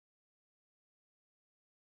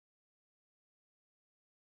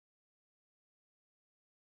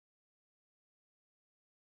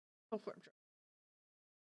Full flip drive.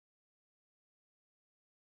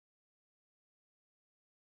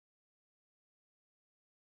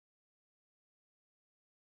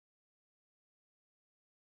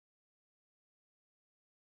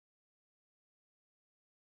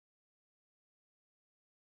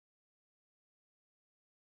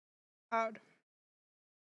 Loud.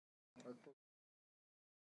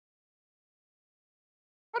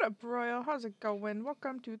 What up, Royal? How's it going?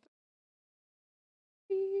 Welcome to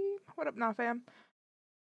the... What up, now, fam?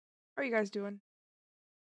 How are you guys doing?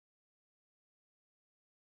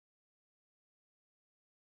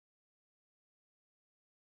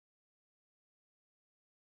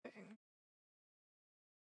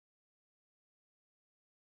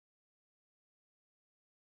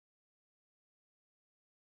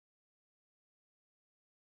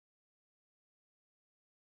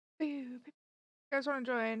 You guys want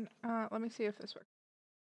to join? Let me see if this works.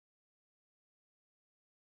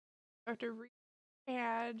 I have to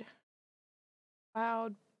re-add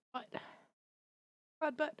loud butt.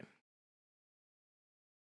 Loud butt.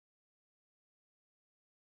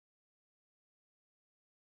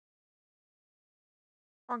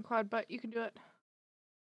 On Cloud Butt, you can do it.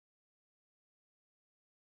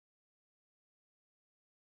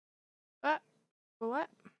 What? What?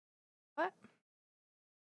 What?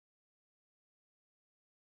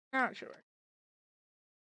 Not sure.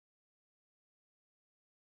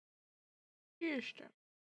 Just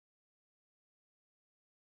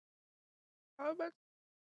how about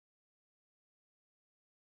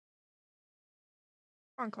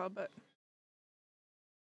on Cloud Butt?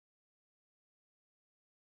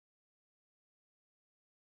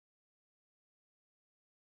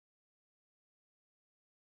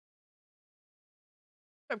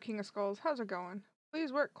 What's up, King of Skulls? How's it going?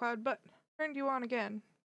 Please work, Cloud Butt. Turned you on again.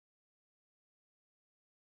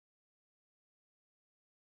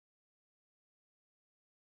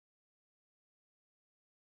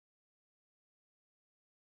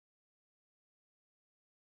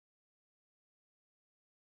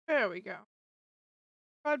 There we go.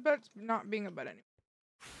 Cloud Butt's not being a butt anymore.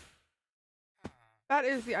 That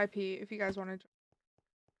is the IP if you guys want to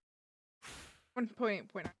join.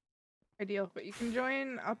 1.8.9 ideal, but you can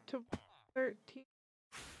join up to 13.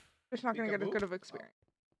 Just not gonna get as good of experience.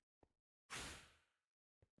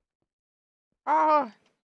 Ah!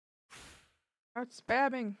 That's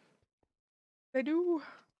spamming. They do.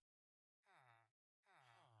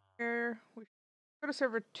 Here, we go to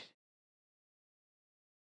server 2.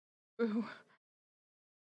 Ooh.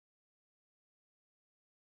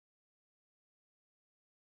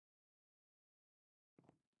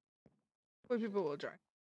 Hopefully people will join.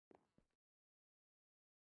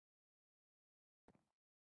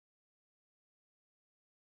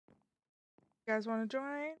 You guys want to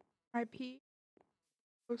join? IP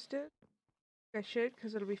posted. I should,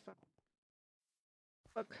 because it'll be fun.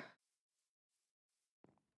 Look.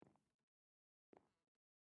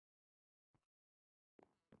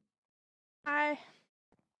 Hi.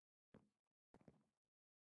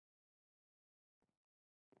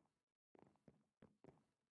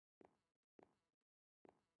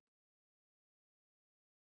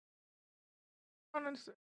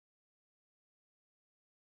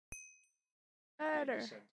 Better. It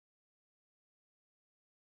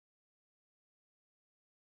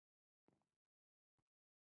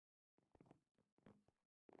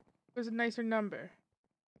was a nicer number.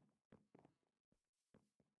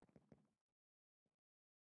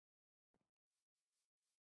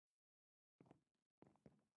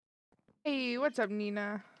 Hey, what's up,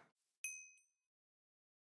 Nina?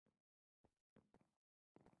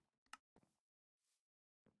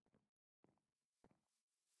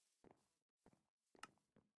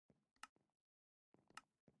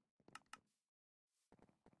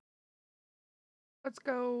 Let's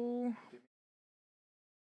go.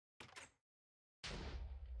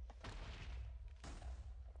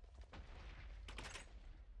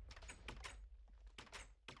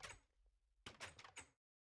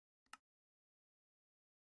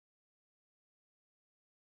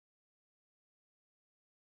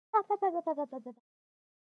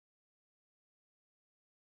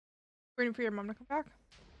 Waiting for your mom to come back.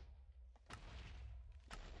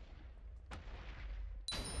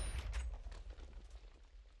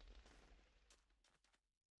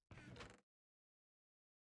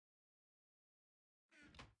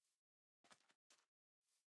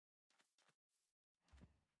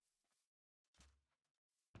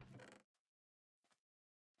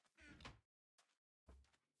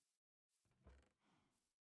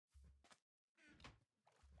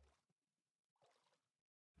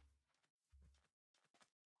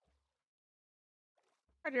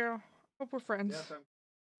 Hi, Daryl. Hope we're friends. Yes, I'm.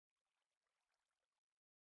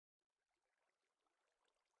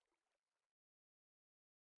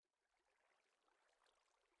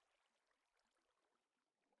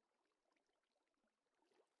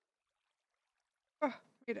 Oh,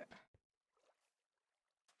 made it.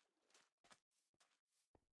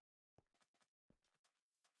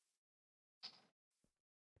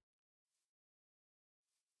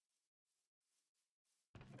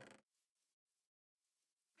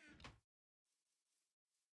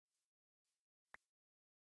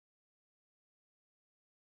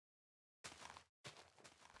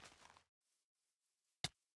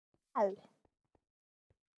 Ow.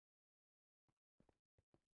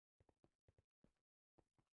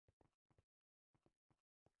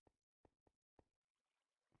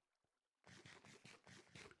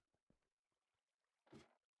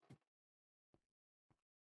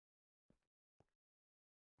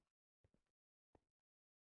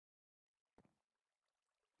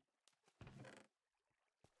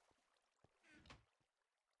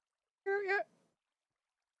 Here, yeah.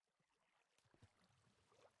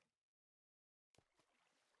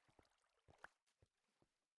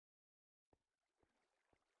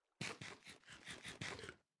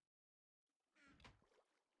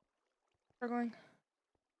 Struggling.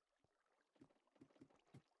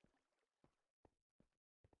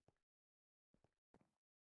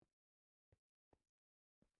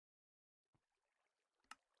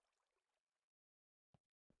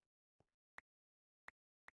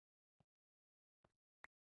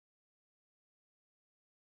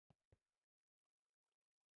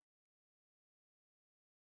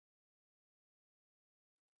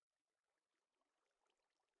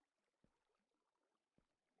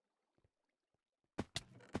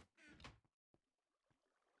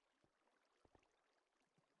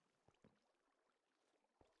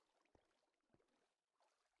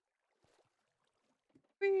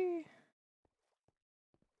 Whee.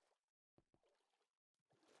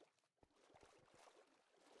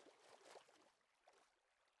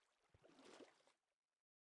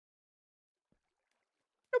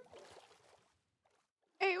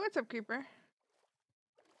 Hey, what's up, Creeper?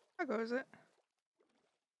 How goes it? Are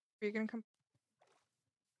you gonna come?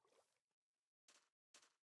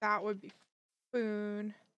 That would be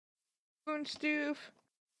Spoon. Spoon Stoof.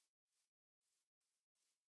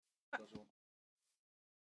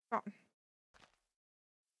 Gone.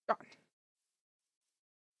 Gone.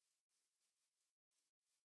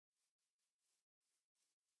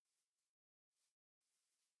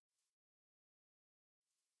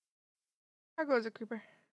 How goes it, Creeper?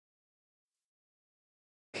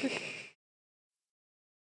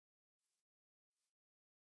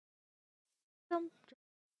 Jump.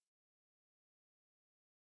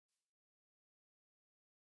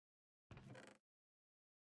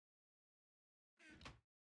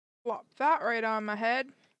 Plop that right on my head.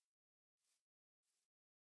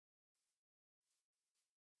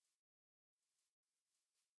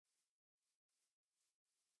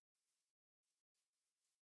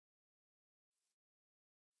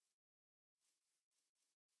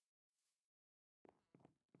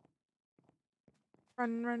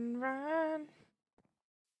 Run, run, run.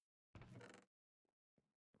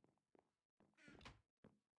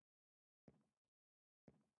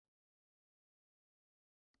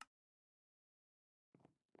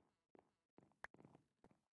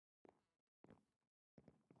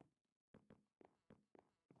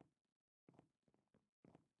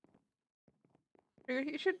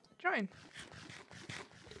 You should join.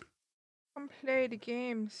 Come play the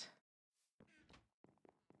games.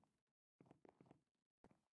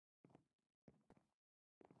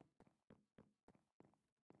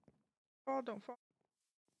 Fall, don't fall.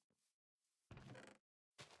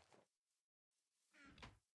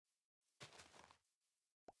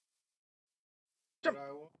 Jump.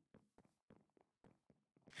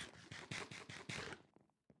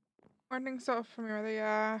 Learning stuff from your other,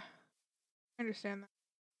 yeah. I understand that.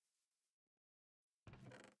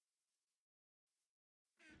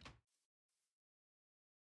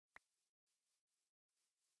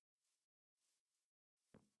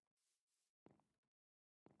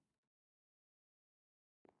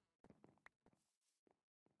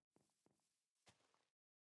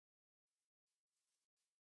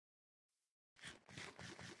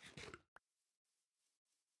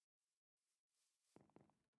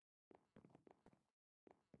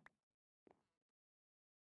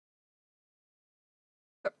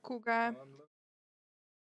 What's up, cool guy?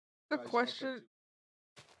 The question.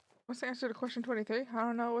 What's the answer to question 23? I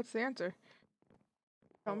don't know. What's the answer?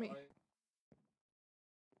 Tell me.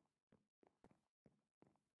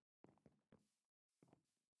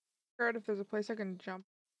 figure out if there's a place I can jump.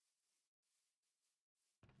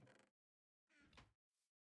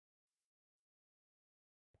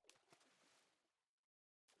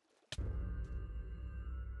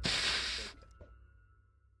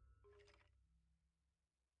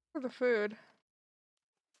 For the food.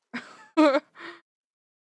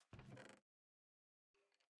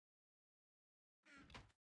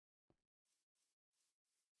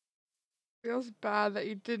 Feels bad that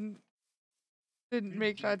you didn't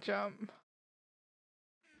make that jump.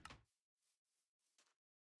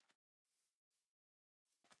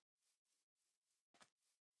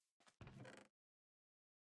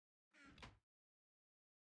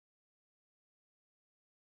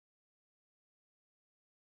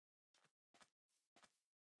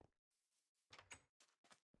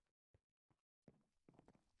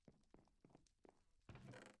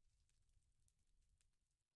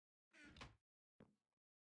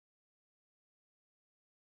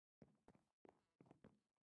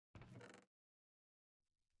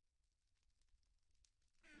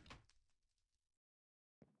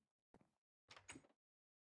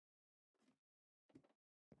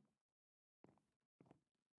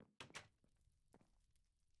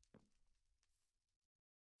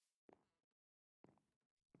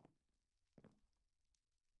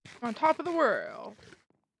 On top of the world.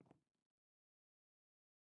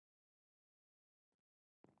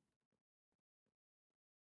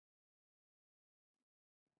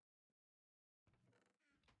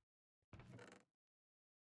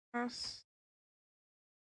 Yes.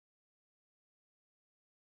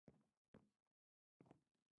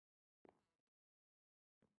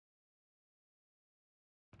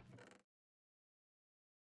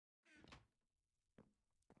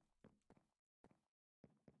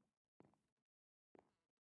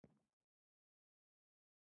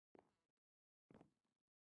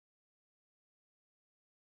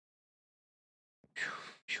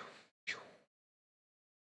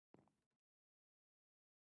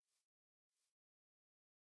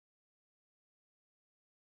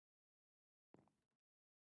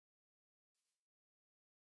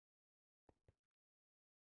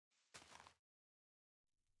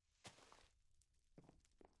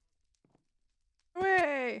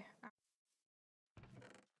 Way.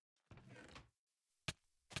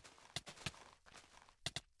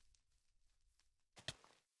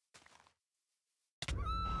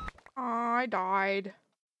 Aw, I died.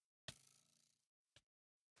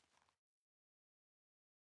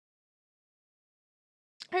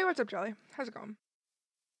 Hey, what's up, Jelly? How's it going?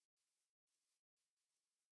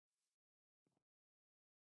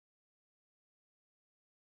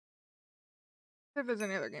 See if there's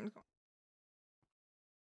any other games going.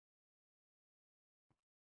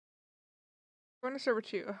 Going to server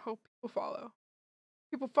 2. I hope people follow.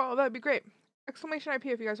 People follow, that'd be great. Exclamation IP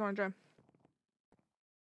if you guys want to join.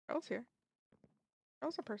 Charles here.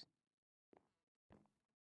 Charles a person.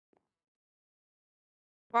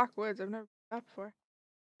 Blackwoods, I've never been that before.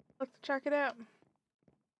 Let's check it out.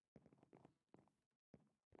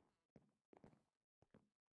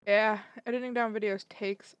 Yeah, editing down videos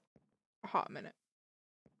takes a hot minute.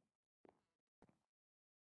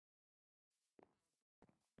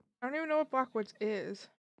 I don't even know what Blackwoods is.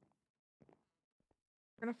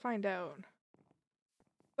 We're gonna find out.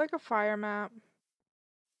 Like a fire map.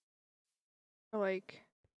 Or like...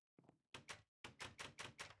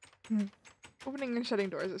 Opening and shutting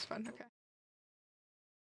doors is fun, okay.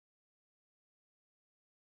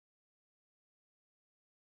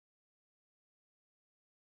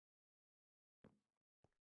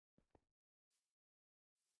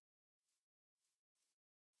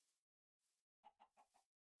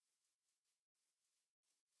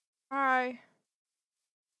 Hi.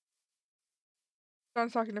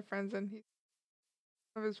 John's talking to friends and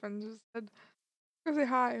one of his friends just said, go say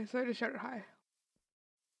hi, so I just shouted hi.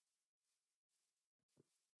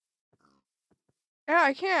 Yeah,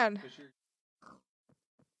 I can.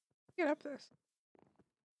 Get up this.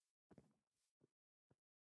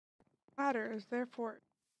 Ladder is there for it.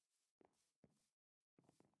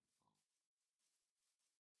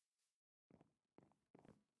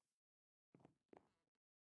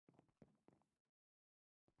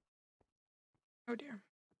 Oh dear.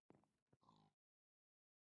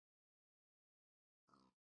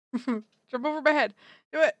 Jump over my head.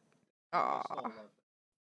 Do it. Aww.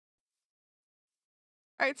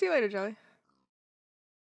 Alright, see you later, Jelly.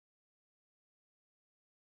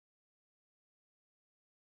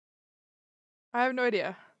 I have no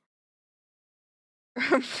idea.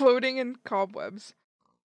 I'm floating in cobwebs.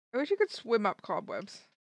 I wish you could swim up cobwebs.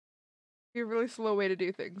 It'd be a really slow way to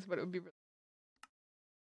do things, but it would be really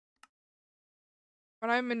When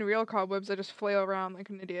I'm in real cobwebs, I just flail around like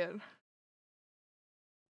an idiot.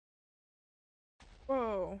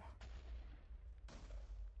 Whoa.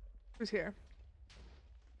 Who's here?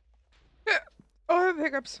 Oh, I have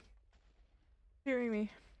hiccups. Hearing me.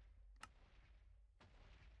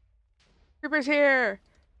 Creeper's here!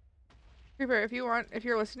 Creeper, if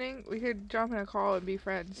you're listening, we could jump in a call and be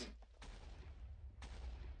friends.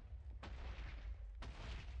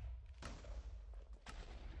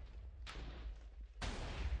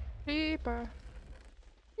 Creeper.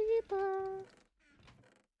 Creeper.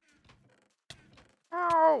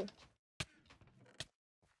 Ow!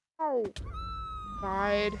 Ow!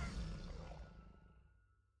 Died.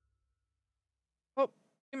 Oh,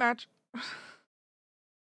 rematch.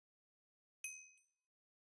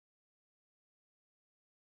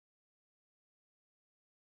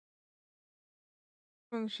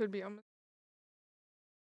 One should be almost.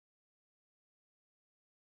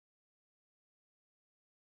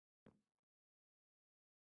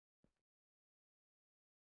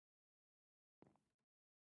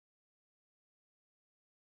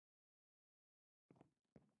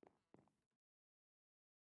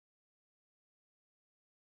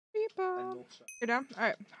 Creeper. You're down?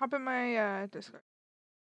 Alright, hop in my Discord.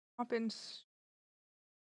 Hop in.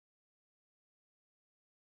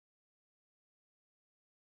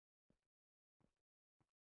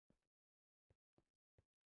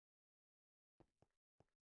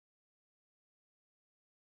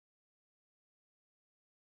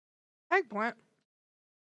 Eggplant.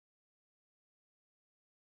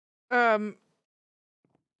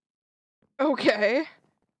 Okay.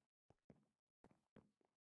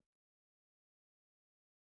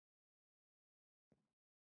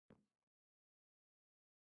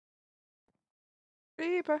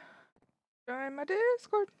 Creeper. Join my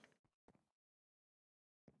Discord.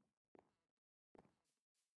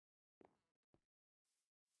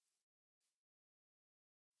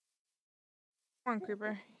 Come on,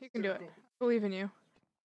 Creeper. You can do it. I believe in you.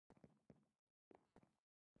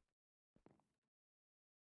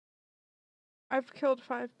 I've killed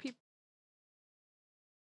 5 people.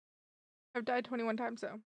 I've died 21 times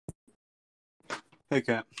though. Hey,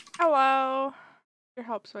 Cat. Hello. Your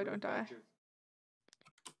help so I don't die.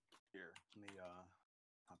 Here, let me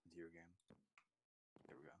hop into your game.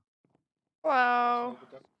 There we go. Hello.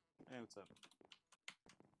 Hey, what's up?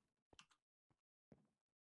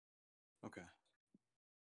 Okay.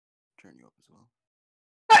 Turn you up as well.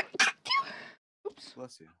 Oops.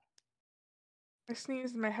 Bless you. I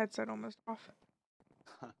sneezed and my headset almost off.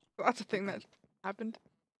 That's a thing that happened.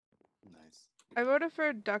 Nice. I voted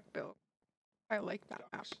for Duckbill. I like that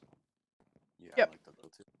map. Yeah, Yep. I like that though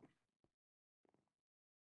too.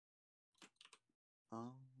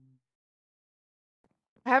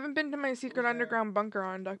 I haven't been to my secret underground bunker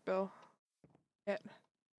on Duckbill yet.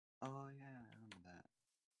 Oh yeah, I remember that.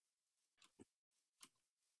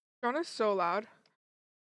 John is so loud.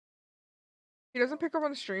 He doesn't pick up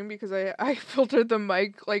on stream because I filtered the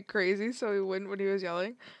mic like crazy so he wouldn't when he was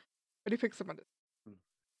yelling. But he picks up on it.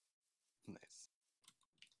 Nice.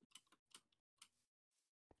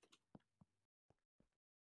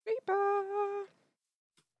 Creeper.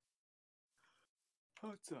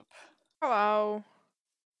 What's up? Hello.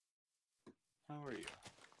 How are you?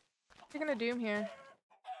 Taking a doom here.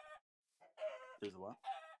 There's a what?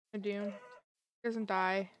 A doom. He doesn't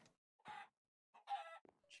die.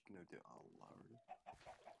 Chicken do oh lord.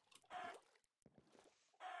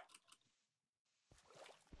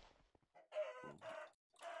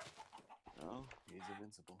 Oh, he's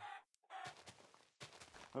invincible.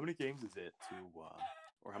 How many games is it to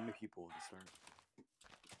or how many people to start?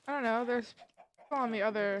 I don't know. There's people on the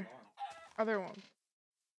other one.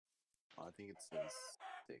 I think it says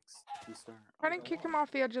 6 to start. Trying to kick him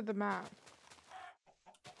off the edge of the map.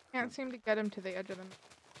 Can't seem to get him to the edge of the map.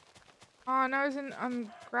 Oh, now he's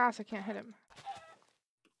on grass. I can't hit him.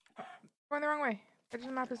 Going the wrong way. Edge of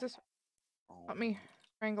the map is this way. Let me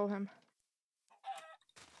wrangle him.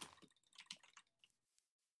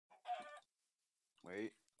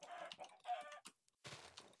 Wait.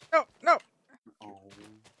 No, no. Oh.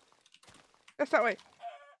 That's that way.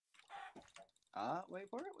 Wait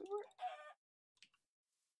for it. Wait for it.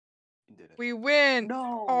 You did it. We win.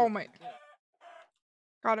 No. Oh my.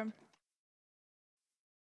 Got him.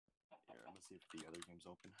 Here, let's see if the other game's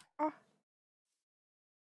open. Oh.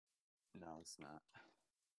 No, it's not.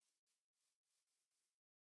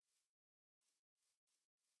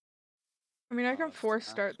 I mean, I can force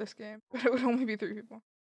start this game, but it would only be 3 people.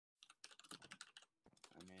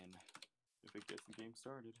 I mean, if it gets the game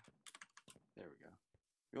started. There we go.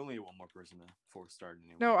 We only need one more person to force start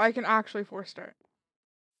anyway. No, I can actually force start.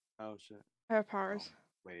 Oh shit. I have powers. Oh.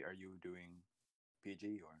 Wait, are you doing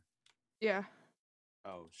PG or? Yeah.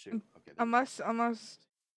 Oh shoot. Okay. Unless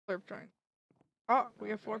Slurp joined. Oh, we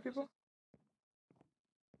have 4 people.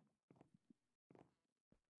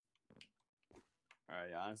 All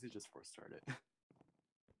right. Honestly, just force start it.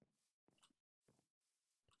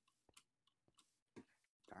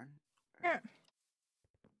 Darn it. Yeah.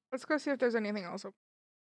 Let's go see if there's anything else open.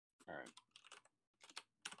 All right.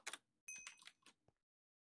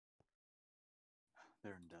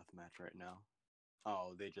 They're in deathmatch right now.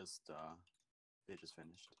 Oh, they just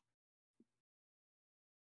finished.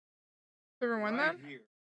 Everyone then?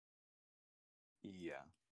 Yeah.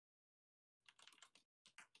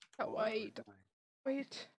 Oh, wait. Fine.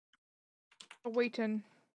 Wait. Waiting.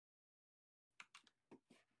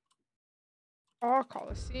 Oh,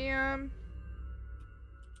 Coliseum.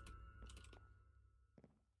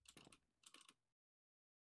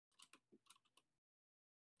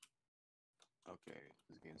 Okay,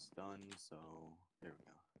 this game's done, so there we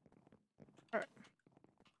go. Alright.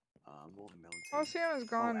 Well, the military. Coliseum is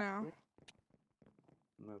gone now. Actually,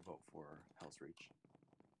 I'm gonna vote for Hell's Reach.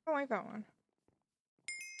 I don't like that one.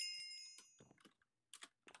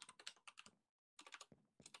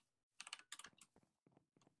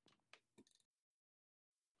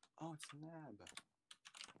 Oh, it's Nab.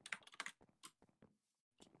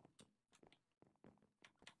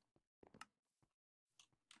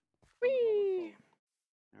 Whee!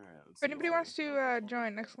 All right. Let's If see anybody what wants to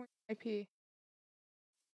join Excellent IP,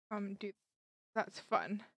 do that's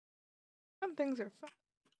fun. Some things are fun.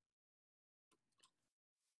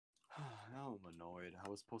 Now I'm annoyed. I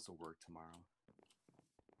was supposed to work tomorrow.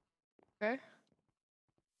 Okay.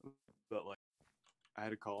 But like, I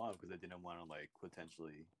had to call out because I didn't want to like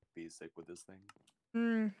potentially be sick with this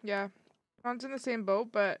thing. Yeah. John's in the same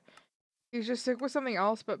boat, but he's just sick with something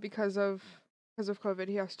else. But because of COVID,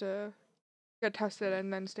 he has to get tested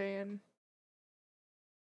and then stay in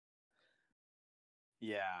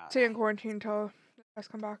Yeah. quarantine until the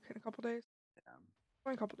tests come back in a couple days. Yeah.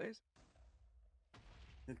 Only a couple days.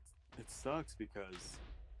 It sucks because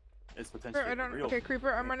it's potentially I don't. real. Okay,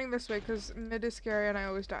 Creeper, I'm running this way because mid is scary and I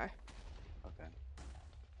always die. Okay.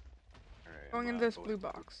 All right. Going into this blue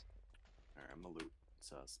box. All right, I'm gonna loot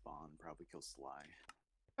spawn. Probably kill Sly.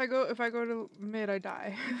 If I go to mid, I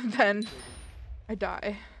die. Then I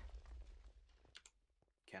die.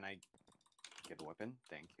 Can I get a weapon?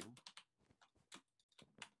 Thank you.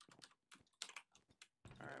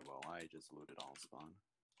 All right. Well, I just looted all spawn.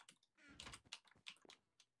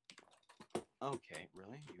 Okay,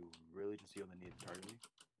 really? You really just feel the need to target me?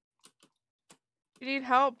 You need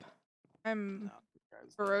help? I'm No,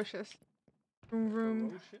 ferocious.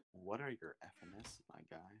 Vroom. What are your FNS, my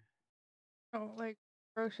guy? Oh, like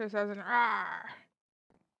ferocious as in rawr.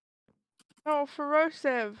 No,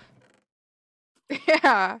 ferocive.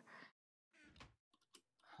 Yeah.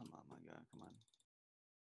 Come on, my guy. Come on.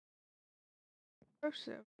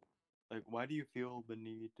 Ferocive. Like, why do you feel the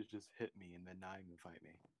need to just hit me and then not even fight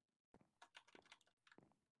me?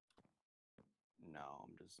 No,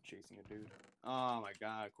 I'm just chasing a dude. Oh my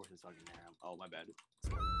god, of course it's fucking Naram. Oh, my bad.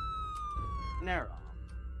 Naram.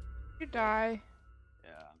 You die.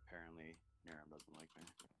 Yeah, apparently Naram doesn't like me.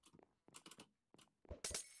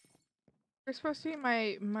 You're supposed to be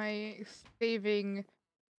my saving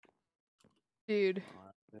dude.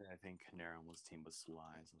 I think Naram was team with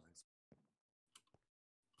Sly. So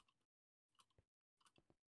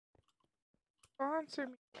Sponsor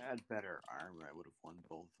me. I had better armor. I would have won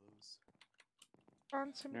both those.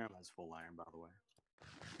 Sponsor me. Naram has full iron, by the way.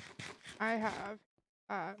 I have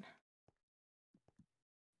that.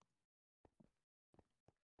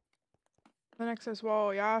 The next says,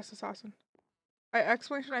 whoa, yes, assassin.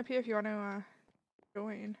 Explanation IP if you want to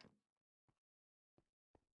join.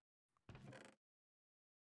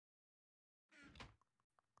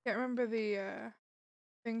 Can't remember the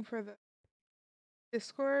thing for the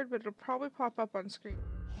Discord, but it'll probably pop up on screen.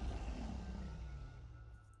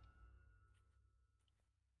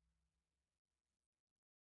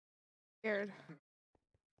 Scared.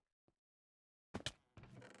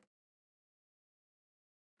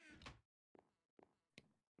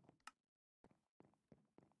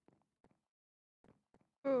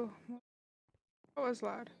 Ooh, that was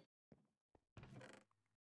loud.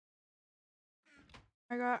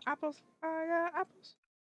 I got apples. I got apples.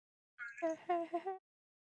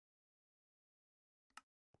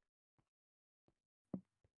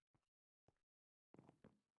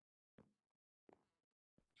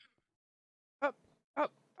 Up,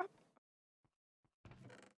 up, up.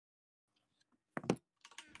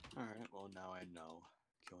 Alright, well now I know.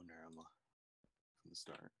 Kill Narama from the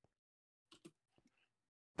start.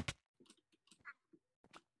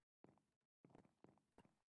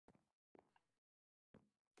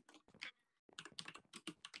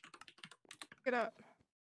 Get up.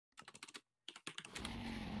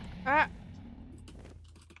 Ah!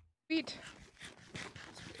 Feet.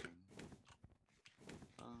 Just kidding.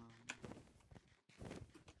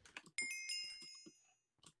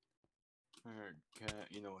 Alright, cat,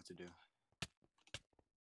 you know what to do.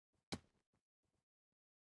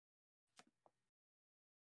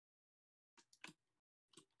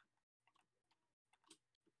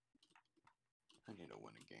 I need to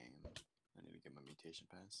win a game. I need to get my mutation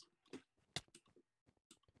pass.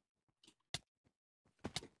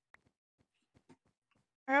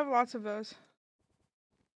 I have lots of those.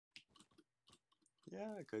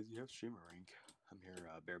 Yeah, because you have streamer rank. I'm here,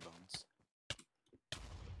 bare bones.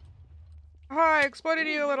 Ah, I exploited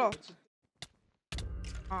you a little.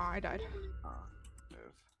 Ah, I died.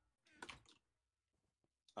 Move.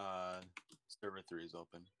 Server 3 is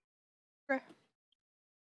open. Okay.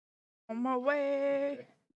 On my way.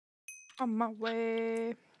 On my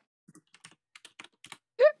way.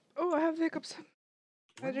 Oh, I have the hiccups.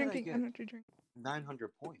 I'm drinking energy drink.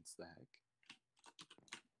 900 points, the heck?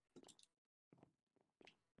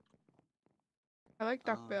 I like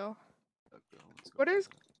Duckbill. Let's go What for is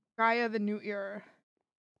that. Gaia the New Era?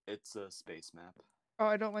 It's a space map. Oh,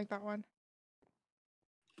 I don't like that one.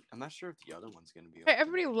 I'm not sure if the other one's gonna be Hey, open.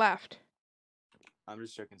 everybody left. I'm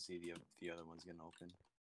just checking to see if the other one's gonna open.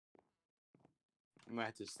 We might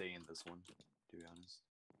have to stay in this one, to be honest.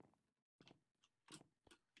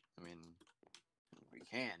 I mean, we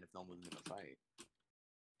can if no one's gonna fight.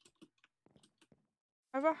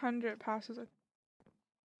 I have 100 passes. Is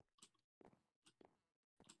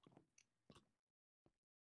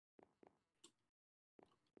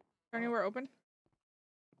there anywhere open?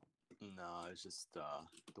 No, it's just the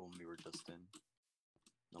one we were just in.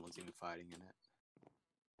 No one's even fighting in it.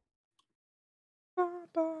 Ba,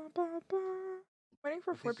 ba, ba, ba. Waiting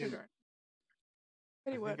for Flip to join.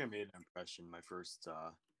 I think I made an impression my first,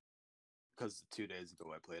 because 2 days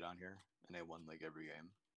ago I played on here, and I won, like, every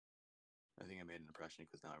game. I think I made an impression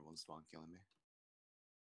because now everyone's spawn killing me.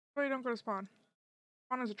 Why you don't go to spawn?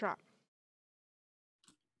 Spawn is a trap.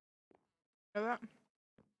 Know that?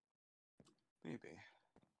 Maybe.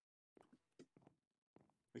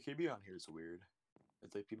 The KB on here is weird.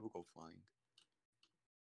 It's like people go flying.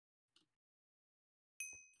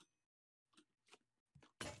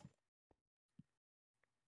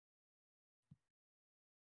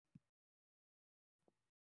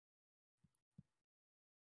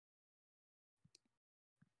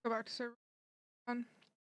 Go back to server 1.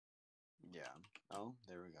 Yeah. Oh,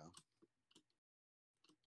 there we go.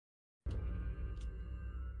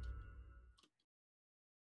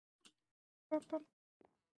 Ba, ba,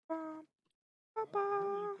 ba, ba, ba.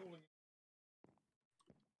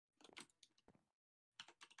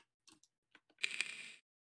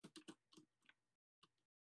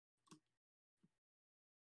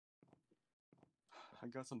 I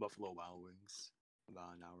got some Buffalo Wild Wings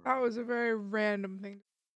about an hour That ago. was a very random thing.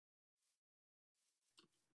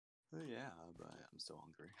 Yeah, but I'm still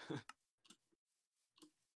hungry.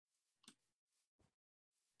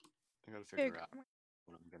 I gotta figure out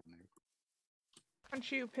what I'm gonna make.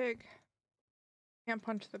 Punch you, pig. Can't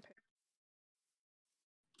punch the pig.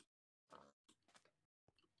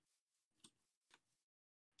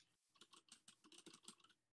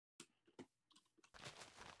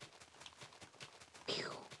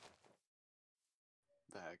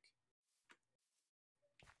 The heck?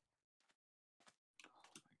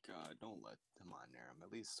 Oh my god, don't let him on there.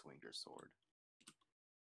 At least swing your sword.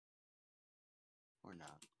 Or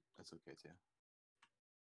not. That's okay too.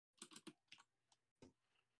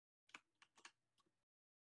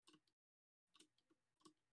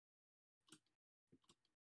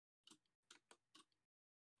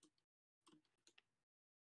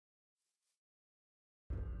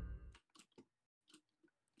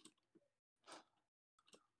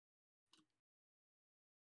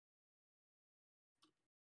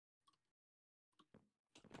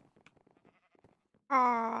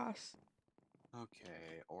 Ah,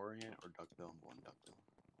 Okay, Orient or Duckbill? One Duckbill.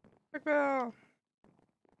 Duckbill.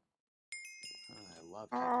 I love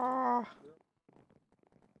Canterbury. Ah.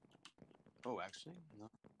 Oh, actually, no.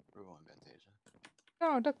 We're going Fantasia.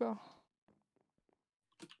 No, Duckbill.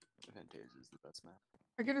 Fantasia is the best map.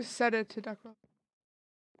 I could just set it to Duckbill.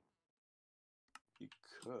 You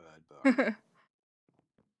could, but...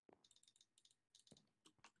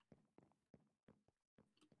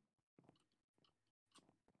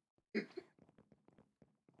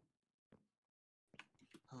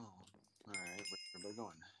 Oh, alright, where are we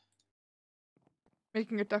going?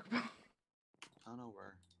 Making a Duckbill. I don't know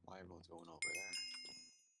why everyone's going over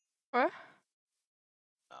there. What?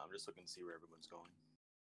 I'm just looking to see where everyone's going.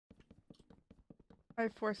 I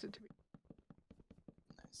forced it to be.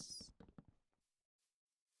 Nice.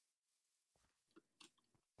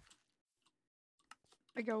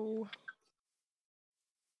 I go.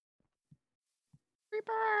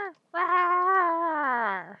 Creeper!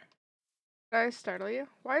 Rawr! Did I startle you?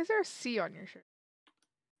 Why is there a C on your shirt?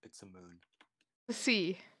 It's a moon. The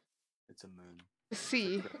C. It's a moon. The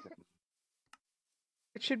C. It's a crescent moon.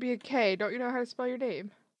 It should be a K. Don't you know how to spell your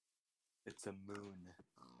name? It's a moon.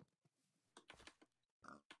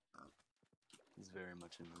 It's very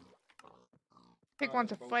much a moon. Pig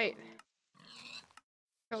wants to fight.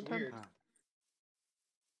 Killed him. Weird.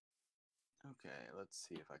 Okay, let's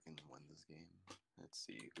see if I can win this game. Let's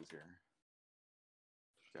see who's here.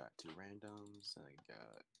 Got 2 randoms, and I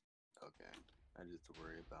got... Okay, I just have to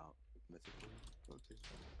worry about mythical. Okay.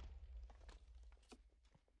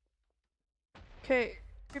 Okay,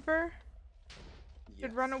 Creeper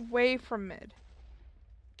should run Yes. away from mid.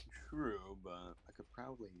 True, but I could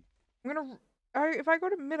probably... I'm gonna... if I go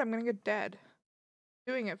to mid, I'm gonna get dead.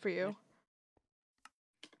 Doing it for you.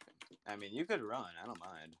 I mean, you could run, I don't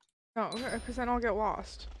mind. No, because then I'll get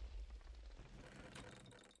lost.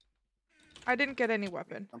 I didn't get any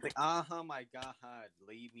weapon. Something. Oh my god,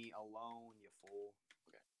 leave me alone, you fool.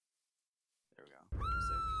 Okay. There we go.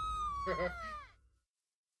 I'm safe.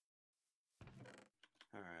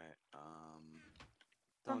 Alright,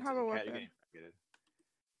 Don't have a weapon. You're getting targeted.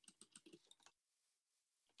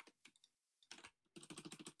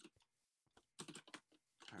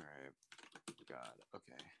 Alright. God,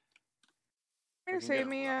 okay. Are you gonna can save get a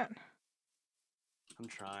me rock. yet? I'm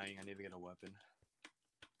trying, I need to get a weapon.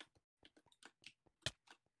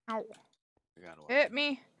 Ow. I got a weapon. Hit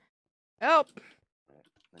me. Help. Right.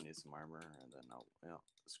 I need some armor, and then I'll... Yeah,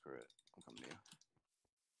 screw it. I'm coming to you.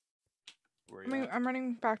 Where are you at? I'm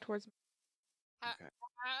running back towards me. Okay.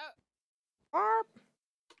 Arp.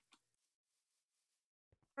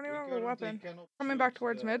 I don't even have a weapon. Coming back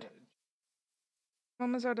towards mid.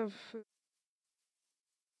 Mama's out of food.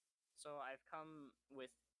 So I've come with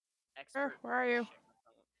expert. Where are you?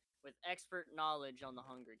 With expert knowledge on the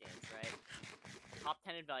Hunger Games, right? Top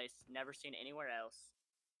 10 advice, never seen anywhere else.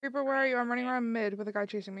 Creeper, where are you? I'm running Okay. around mid with a guy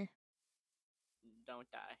chasing me. Don't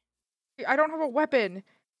die. I don't have a weapon. He's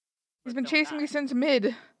But been don't chasing me die. since mid.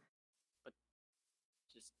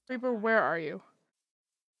 Just don't Creeper, die. where are you?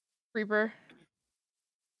 Creeper.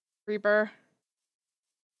 Creeper.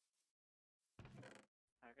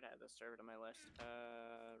 I could add this server to my list.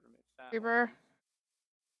 Remove that Creeper. one.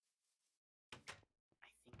 I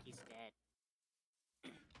think he's dead.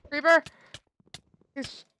 Creeper.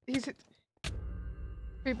 He's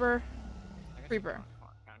Creeper. I guess Creeper.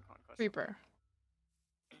 Crown Conquest. Creeper.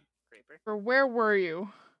 Creeper. Creeper, where were you?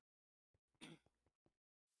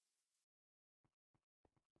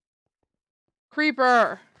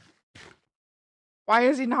 Creeper. Why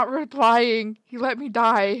is he not replying? He let me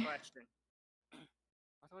die. Question.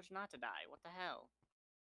 I told you not to die. What the hell?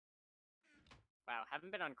 Wow,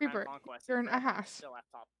 haven't been on Crown Creeper, Conquest. you're in an forever. ass. Still at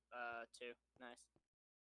top 2. Nice.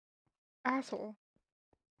 Asshole.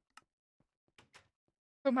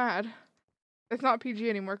 So mad. It's not PG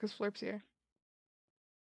anymore because Flirp's here.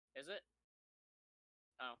 Is it?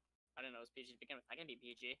 Oh, I didn't know it was PG to begin with. I can be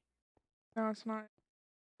PG. No, it's not.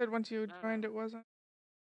 Said once you No, joined no. it wasn't.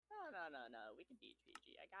 No. We can be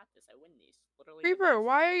PG. I got this. I win these. Literally. Creeper,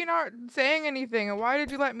 why are you not saying anything? And why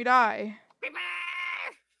did you let me die? Creeper!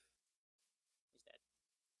 He's dead.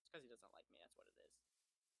 It's because he doesn't like me. That's what it is.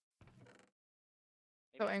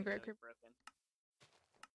 Maybe So his angry at controller's Creeper. broken.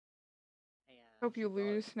 Hey, Hope you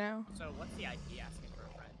lose now. So what's the IP asking for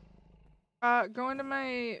a friend? Go into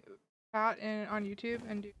my chat and on YouTube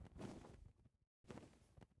and do.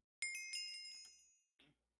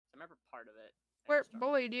 I remember part of it. Flirt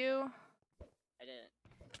bullied you. I didn't.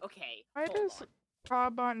 Okay. Why hold does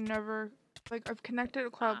on. Cloudbot never like I've connected a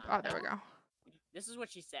Cloud? Oh, there we go. This is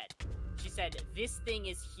what she said. She said, this thing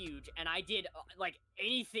is huge, and I did, like,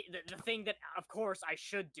 anything, the thing that, of course, I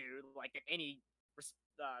should do, like, that any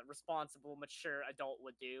responsible, mature adult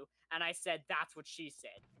would do, and I said, that's what she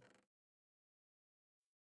said.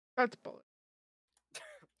 That's bullet.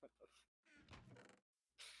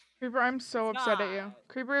 Creeper, I'm so upset at you. not.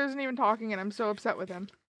 Creeper isn't even talking and I'm so upset with him.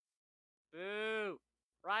 Boo!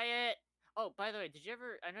 Riot! Oh, by the way, did you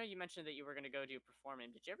ever, I know you mentioned that you were gonna go do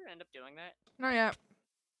performing, did you ever end up doing that? Not yet.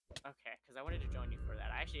 Okay, because I wanted to join you for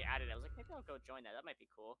that. I actually added it. I was like, maybe I'll go join that. That might be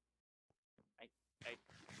cool.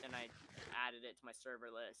 Then I added it to my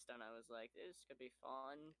server list, and I was like, this could be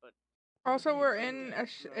fun, but... Also, we're in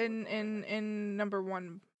in number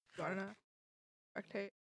 1. You wanna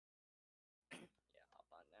spectate? Yeah, hop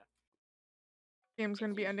on now. Game's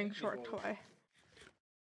gonna be ending shortly. How do I...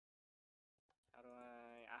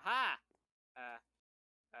 Aha!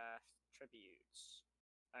 Tributes.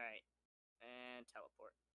 Alright. And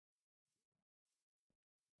teleport.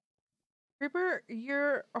 Creeper,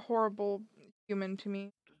 you're a horrible human to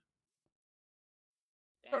me.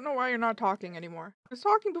 Don't know why you're not talking anymore. I was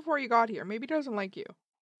talking before you got here. Maybe he doesn't like you.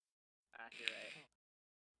 You're right.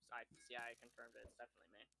 I confirmed it. It's definitely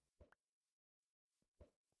me.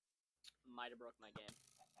 Might have broke my game.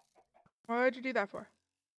 What did you do that for?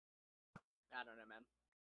 I don't know, man.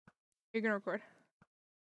 You can record.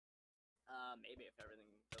 Maybe if everything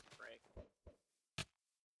doesn't break. I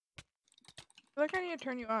feel like I need to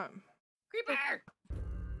turn you up. Creeper!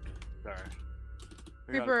 Sorry.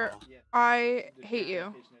 We got a Creeper, call. I hate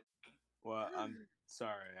you. Well, I'm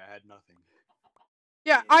sorry. I had nothing.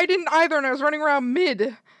 Yeah, I didn't either, and I was running around mid,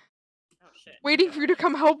 Oh shit. waiting for you to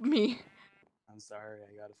come help me. I'm sorry.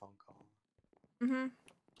 I got a phone call. Mm-hmm.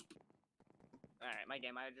 Alright, my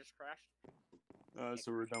game might have just crashed.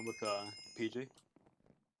 So we're done with PG.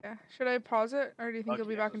 Yeah. Should I pause it, or do you think you'll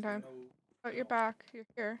be Okay. back in time? Oh, you're back. You're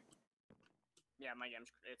here. Yeah, my game's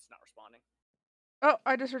it's not responding. Oh,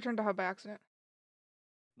 I just returned to hub by accident.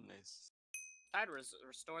 Nice. I'd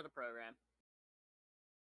restore the program.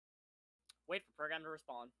 Wait for program to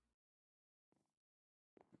respawn.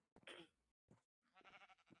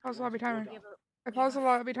 Pause the lobby timer. We have I paused the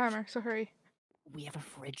lobby timer, so hurry. We have a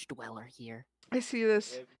fridge dweller here. I see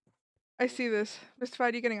this. I see this.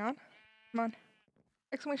 Mystified, you getting on? Come on.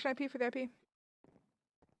 Exclamation IP for the IP.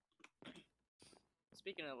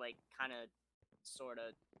 Speaking of like kind of, sort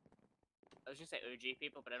of, I was gonna say OG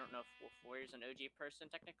people, but I don't know if Wolf Warrior's an OG person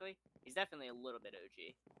technically. He's definitely a little bit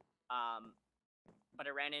OG. But I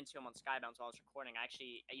ran into him on Skybound while I was recording. I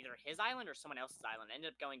actually either his island or someone else's island. I ended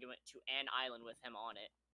up going to an island with him on it,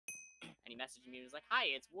 and he messaged me. He was like, "Hi,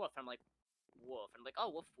 it's Wolf." I'm like, "Wolf." I'm like, "Oh,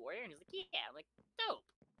 Wolf Warrior," and he's like, "Yeah." I'm like, "Dope."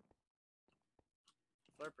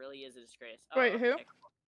 Florp really is a disgrace. Oh, Wait, who? okay, cool.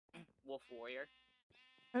 Wolf Warrior.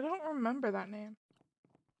 I don't remember that name.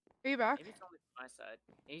 Are you back? Maybe it's only my side.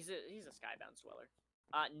 He's a Skybound dweller.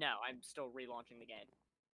 No, I'm still relaunching the game.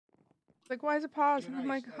 Like, why is it paused? And I'm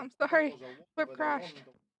like, I'm sorry. Flip crashed.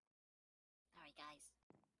 Sorry,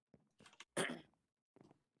 guys.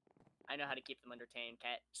 I know how to keep them entertained,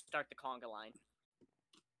 Cat. Start the conga line.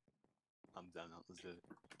 I'm done. Let's do it.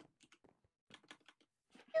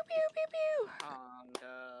 Pew pew pew pew.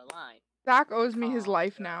 Conga line. Zach owes me his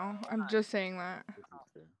life now. I'm just saying that. This is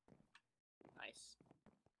true. Nice.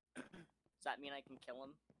 Does that mean I can kill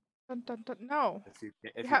him? Dun, dun, dun. No.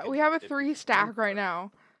 We We have a 3 stack right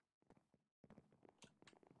now.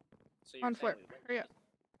 So On saying Flip. we win. Hurry up.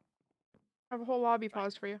 I have a whole lobby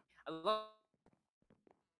paused for you. I love.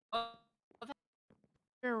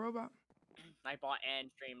 You're a robot. I bought and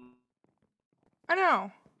streamed. I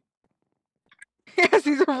know. Yes,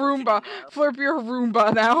 he's a Roomba. Flip, you're a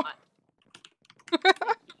Roomba now.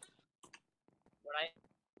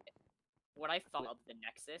 What I thought of the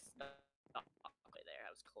Nexus. Okay, there,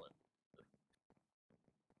 I was close.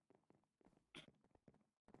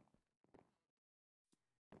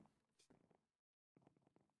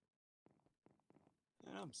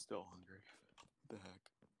 I'm still hungry. What the heck?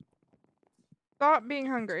 Stop being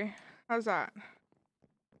hungry. How's that?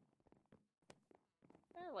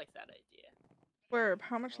 I like that idea. Flip,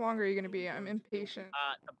 how much longer are you gonna be? I'm impatient.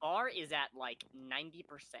 The bar is at like 90%.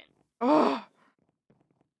 Oh,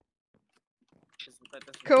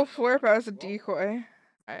 kill Flip as a decoy.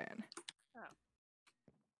 Alright.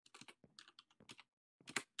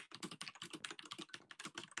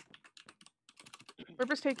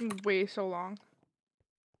 Flip is taking way so long.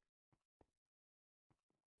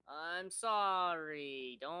 I'm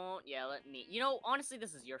sorry. Don't yell at me. You know, honestly,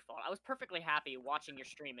 this is your fault. I was perfectly happy watching your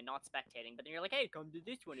stream and not spectating, but then you're like, hey, come to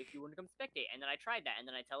this one if you want to come spectate. And then I tried that, and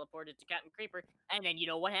then I teleported to Captain Creeper, and then you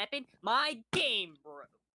know what happened? My game broke.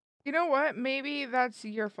 You know what? Maybe that's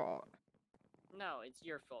your fault. No, it's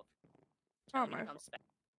your fault. Not Telling me my to come fault.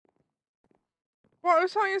 Well, I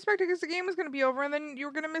was telling you to spectate because the game was going to be over, and then you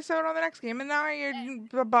were going to miss out on the next game, and now you're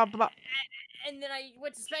blah, blah, blah. And then I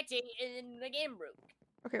went to spectate, and then the game broke.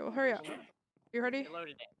 Okay, well, hurry up. You ready? I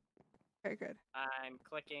loaded it. Okay, good. I'm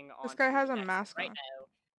clicking on. This guy has a Nexus mask right on.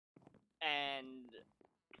 now, and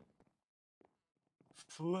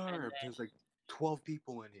Flurp, there's like 12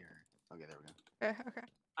 people in here. Okay, there we go. Okay, okay.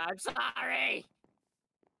 I'm sorry.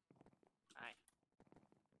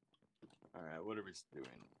 Alright, what are we doing?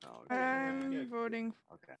 Oh, okay. I'm voting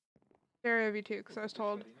Okay. Stereo of you too, because I was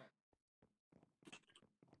told.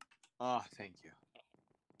 Oh, thank you.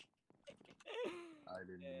 I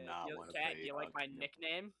did not want to Cat, play. do you like my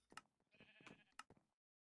nickname?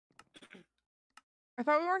 I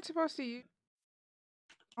thought we weren't supposed to use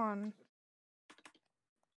on.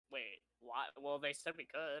 Wait, why? Well, they said we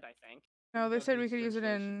could. I think. No, they Because said we it's could use it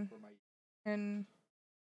translation for my- in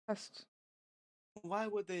test. Why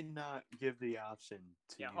would they not give the option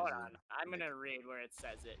to Yeah, use hold it? on. I'm gonna read where it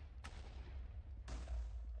says it.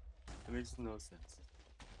 It makes no sense.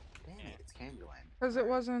 Dang Yeah. it, it's Candyland. Because it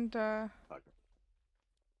wasn't Fuck.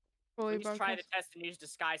 fully Please try to broadcast. test the news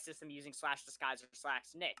disguise system using /disguise or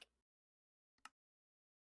 /Nick.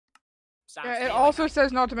 Sounds Yeah, to it me also like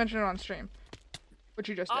says not to mention it on stream, which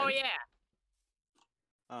you just Oh did. yeah.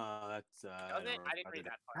 That's Does I it? don't I didn't read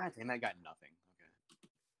that part. God damn, I got nothing.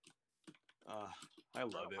 Okay. I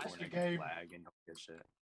love it That's when the I game. get flag and don't get shit.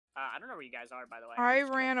 I don't know where you guys are, by the way. I I'm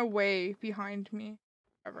just gonna- ran away behind me.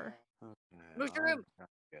 Ever. Okay. Move your room.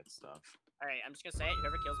 Get stuff. Alright, I'm just gonna say it.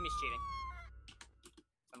 Whoever kills me is cheating.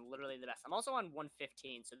 I'm literally the best. I'm also on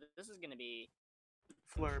 115, so this is gonna be.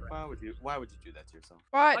 Flirt, why would you do that to yourself?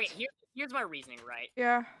 What? Okay, here's my reasoning, right?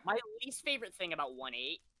 Yeah. My least favorite thing about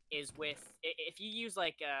 1.8 is if you use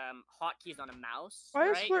like hotkeys on a mouse. Why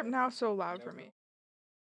is right? Slurp now so loud for me?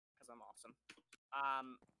 Because I'm awesome.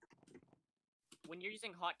 When you're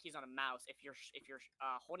using hotkeys on a mouse, if you're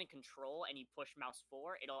holding control and you push mouse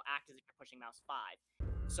 4, it'll act as if you're pushing mouse 5.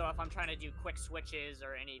 So if I'm trying to do quick switches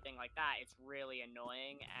or anything like that, it's really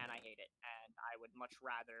annoying and I hate it. And I would much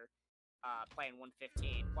rather play in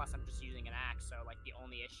 115. Plus, I'm just using an axe, so like the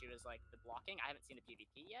only issue is like the blocking. I haven't seen the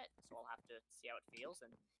PvP yet, so I'll have to see how it feels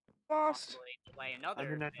and Lost. possibly play another. I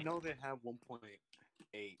mean, I know they have 1.8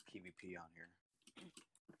 PvP on here.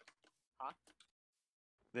 Huh?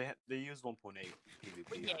 They use 1.8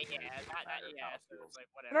 PvP. Yeah, on here. yeah, It doesn't matter yeah. how it So feels. it's like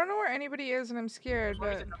I whatever. don't know where anybody is, and I'm scared. As long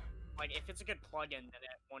as But it doesn't- like if it's a good plugin, then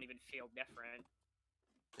it won't even feel different.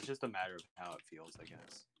 It's just a matter of how it feels, I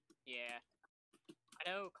guess. Yeah. I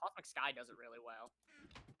know Cosmic Sky does it really well.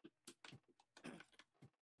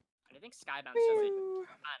 And I think Skybound does it Whew.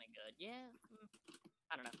 kind of good. Yeah.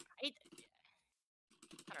 I don't know. I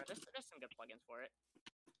don't know. There's some good plugins for it.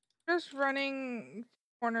 Just running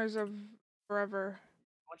corners of forever.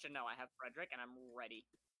 I want you to know I have Frederick and I'm ready.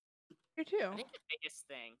 You too. I think the biggest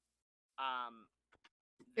thing,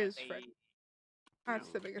 that Is they, Fred. you That's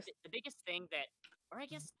know, the biggest. The biggest thing that, or I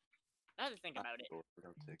guess, now that I think about it,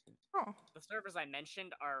 Oh. the servers I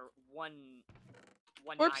mentioned are one.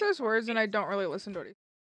 Flip says words, and I don't really listen to it.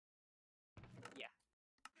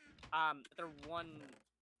 They're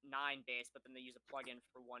 1.9 base, but then they use a plugin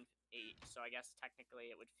for 1.8. So I guess technically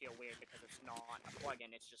it would feel weird because it's not a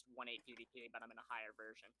plugin; it's just 1.8 PvP, but I'm in a higher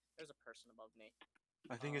version. There's a person above me.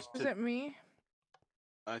 I think it's. Is it me?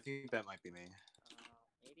 I think that might be me.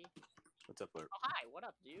 Maybe. What's up, Flirt? Oh hi, what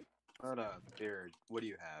up, dude? What up, Beard? What do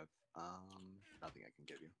you have? Nothing I can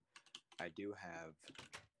give you. I do have I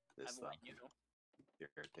this have stuff. wet noodle. Here,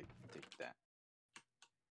 take that.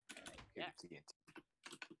 Here, Yeah. TNT.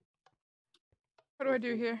 What do I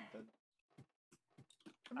do here?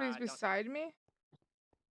 Somebody's don't- beside me?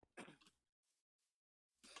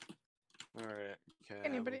 Alright, okay,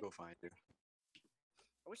 Anybody? we'll go find you.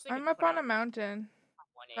 I wish they I'm could up put on a out mountain.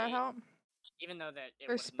 1.8, That help? even though that it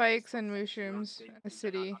There's would've spikes made and sense. mushrooms They're in not a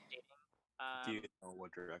city. Do you Um, know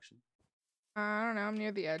what direction? I don't know. I'm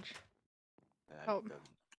near the edge. Help.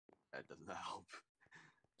 That doesn't help.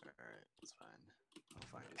 Alright, it's fine. I'll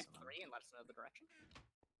find you somehow. 3 and let us know the direction.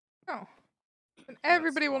 No. And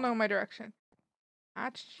everybody will know fine. my direction.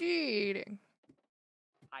 That's cheating.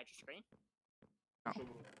 Hide your screen. No.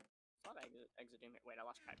 Thought I exited. Wait, I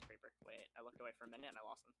lost Kite Creeper. Wait, I looked away for a minute and I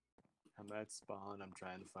lost him. I'm at spawn, I'm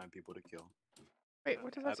trying to find people to kill. Wait,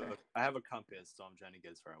 what does that say? I have a compass, so I'm trying to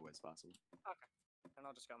get as far away as possible. And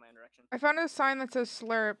I'll just go my own direction. I found a sign that says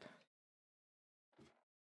slurp.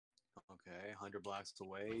 Okay, 100 blocks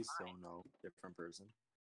away, so no, different person.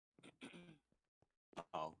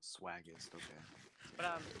 Oh, swaggist, okay. But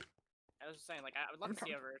I was just saying, like, I would love I'm to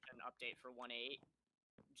see a version update for 1.8,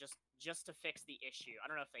 just to fix the issue. I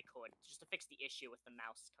don't know if they could, just to fix the issue with the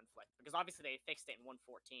mouse conflict, because obviously they fixed it in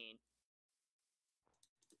 1.14.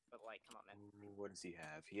 But like, come on, man. Ooh, what does he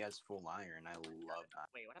have? He has full iron. I love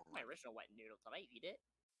that. Wait, what happened to my original wet noodle? Did I eat it?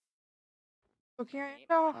 Looking at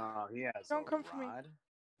Maybe. no. Oh, he has Don't a come for me. rod.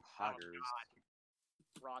 Hoggers.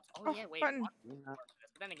 Rods. Oh, Oh, yeah, wait. button. rods are important for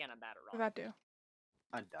this, but then again, I'm bad at What did rods. that do?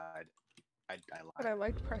 I died. I But I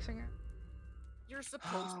lied. liked pressing it. You're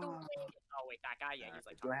supposed to win. Oh wait, that guy. Yeah, he's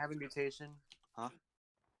like. Do Top I have a of the mutation? Huh? server.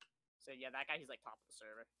 So yeah, that guy. He's like top of the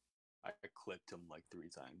server. I clicked him like 3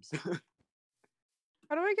 times.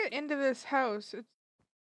 How do I get into this house? It's...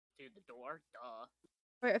 Dude, the door. Duh.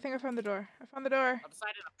 Wait, I think I found the door. I found the door. I've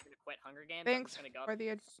decided I'm gonna quit Hunger Games. Thanks I'm just gonna go for up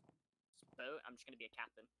the to ad- this boat. I'm just gonna be a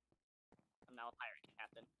captain. I'm now a pirate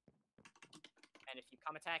captain. And if you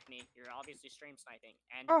come attack me, you're obviously stream sniping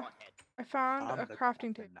and Oh. butthead. I found I'm a the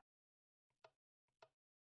crafting table. captain now.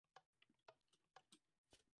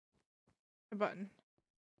 A button.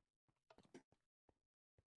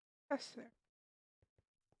 That's there.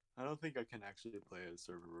 I don't think I can actually play a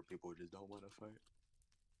server where people just don't want to fight.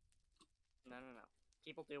 No.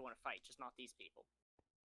 People do want to fight, just not these people.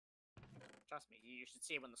 Trust me, you should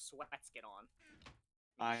see it when the sweats get on.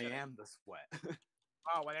 I Should've- am the sweat.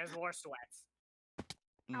 Oh, well, there's more sweats.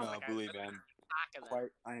 No, like I- believe me, Pack of them.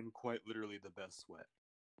 I am quite literally the best sweat.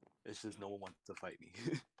 It's just no one wants to fight me.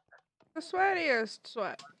 The sweatiest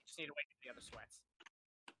sweat. You just need to wait for the other sweats.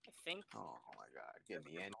 I think Oh my god, give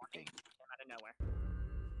me anything. came out of nowhere.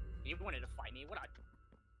 You wanted to fight me. What I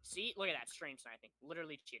see? Look at that stream sniping.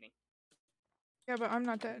 Literally cheating. Yeah, but I'm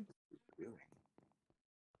not dead. Really?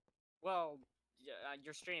 Well,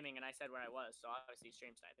 you're streaming, and I said where I was, so obviously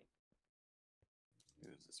stream sniping.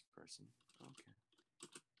 Who is this person? Okay.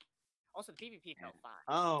 Also, the PvP felt fine.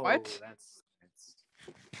 Oh, What? That's.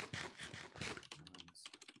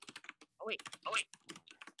 Oh wait.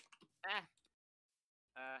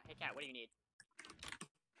 Ah. Hey cat, what do you need?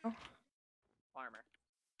 Oh. Armor.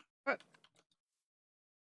 What?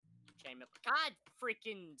 Chainmail. God,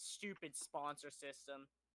 freaking stupid sponsor system.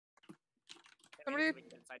 That Somebody- means we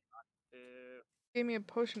can inside- Gave me a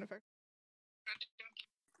potion effect.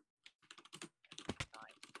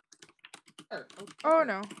 Oh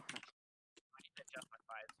no. I need to adjust my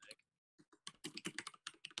fire stick.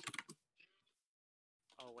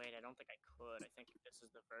 Oh wait, I don't think I could. I think this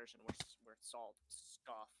is the version where it's all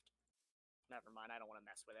scuffed. Never mind, I don't want to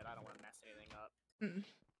mess with it. I don't want to mess anything up. Mm.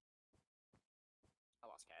 I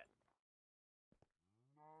lost cat.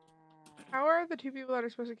 How are the two people that are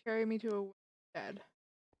supposed to carry me to a dead?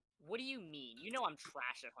 What do you mean? You know I'm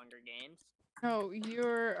trash at Hunger Games. No,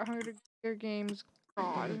 you're a Hunger Games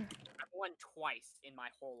god. I've won twice in my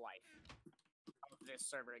whole life of this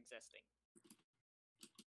server existing.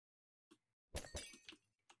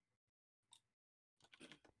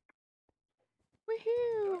 You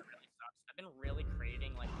know Woohoo! what really sucks? I've been really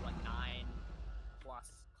craving like what 9+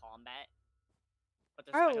 combat, but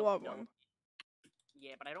there's, I don't love know- them.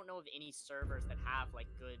 Yeah, but I don't know of any servers that have like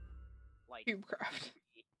good like Cubecraft.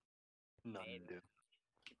 PvP. None Maybe. do.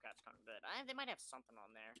 Cubecraft's kind of good. They might have something on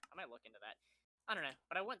there. I might look into that. I don't know,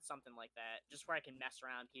 but I want something like that, just where I can mess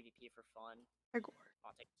around PvP for fun. Igor.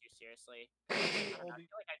 Not take it too seriously. I don't know, I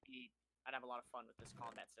feel like I'd have a lot of fun with this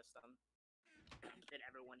combat system that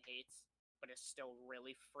everyone hates, but is still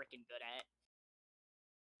really freaking good at.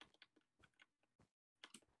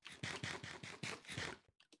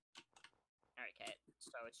 Alright, Kat.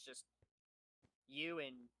 So it's just you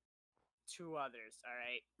and 2 others,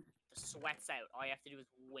 alright? The sweat's out. All you have to do is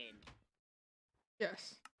win.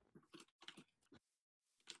 Yes.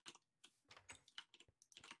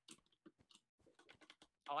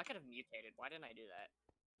 Oh, I could have mutated. Why didn't I do that?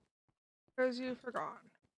 Because you forgot.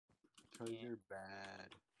 Because Yeah. you're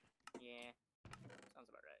bad. Yeah. Sounds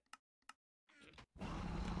about right.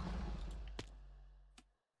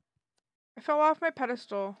 I fell off my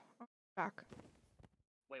pedestal. Oh, back.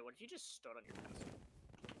 Wait, what if you just stood on your pedestal?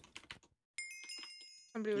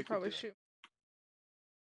 Somebody You would could probably do that. shoot.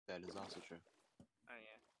 That is also true. Oh,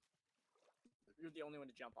 yeah. You're the only one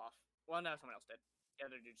to jump off. Well, no, someone else did. The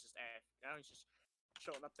other dude's just he's just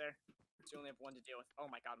chilling up there. So you only have one to deal with. Oh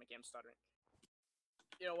my god, my game's stuttering.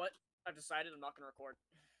 You know what? I've decided I'm not gonna record.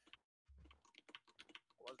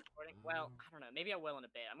 I was recording? Well, I don't know. Maybe I will in a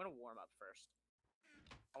bit. I'm gonna warm up first.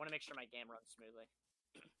 I want to make sure my game runs smoothly.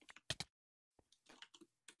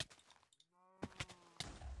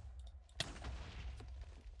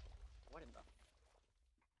 What in the?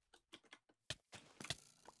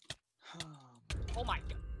 Oh my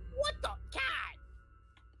god! What the cat?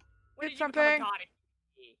 When Did did you become a something. god?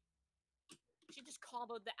 She just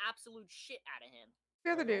comboed the absolute shit out of him.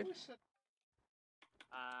 The other dude.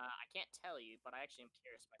 I can't tell you, but I actually am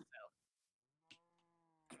curious myself.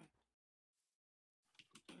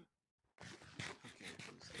 Okay,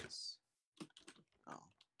 who's this? Oh.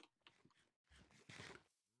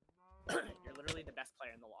 You're literally the best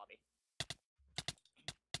player in the lobby.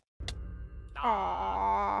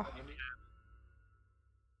 Aww. Maybe-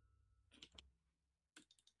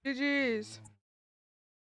 GG's.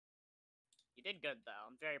 You did good though.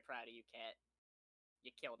 I'm very proud of you, Kat.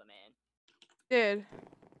 You killed a man. Did.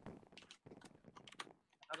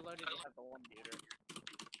 How low did you have the one duder?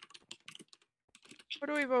 What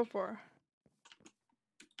do we vote for?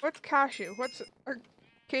 What's Cashew? What's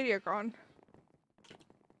Arcadia gone?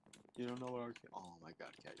 You don't know what our. Oh my god,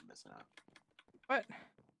 Cat, you're missing out. What?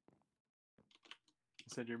 You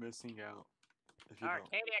said you're missing out. If you don't.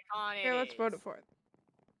 Arcadia Con it Okay, let's vote it is. for it.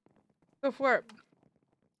 Go for it.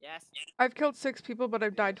 Yes. I've killed 6 people, but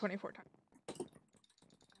I've died 24 times.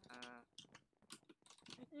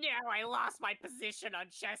 No, I lost my position on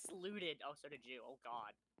chest looted. Oh, so did you. Oh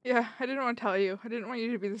god. Yeah, I didn't want to tell you. I didn't want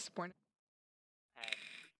you to be disappointed. Hey,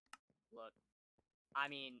 look. I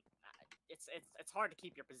mean, it's hard to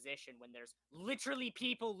keep your position when there's literally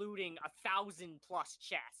people looting 1,000+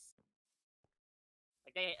 chests.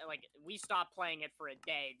 Like we stopped playing it for a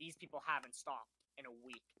day. These people haven't stopped in a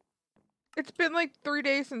week. It's been like 3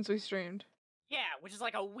 days since we streamed. Yeah, which is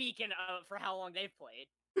like a week in for how long they've played.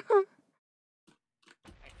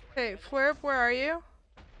 Hey, Flurp, where are you?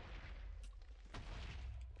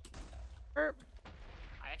 Flurp.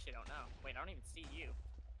 I actually don't know. Wait, I don't even see you.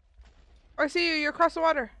 Oh, I see you. You're across the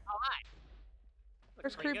water. Oh, hi.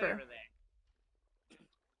 Where's Looking pretty good Creeper?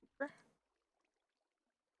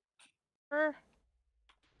 over there.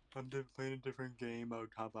 I'm playing a different game. I'll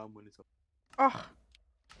top on when it's up. Oh.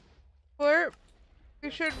 Flurp,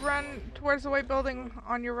 you should run towards the white building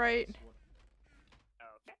on your right. Okay.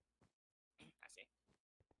 I see.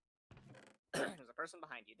 There's a person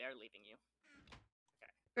behind you. They're leaving you.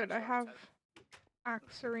 Okay. Good, I Actually, have says-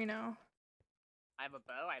 Axarino. I have a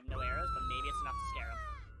bow. I have no arrows, but maybe it's enough to scare him.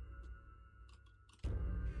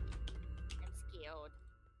 I'm scared.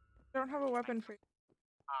 I don't have a weapon for you.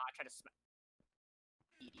 I tried to smack.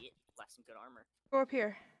 Idiot. Left some good armor. Go up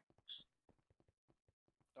here.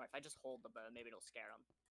 Or if I just hold the bow, maybe it'll scare him.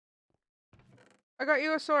 I got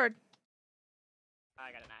you a sword.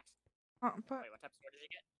 I got an axe. But Wait, what type of sword did you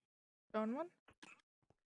get? stone one?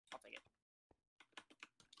 I'll take it.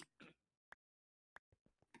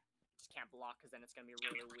 Just can't block, because then it's gonna be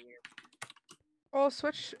really weird. Oh,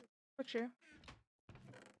 switch you.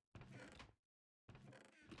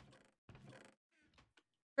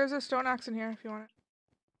 There's a stone axe in here if you want it.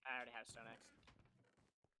 I already have stone axe.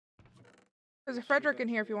 There's a Frederick in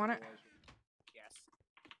here if you want it. Yes.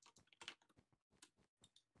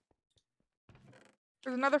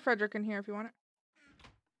 There's another Frederick in here if you want it.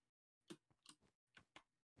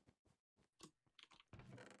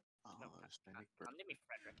 No, come to me,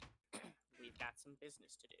 Frederick. We've got some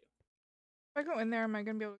business to do. If I go in there, am I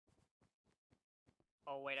gonna be able to...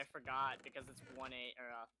 Oh wait, I forgot, because it's 1-8 or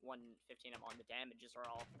 1:15. I'm on, the damages are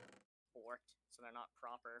all forked, so they're not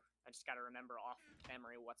proper. I just gotta remember off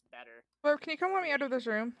memory what's better. Flurp, can you come let me out of this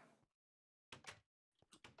room?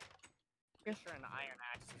 Pretty sure an iron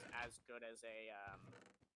axe is as good as a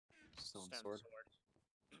Stone stone sword.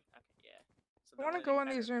 Okay, yeah. So I the want to only go thing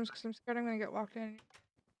in these better- rooms because I'm scared I'm gonna get locked in.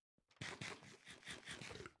 Nah,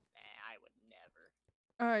 I would never.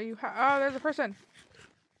 Oh, there's a person.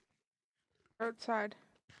 Outside.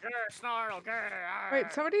 Grr, snarl, grr, Wait,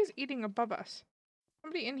 arr. somebody's eating above us.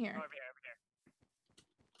 Somebody in here. Over here, over here.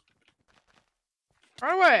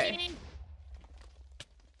 Run away!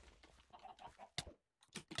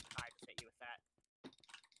 I just hit you with that.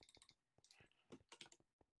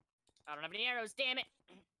 I don't have any arrows, damn it!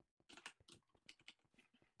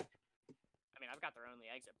 I mean, I've got their only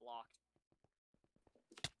exit blocked.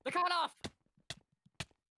 They're coming off! Oh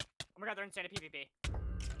my god, they're insane at PvP. Taking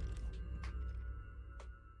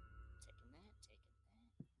that, taking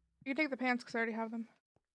that. You can take the pants because I already have them.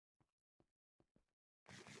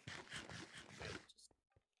 Just,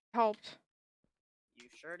 Helped. you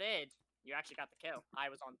sure did. You actually got the kill. I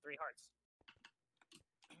was on 3 hearts.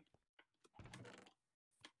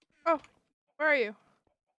 Where are you?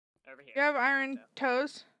 Over here. You have iron So-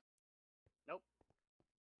 toes? Nope.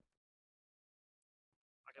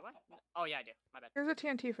 Okay, what? Oh yeah, I do. My bad. Here's a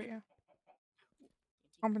TNT for you.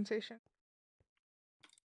 Compensation.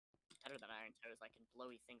 Better than iron toes. I can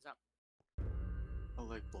blowy things up. I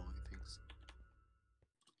like blowing things.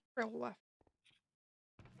 Real left.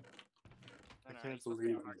 I No, can't you're supposed to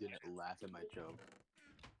believe go hard. you didn't laugh at my joke.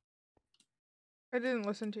 I didn't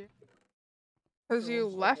listen to you. Because you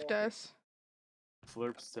left us.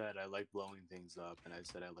 Flurp said I like blowing things up, and I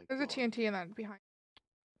said I like. There's a blowing. TNT in that behind.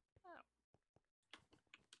 Oh.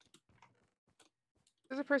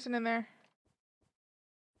 There's a person in there.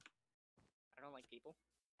 I don't like people.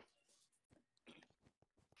 I'm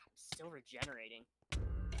still regenerating.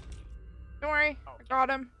 Don't worry. Oh, I okay. got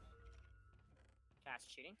him. Cat's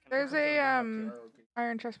cheating. Can I There's go? a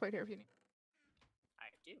iron chestplate here if you need.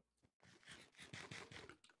 I do.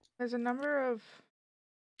 There's a number of...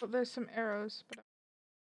 Well, there's some arrows, but...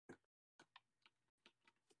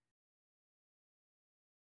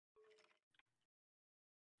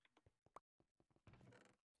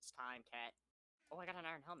 It's time, cat. Oh, I got an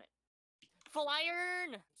iron helmet. Full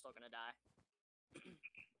iron! I'm still gonna die.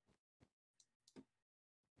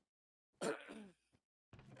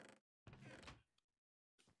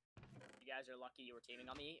 You guys are lucky you were teaming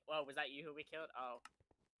on me. Whoa, was that you who we killed? Oh.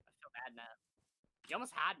 You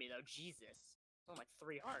almost had me though. Jesus. Oh, like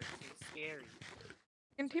 3 hearts. It was scary.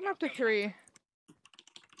 You can team Yeah, up to okay. 3, Yeah.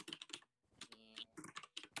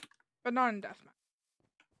 but not in deathmatch.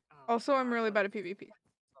 Oh, Also, I'm God, really what bad a at PvP.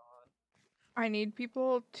 sod. I need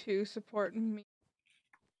people to support me.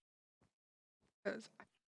 Because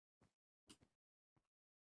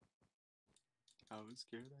I was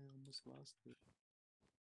scared I almost lost it.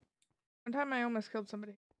 one time I almost killed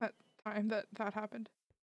somebody. That time that happened.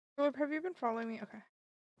 Philip, have you been following me? Okay.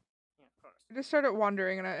 Yeah, of course. I just started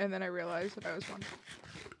wandering and then I realized that I was wandering.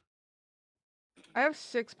 I have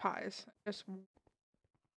 6 pies. Just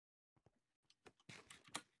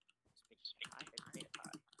Speaking of pie, I made a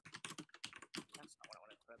pie. That's not what I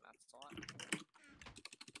wanted to put in that slot.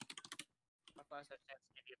 My class has a chance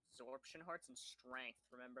to give you absorption hearts and strength.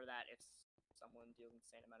 Remember that if someone deals an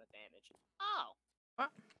insane amount of damage. Oh!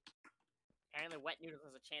 What? Apparently Wet Noodles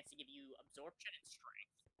has a chance to give you absorption and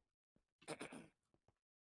strength.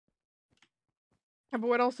 yeah, but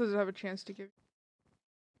what else does it have a chance to give?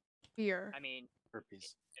 Fear. I mean,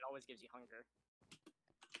 Herpes. it always gives you hunger.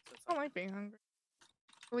 So it's I don't like being hungry.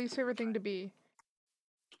 The least favorite thing to be.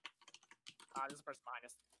 this is the person behind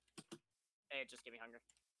us. Hey, just give me hunger.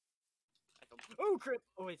 I feel. Oh, crap!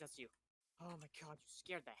 Oh, wait, that's you. Oh my god, you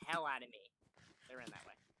scared the hell out of me. They ran that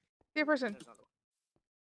way. See a person. There's another one.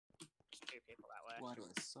 There's 2 people that way. Why do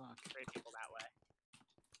I suck? 3 people that way.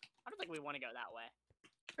 I don't think we want to go that way.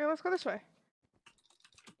 Okay, let's go this way.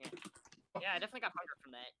 Yeah, I definitely got hunger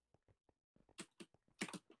from that.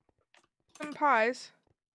 Some pies.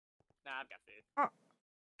 Nah, I've got food. Oh.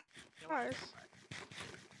 You know what? Pies. 'Cause I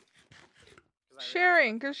realized-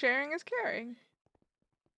 Sharing, because sharing is caring.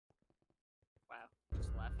 Wow,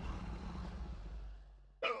 just left.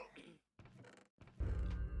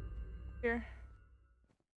 Here.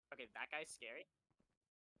 Okay, that guy's scary.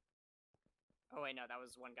 Oh wait, no, that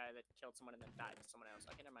was one guy that killed someone and then died to someone else.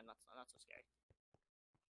 Okay, never mind, not so scary.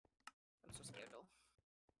 I'm so scared though.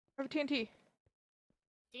 I have TNT.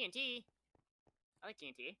 TNT. I like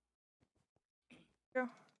TNT. Go.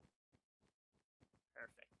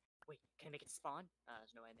 Perfect. Wait, can I make it spawn?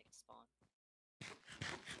 There's no way I make it spawn.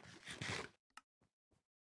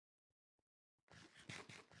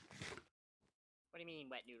 What do you mean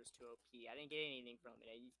Wet Noodles 2 OP? I didn't get anything from it.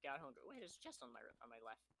 I got hunger. Wait, there's a chest on my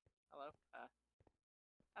left. Hello?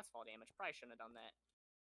 That's fall damage. Probably shouldn't have done that.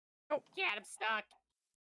 Nope. Yeah, I'm stuck.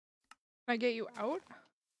 Can I get you out?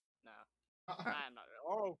 No. I'm not.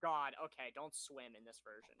 Oh god. Okay, don't swim in this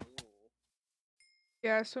version. Ooh.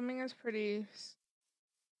 Yeah, swimming is pretty.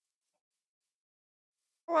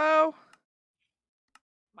 Hello.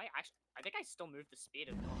 I think I still moved the speed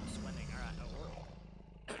of normal swimming. Alright,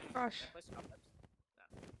 Gosh. Can I place drop tips? No.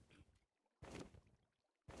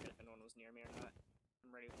 Good if anyone was near me or not.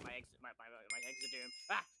 I'm ready with my exit. My exit doom.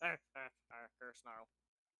 Snarl.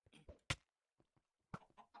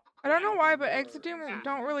 I don't know why, but exit doom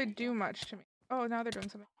don't really do much to me. Oh, now they're doing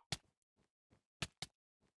something.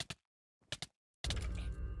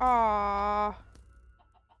 Aww.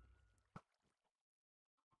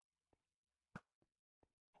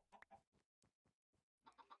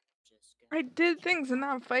 I did things in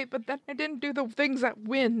that fight, but then I didn't do the things that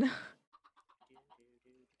win.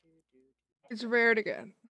 It's rare to get.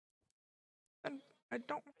 And I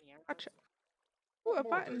don't watch it. Ooh, a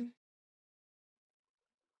button.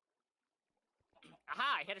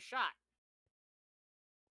 Aha! I hit a shot.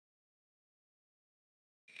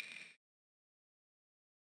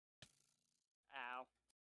 Ow.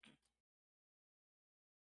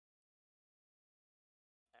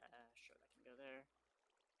 Sure, that can go there.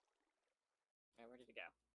 Yeah, where did it go?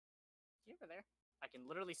 Is he over there? I can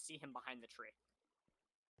literally see him behind the tree.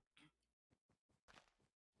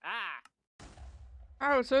 Ah!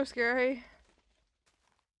 Oh, so scary.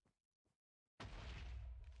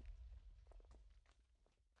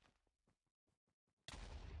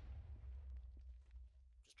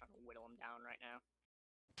 Just trying to whittle him down right now.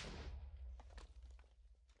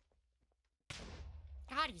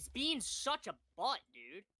 God, he's being such a butt,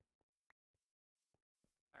 dude.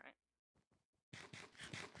 Alright.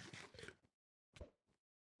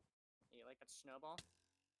 You like that snowball?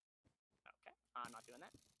 Okay, I'm not doing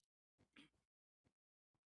that.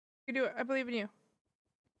 You do it. I believe in you.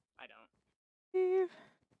 I don't. Steve.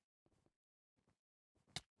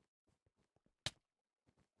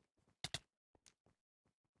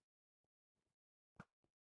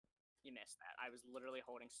 You missed that. I was literally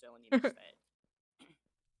holding still and you missed it.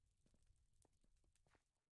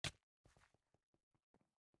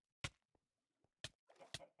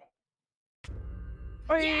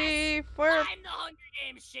 Oi, for I'm the Hunger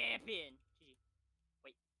Games champion! GG.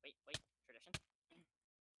 Wait. Tradition.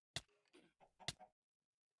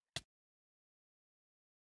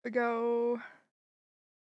 Go. Oh,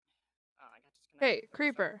 I got disconnected. Hey, What the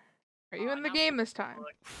Creeper. Are you in the now- game this time?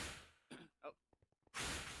 Look. Oh.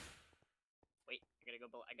 Wait, I gotta go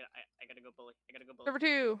bully. I gotta go bully. I gotta go bully. Server I gotta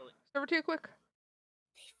 2. go bully. Server 2, quick.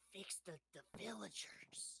 They fixed the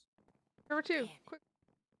villagers. Server 2, Damn it. quick.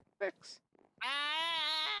 Fix.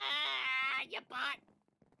 Ah, you bot.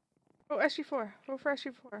 Oh, SG4. Go for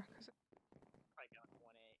SG4. Probably got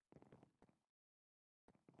 1-8.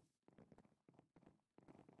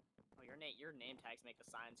 Oh, your name tags make the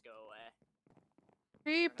signs go away.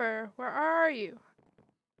 Creeper, where are you?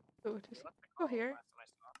 Oh, Wait, just what's the go call here. last time I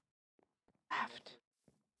saw? Left.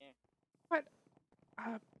 Yeah. What?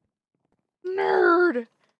 Nerd!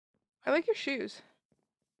 I like your shoes.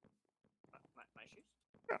 My shoes?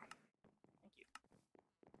 Yeah. Thank you.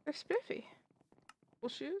 They're spiffy. Cool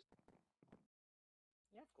shoes?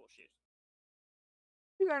 You have cool shoes.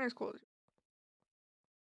 You aren't as cool as you.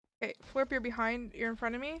 Okay, Flip, you're behind. You're in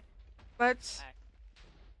front of me. Let's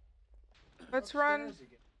run Upstairs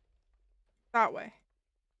again. that way.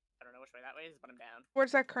 I don't know which way that way is, but I'm down.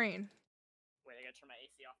 Where's that crane? Wait, I gotta turn my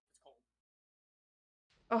AC off. It's cold.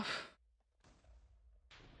 Oh.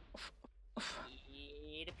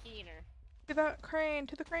 Eat a peener. To that crane,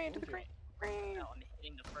 to the crane, to the crane. Crane. No, I'm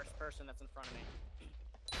hitting the first person that's in front of me.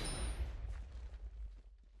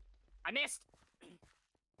 I missed!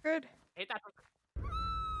 Good. Hit that person.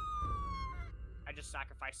 I just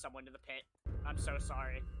sacrificed someone to the pit. I'm so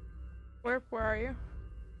sorry. Flip, where are you?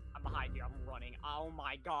 I'm behind you. I'm running. Oh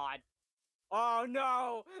my god. Oh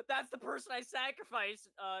no! That's the person I sacrificed,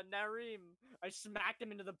 Nareem. I smacked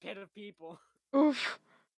him into the pit of people. Oof.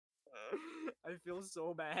 I feel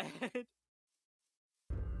so bad.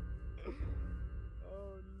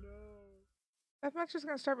 Oh no. That match is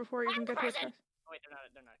gonna start before you even get to his Person! face. Oh wait, they're not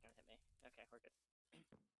gonna hit me. Okay, we're good.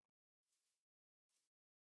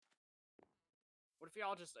 What if we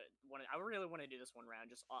all just I really want to do this one round.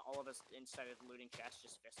 Just all of us, instead of looting chests,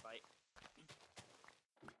 just fist fight.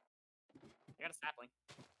 I got a sapling.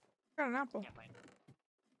 Got an apple. Can't play it.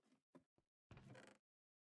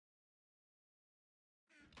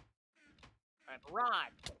 Alright,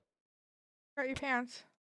 Rod! Got your pants.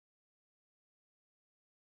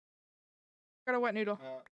 Got a wet noodle. I got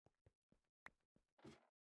a wet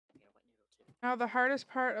noodle too. Now the hardest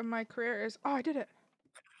part of my career is... Oh, I did it.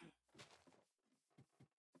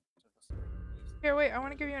 Here, wait. I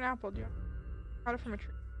want to give you an apple. Do you got it from a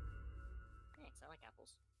tree? Thanks, I like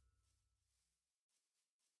apples.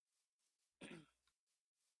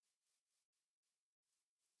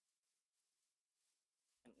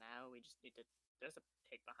 And now we just need to... There's a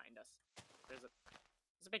pig behind us. There's a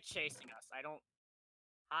pig chasing us. I don't...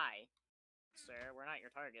 Hi. Sir, we're not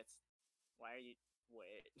your targets. Why are you...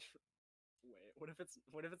 Wait. Wait, what if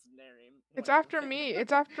it's Nareem? It's after me.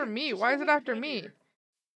 It's after me. Why is it after me?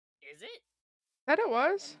 Is it? Said it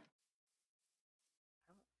was.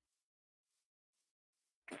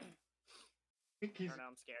 I don't know,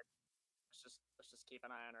 I'm scared. Let's just keep an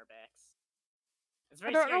eye on our backs. It's I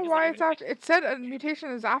very don't scary know 'cause, why like, it's even if after. It said a mutation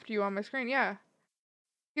is after you on my screen. Yeah. It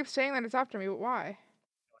keeps saying that it's after me, but why?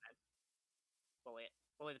 Go ahead. Bully it.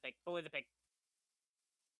 Bully the pig. Bully the pig.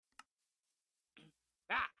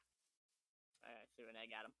 Ah! I threw an egg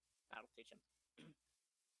at him. That'll teach him.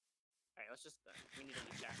 Alright, let's just... we need a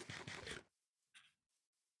new chest.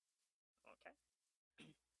 Okay.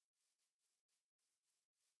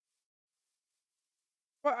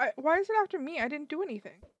 Why is it after me? I didn't do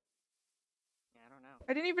anything. Yeah, I don't know.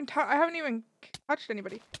 I didn't even I haven't even touched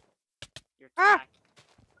anybody. Your Ah! attack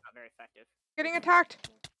not very effective. Getting attacked.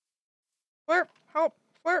 Flip, help,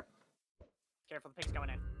 Flip. Careful, the pig's coming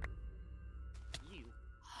in. You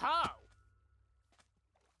ho!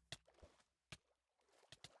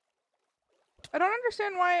 I don't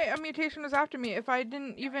understand why a mutation was after me if I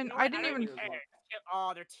didn't even. You know I what? didn't don't even. care.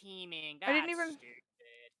 Oh, they're teaming. That's I didn't even-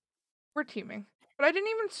 stupid. We're teaming, but I didn't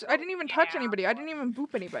even. I didn't even touch Yeah. anybody. I didn't even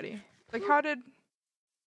boop anybody. Like, how did? This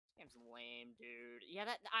game's lame, dude. Yeah,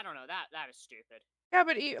 that I don't know. That is stupid. Yeah,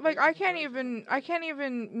 but like I can't even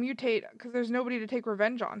mutate because there's nobody to take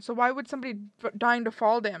revenge on. So why would somebody dying to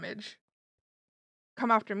fall damage come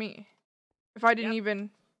after me if I didn't Yep.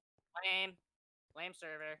 even? Lame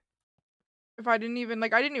server. If I didn't even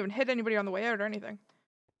I didn't even hit anybody on the way out or anything.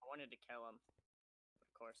 I wanted to kill him.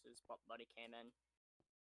 Of course, his buddy came in.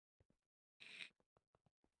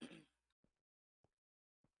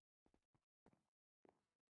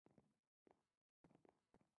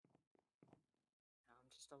 Now I'm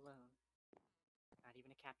just alone. Not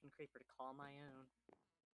even a Captain Creeper to call my own.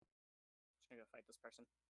 Just gonna go fight this person.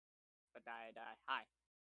 But die. Hi.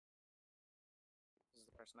 This is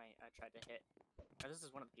the person I tried to hit. Or this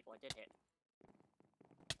is one of the people I did hit.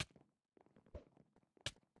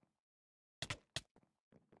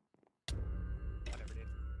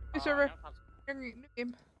 server. no cops. New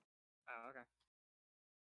game. Oh, okay.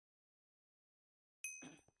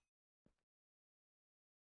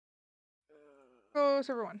 Go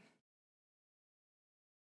server 1.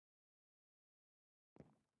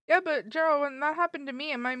 Yeah, but Gerald, when that happened to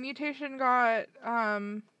me and my mutation got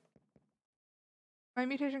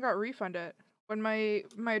refunded when my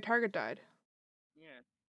target died. Yeah.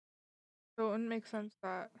 So it wouldn't make sense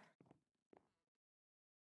that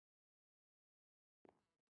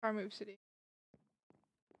Fire Move City.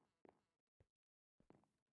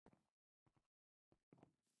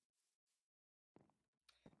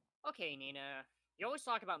 Okay, Nina. You always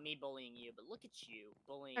talk about me bullying you, but look at you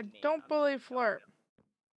bullying I me. don't I'm bully voting Flirt. Duck.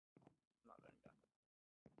 I'm not voting Duck.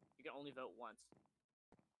 You can only vote once.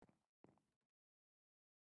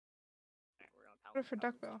 Alright, we're on Voted for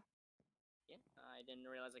Paladin. Duckbill. Yeah, I didn't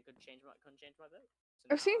realize I couldn't change my vote.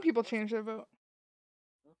 So I've seen now I'm people forced to. change their vote.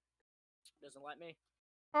 Doesn't let me.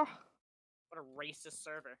 Oh, What a racist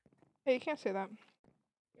server. hey, you can't say that.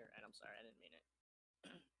 You're right, I'm sorry, I didn't mean it.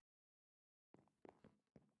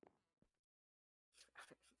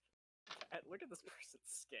 Look at this person's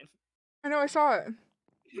skin. I know, I saw it.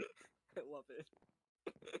 I love it.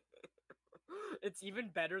 It's even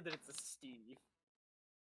better that it's a Steve.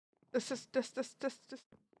 This. It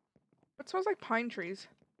smells like pine trees.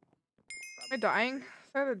 Am I Probably dying? true.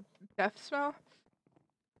 Is that a death smell?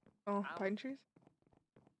 Oh, pine trees?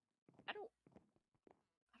 I don't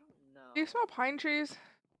know. Do you smell pine trees?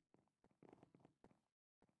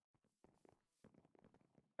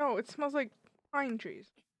 No, it smells like pine trees.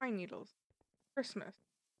 Pine needles. Christmas.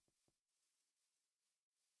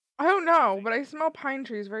 I don't know, but I smell pine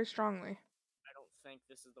trees very strongly. I don't think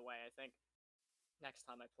this is the way. I think next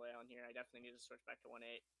time I play on here, I definitely need to switch back to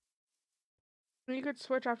 1.8. You could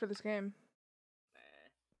switch after this game.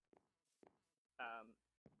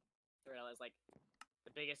 I realize like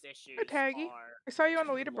the biggest issues Hey, Taggy. are I saw you on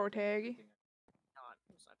the leaderboard, Taggy.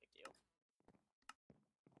 it's not a big deal.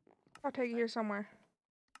 I saw Taggy here somewhere.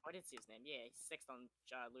 Oh, I did see his name. Yeah, he's 6th on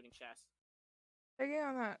looting chests. Taggy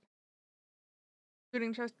on that.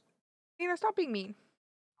 Looting chest. Nina, stop being mean.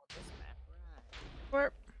 Oh, this map, right.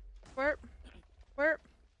 Flirp. Flirp. Flirp.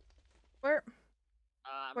 Flirp.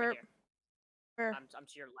 I'm Where? right here. Where? I'm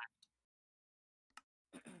to your left.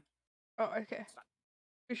 Oh, okay. Stop.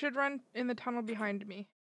 We should run in the tunnel behind me.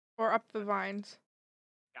 Or up the vines.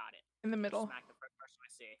 Got it. In the middle. Smack the first person I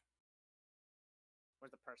see.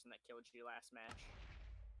 Where's the person that killed you last match?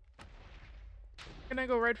 I'm gonna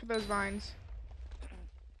go right for those vines.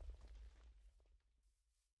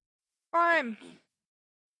 Climb!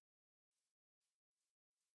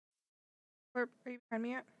 Where are you behind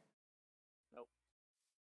me at? Nope.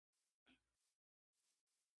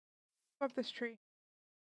 Go up this tree.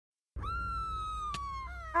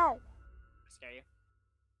 Ow! I scare you?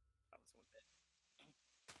 Oh, this one bit.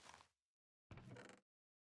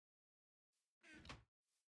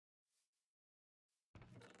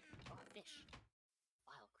 Oh, a fish.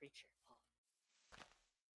 Vile creature. Oh.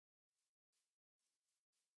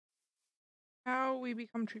 Now we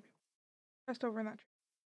become tree people. Just over in that tree.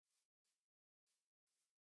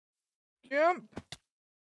 Jump!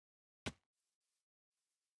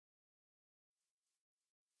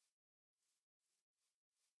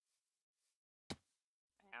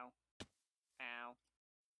 Ow. Ow.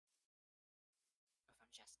 I found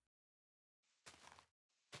a chest.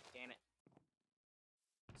 Damn it.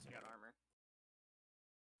 Still got armor.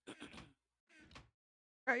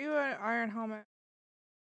 Got you an iron helmet.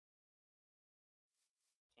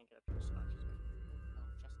 Can't get up here so much.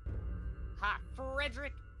 Oh, chest. Ha!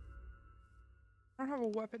 Frederick! I don't have a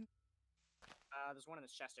weapon. There's one in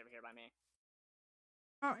this chest over here by me.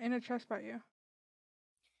 Oh, in a chest by you.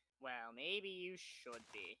 Well, maybe you should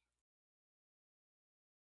be.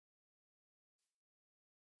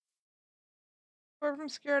 Or if I'm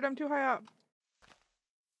scared, I'm too high up.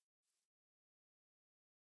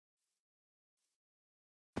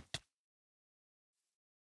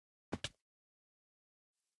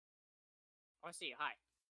 Oh, I see you.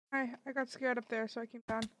 Hi. I got scared up there, so I came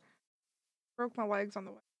down. Broke my legs on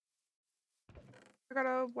the way. I got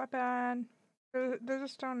a weapon. There's a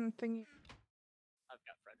stone thingy. I've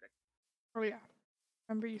got Frederick. Oh yeah.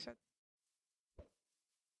 Remember you said.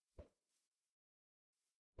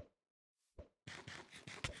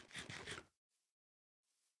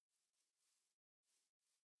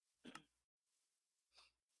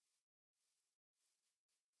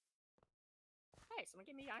 Hey, someone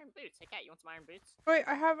give me iron boots. Hey, Cat, you want some iron boots? Wait,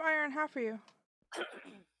 I have iron half for you.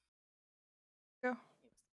 Go. It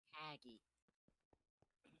was Aggie.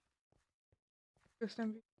 Just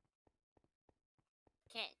envy.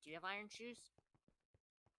 Cat, do you have iron shoes?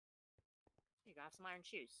 can have some iron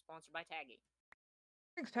shoes. Sponsored by Taggy.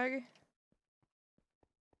 Thanks, Taggy.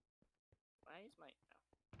 Why is my...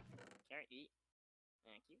 Oh. Carrot, eat.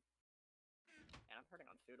 Thank you. And I'm hurting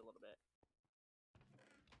on food a little bit.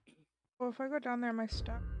 Well, if I go down there, am I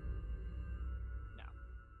stuck? No.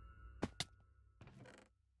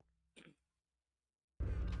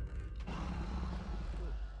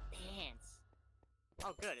 Pants.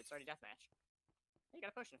 Oh, good. It's already deathmatch. Hey, you got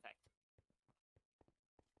a potion effect.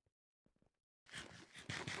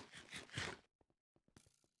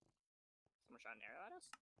 Someone shot an arrow at us?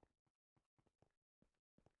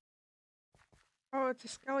 Oh, it's a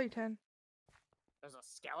skeleton. There's a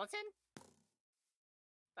skeleton?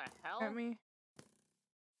 What the hell? At me.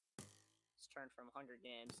 It's turned from Hunger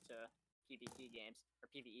Games to PvP games. Or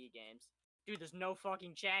PvE games. Dude, there's no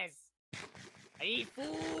fucking chests! I need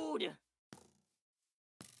food!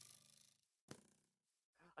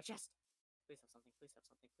 A chest! Please have something, please have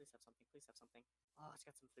something, please have something, please have something. Oh, it's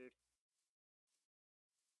got some food.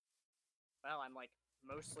 Well, I'm like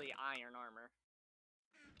mostly iron armor.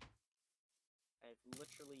 I have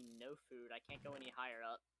literally no food. I can't go any higher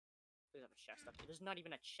up. Please have a chest up here. There's not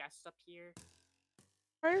even a chest up here.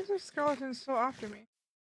 Why is this skeleton still after me?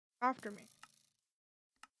 After me.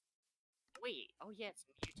 Wait. Oh yeah, it's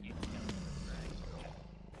mutated skeleton. Right.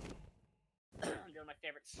 I'm doing my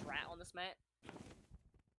favorite strat on this map.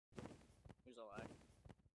 Who's alive?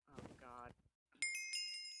 Oh god.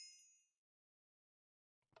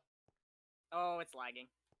 Oh, it's lagging.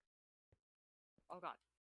 Oh god.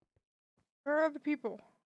 Where are the people?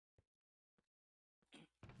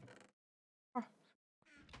 Oh.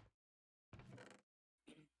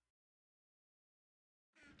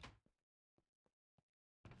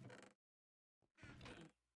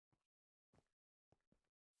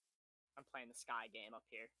 I'm playing the sky game up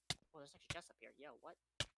here. Oh, there's actually chests up here. Yo, what?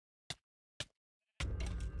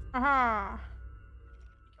 Aha! You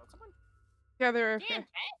killed someone? Yeah, they're Damn, okay. Cat!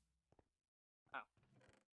 Oh.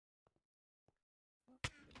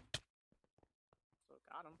 So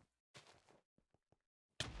got him.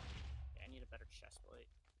 Yeah, I need a better chest plate.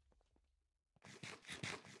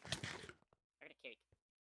 I got a cake.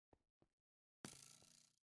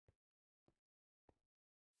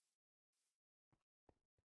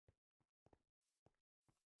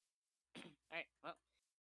 Alright, well.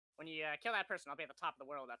 When you kill that person, I'll be at the top of the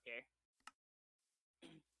world up here.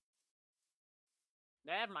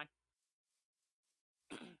 Never mind.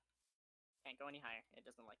 Can't go any higher. It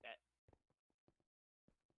doesn't like that.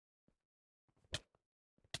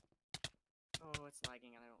 Oh, it's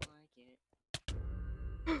lagging and I don't like it.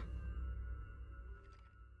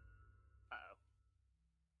 Uh-oh.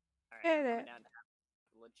 Alright, Hit I'm coming it. down to have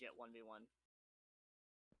a legit 1v1.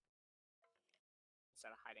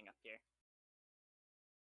 Instead of hiding up here.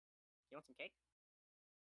 You want some cake?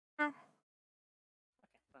 No. Okay,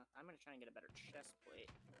 well, I'm gonna try and get a better chest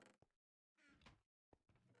plate.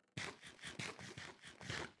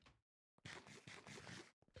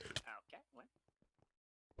 Okay, what?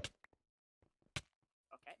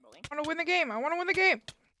 Okay, bullying. I want to win the game. I want to win the game.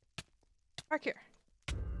 Back here.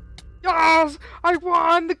 Yes! I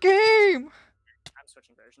won the game! I'm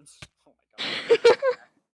switching versions. Oh my god.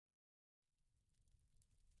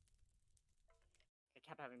 I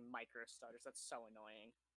kept having micro stutters. That's so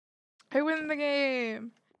annoying. I win the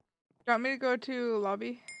game. Do you want me to go to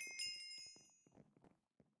lobby?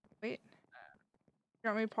 Wait. You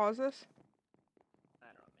want me to pause this? I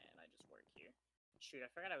don't know, man. I just work here. Shoot, I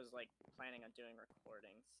forgot I was, like, planning on doing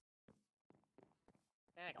recordings.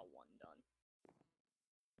 I got one done.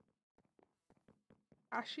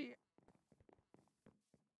 Actually,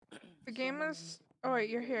 the game is... Oh wait,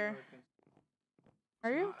 you're here.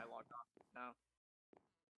 Are you? I logged off. No. I'm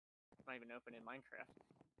not even open in Minecraft. How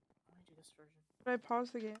do I do this version? Did I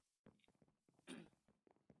pause the game?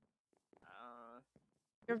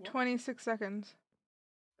 You have What? 26 seconds.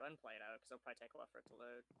 Go ahead and play it out, because it'll probably take a while for it to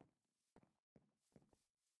load.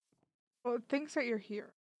 Well, it thinks that you're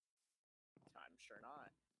here. I'm sure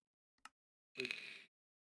not.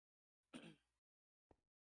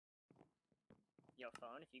 Yo,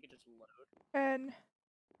 phone, if you could just load. 10.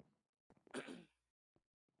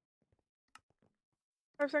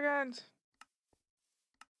 5 seconds.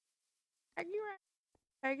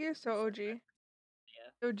 Aggie is so OG. Yeah.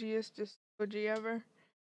 OG is just OG ever.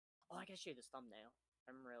 Oh, I gotta show you this thumbnail.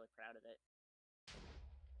 I'm really proud of it.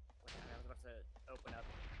 Wait, I was about to open up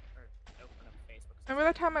Facebook. Remember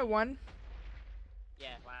that time I won?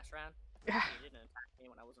 Yeah, last round. Yeah. You didn't attack me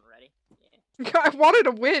when I wasn't ready. Yeah. I wanted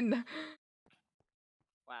to win.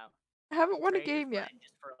 Wow. I haven't won a Trade your game yet. friend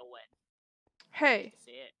just for a win. Hey,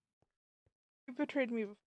 See it. you betrayed me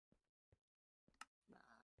before. Nah.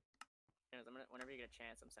 Anyways, whenever you get a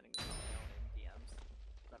chance, I'm sending this thumbnail in DMs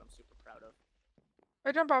that I'm super proud of. If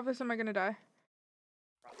I jump off this, am I gonna die?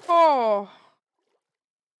 Probably. Oh!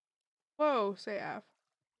 Whoa, say F.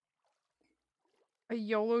 I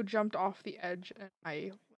YOLO jumped off the edge and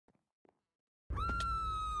I...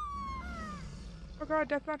 Oh god,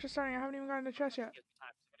 deathmatch is starting. I haven't even gotten to chest yet. Give me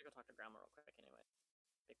time. I gotta go talk to Grandma real quick anyway.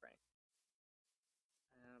 Big brain.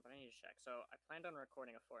 But I need to check. So I planned on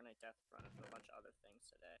recording a Fortnite death run and a bunch of other things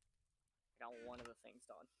today. I got one of the things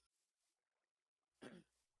done.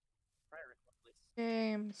 Probably record at least.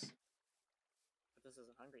 Games. But this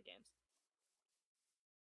isn't Hungry Games.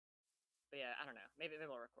 But yeah, I don't know. Maybe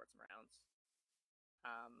we'll record some rounds.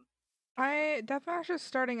 Deathmatch is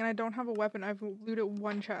starting and I don't have a weapon. I've looted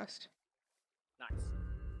one chest. Nice.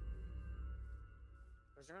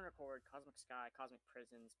 We're gonna record Cosmic Sky, Cosmic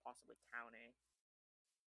Prisons, possibly Town A.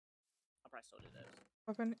 I'll probably still do those.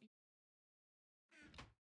 Weapon.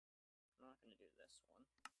 I'm not gonna do this one.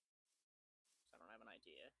 Because I don't have an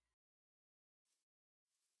idea.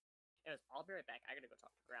 Anyways, I'll be right back. I gotta go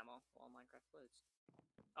talk to Grandma while Minecraft loads.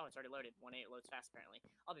 Oh, it's already loaded. 1.8 loads fast apparently.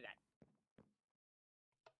 I'll be back.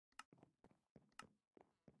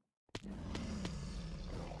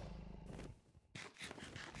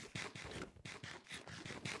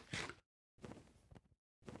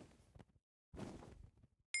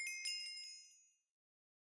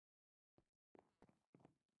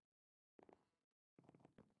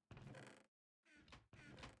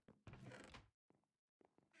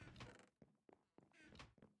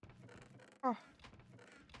 Oh.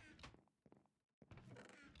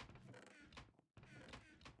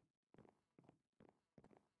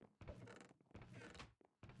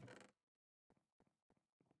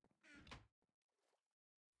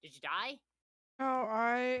 Did you die? No,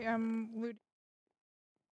 I am looting.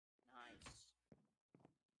 Nice.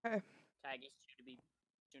 Okay. Tag is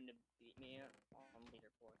soon to beat me on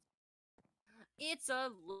leaderboards. It's a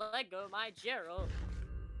Lego My Gerald.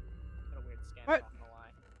 What a weird scan, What? I'm not gonna lie.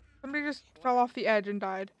 Somebody just fell off the edge and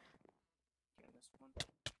died. Doing this one.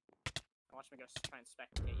 Watch me go try and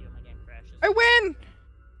spectate you and my game crashes. I win!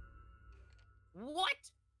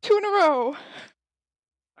 What? 2 in a row!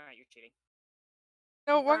 Alright, you're cheating.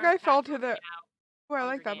 No, one Confirmed, guy fell Patrick to the... Oh, I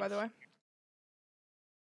Hunger like that, by the way. Games.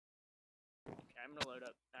 Okay, I'm gonna load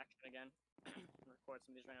up action again. And record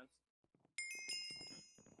some of these rounds.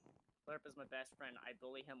 Slurp is my best friend. I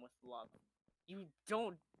bully him with love. You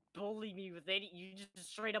don't bully me with any. You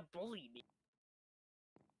just straight up bully me.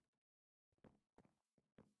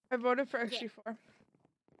 I voted for Yeah. SG4. Did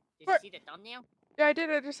you What? see the thumbnail? Yeah, I did.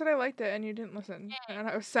 I just said I liked it, and you didn't listen. Yeah. And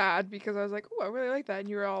I was sad because I was like, "Oh, I really like that," and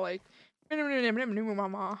you were all like,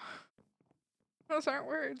 "Mama." Those aren't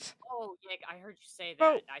words. Oh, yeah, I heard you say that.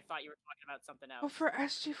 Oh. I thought you were talking about something Oh, else. for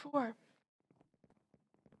SG4.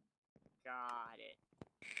 Got it.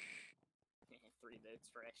 3 votes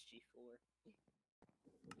for SG4.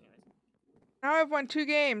 Anyways. Now I've won 2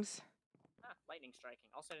 games. Ah, lightning striking.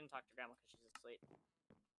 Also, I didn't talk to Grandma because she's asleep.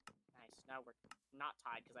 Nice. Now we're not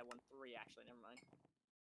tied because I won 3, actually. Never mind.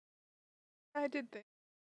 I did think.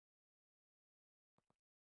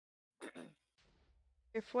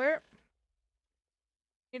 Okay, Flare.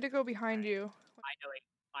 Need to go behind you.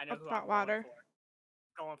 I know Up who that I'm ladder. going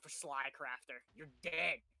for. Going for Sly Crafter. You're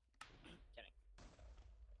dead.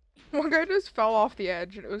 Kidding. One guy just fell off the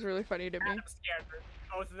edge, and it was really funny to me. I'm scared.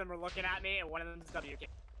 Both of them are looking at me, and one of them is WK.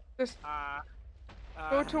 Just Go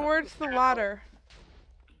go towards the ladder.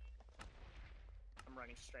 I'm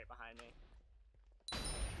running straight behind me.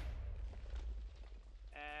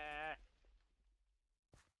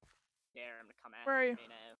 There, I'm gonna come at Where are you? me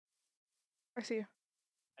now. I see you.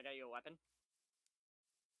 I got you a weapon.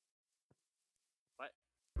 What?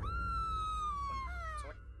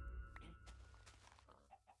 Sword?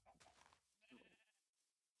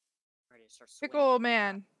 Ready to start swinging. Pickle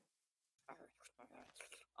man.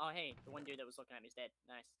 Oh, hey, the one dude that was looking at me is dead.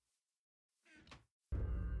 Nice.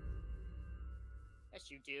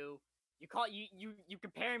 Yes, you do. You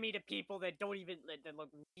compare me to people that don't even that look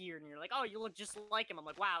weird, and you're like, oh, you look just like him. I'm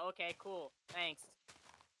like, wow, okay, cool, thanks.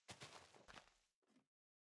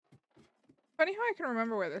 Funny how I can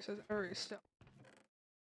remember where this is every still.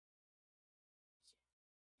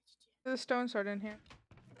 There's a stone sword in here.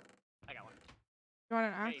 I got one. You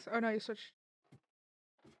want an Hey. axe? Oh no, you switched.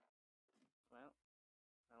 Well,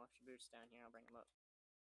 I left your boots down here. I'll bring them up.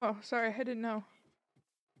 Oh, sorry, I didn't know.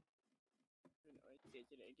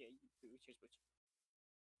 Here's boots.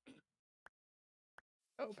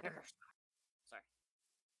 Oh, Sorry.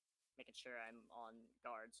 Making sure I'm on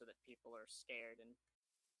guard so that people are scared and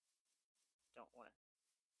don't want to.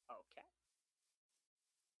 Okay.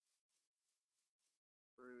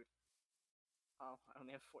 Rude. Oh, I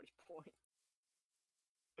only have 40 points.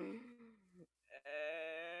 I'm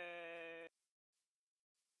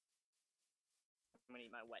gonna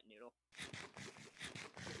eat my wet noodle.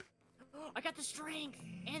 I got the strength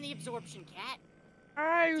and the absorption, cat.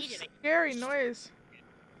 Ah, you did it. scary noise.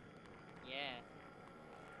 Yeah.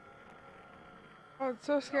 Oh, it's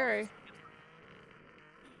so scary.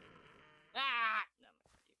 Ah! No,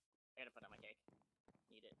 I gotta put on my cake.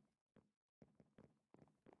 Need it.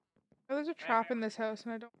 Oh, there's a trap in this house,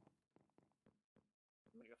 and I don't.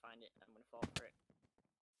 I'm gonna go find it. I'm gonna fall for it.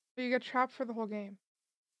 You get trapped for the whole game.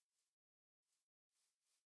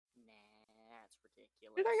 Nah, that's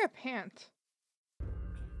ridiculous. Did I get pants?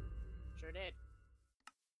 Sure did.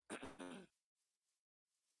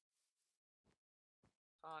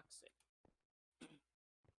 Toxic.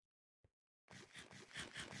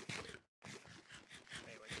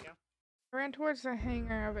 Wait, where'd you go? I ran towards the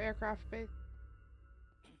hangar of aircraft base.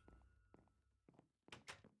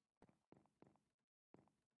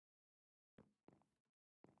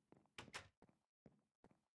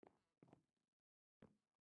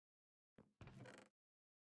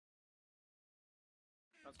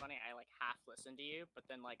 That's funny. I like half listened to you, but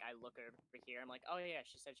then like I look over here. I'm like, oh yeah,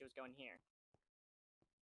 she said she was going here.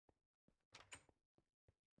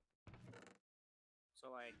 So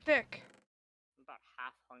like, Thick. I'm about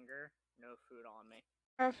half hunger, no food on me.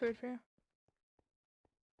 I have food for you.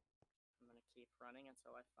 I'm gonna keep running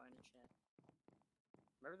until I find a chest.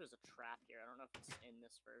 Remember, there's a trap here. I don't know if it's in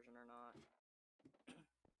this version or not.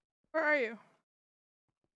 Where are you?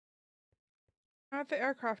 I'm at the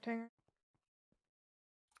aircraft hangar.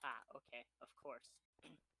 Ah, okay, of course.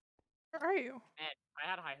 Where are you? Man, I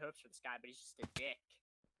had high hopes for this guy, but he's just a dick.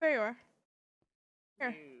 There you are. Here.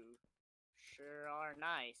 You sure are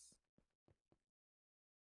nice.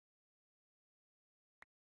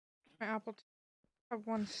 My apple. I have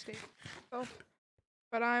one steak myself.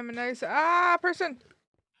 But I'm a nice person.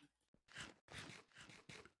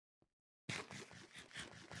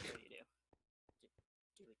 What do you do?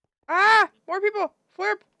 Do it. More people.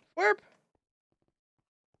 Flirp. Flirp.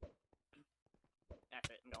 That's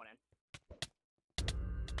it. I'm going in.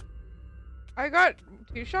 I got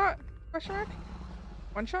 2 shot? Question mark.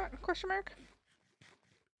 1 shot? Question mark.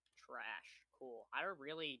 Trash. Cool. I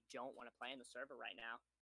really don't want to play in the server right now.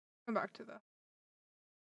 Come back to the.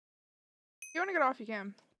 If you want to get off, you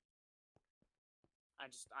can. I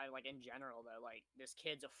like in general though, like this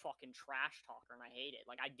kid's a fucking trash talker and I hate it.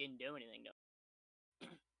 Like I didn't do anything to him.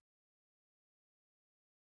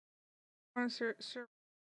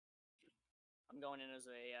 I'm going in as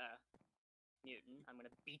a mutant. I'm gonna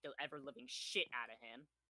beat the ever living shit out of him.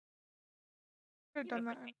 Could have done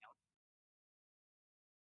that.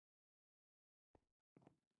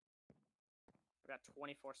 I've got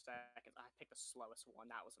 24 seconds. I picked the slowest one.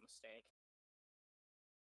 That was a mistake.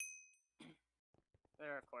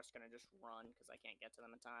 They're of course gonna just run because I can't get to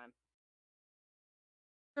them in time.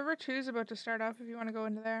 Server 2 is about to start up if you want to go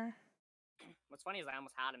into there. What's funny is I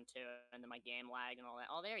almost had him too, and then my game lagged and all that.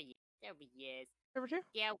 Oh, there he is. Server 2?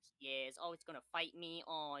 Yeah, he is. Oh, he's gonna fight me.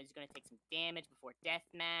 Oh, he's gonna take some damage before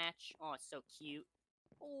deathmatch. Oh, it's so cute.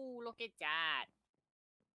 Oh, look at that.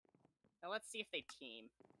 Now let's see if they team.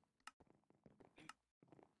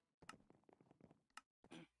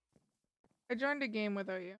 I joined a game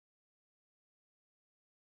without you.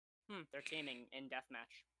 They're teaming in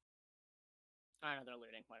deathmatch. I don't know, they're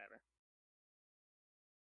looting. Whatever.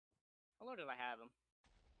 How low did I have them?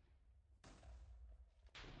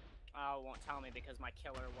 Oh, it won't tell me because my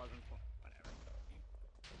killer wasn't. Whatever.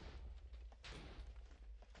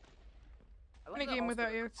 I'm in a game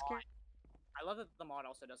without you. It's scary. I love that the mod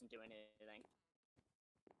also doesn't do anything.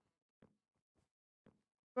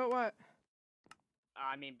 But what?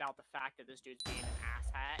 I mean, about the fact that this dude's being an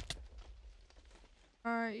asshat.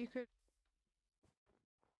 You could.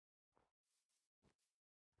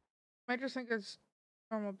 Might just think it's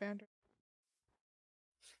normal banter.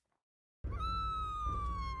 Stupid.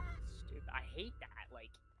 I hate that.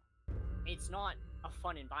 Like, it's not a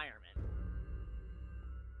fun environment.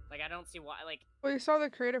 Like, I don't see why. Like, Well, you saw the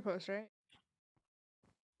creator post, right?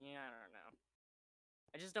 yeah, I don't know.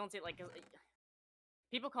 I just don't see like 'cause,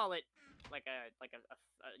 people call it like a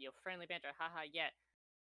you know, friendly banter, haha, yeah.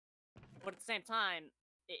 But at the same time,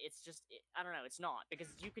 it's just I don't know. It's not because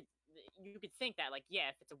you could think that like yeah,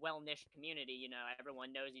 if it's a well-niched community, you know,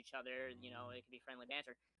 everyone knows each other, you know, it could be friendly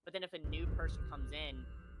banter. But then if a new person comes in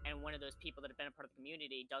and one of those people that have been a part of the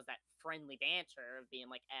community does that friendly banter of being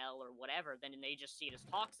like L or whatever, then they just see it as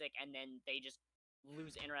toxic and then they just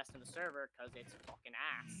lose interest in the server because it's fucking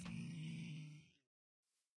ass.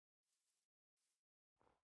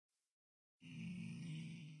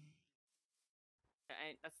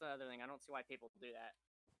 That's the other thing. I don't see why people do that.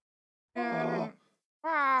 Yeah, I don't.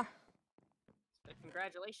 Ah. But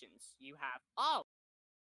congratulations, you have. Oh.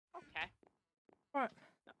 Okay. What?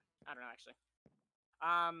 No, I don't know actually.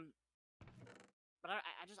 But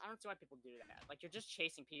I don't see why people do that. Like, you're just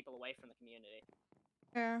chasing people away from the community.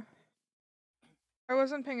 Yeah. I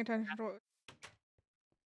wasn't paying attention to what.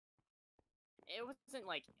 It wasn't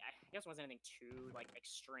like, I guess it wasn't anything too like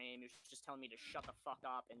extreme. It was just telling me to shut the fuck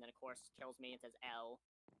up, and then of course kills me and says L.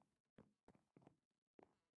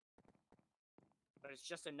 But it's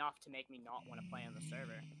just enough to make me not want to play on the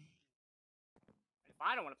server. And if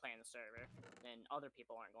I don't want to play on the server, then other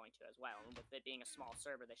people aren't going to as well. And with it being a small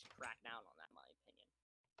server, they should crack down on that, in my opinion.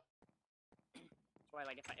 That's why,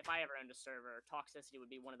 like, if I ever owned a server, toxicity would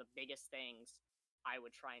be one of the biggest things I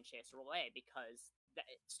would try and chase away, because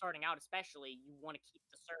starting out especially, you want to keep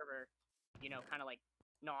the server, you know, kind of like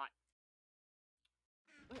not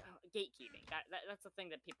gatekeeping. That's the thing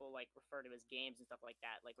that people like refer to as games and stuff like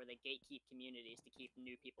that, like where they gatekeep communities to keep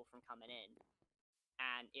new people from coming in.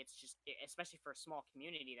 And it's just, especially for a small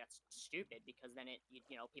community, that's stupid, because then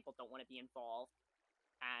you know, people don't want to be involved,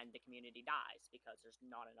 and the community dies because there's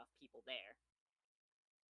not enough people there.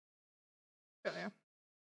 Yeah.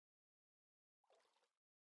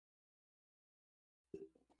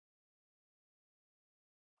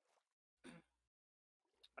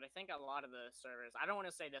 But I think a lot of the servers, I don't want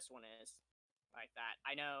to say this one is like that.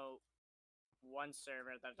 I know one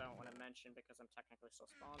server that I don't want to mention because I'm technically still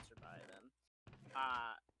sponsored by them,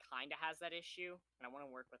 kind of has that issue, and I want to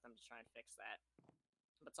work with them to try and fix that.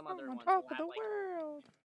 But some other On ones top will of have the world.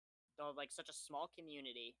 they'll have like such a small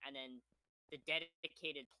community, and then the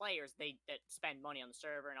dedicated players that spend money on the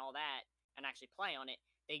server and all that and actually play on it,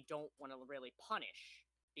 they don't want to really punish,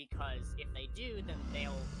 because if they do, then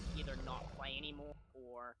they'll either not play anymore,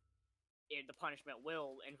 or the punishment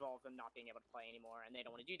will involve them not being able to play anymore, and they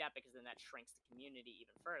don't want to do that because then that shrinks the community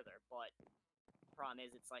even further. But the problem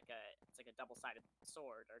is, it's like a double-sided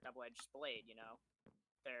sword or double-edged blade, you know?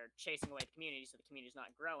 They're chasing away the community, so the community's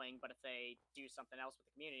not growing, but if they do something else with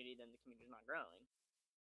the community, then the community's not growing.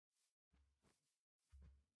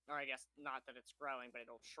 Or I guess not that it's growing, but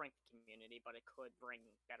it'll shrink the community, but it could bring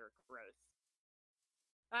better growth.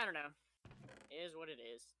 I don't know. It is what it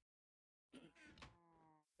is.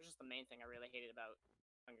 It's just the main thing I really hated about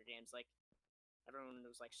Hunger Games. Like, everyone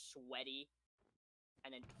was like sweaty,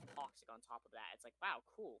 and then toxic on top of that. It's like, wow,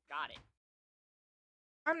 cool, got it.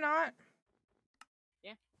 I'm not.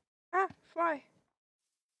 Yeah. Ah, fly.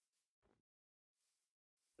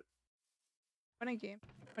 Won a game.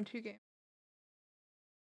 Won 2 games.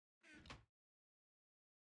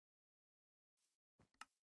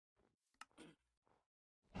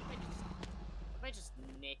 If I just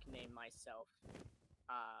nickname myself,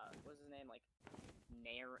 what's his name? Like,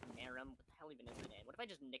 Narum? What the hell even is the name? What if I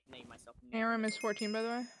just nickname myself Narum is 14, by the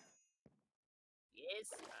way. He is?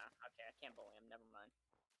 Okay, I can't bully him, never mind.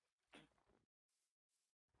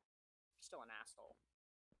 He's still an asshole.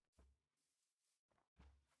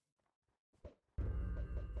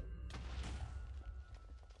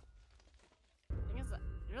 Thing is,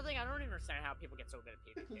 another thing, I don't even understand how people get so good at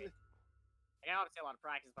PvP. Like, I obviously a lot of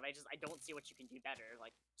practice, but I don't see what you can do better.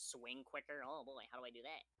 Like, swing quicker? Oh boy, how do I do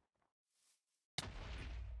that?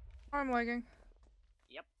 I'm lagging.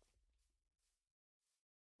 Yep.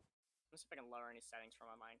 Let's see if I can lower any settings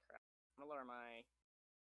from my Minecraft. I'm gonna lower my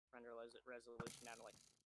render resolution down to like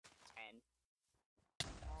 10.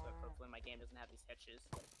 So hopefully my game doesn't have these hitches.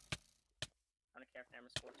 I don't care if Narum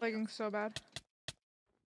is 14. Lagging so bad.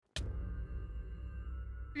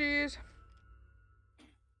 Jeez.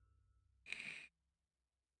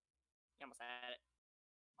 You almost had it.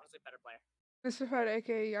 Honestly, better player. Mystified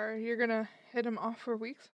aka Yar, you're gonna hit him off for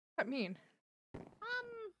weeks? What does that mean? I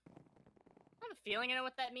have a feeling I know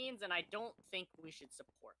what that means, and I don't think we should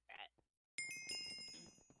support that.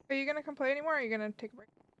 Are you gonna come play anymore, or are you gonna take a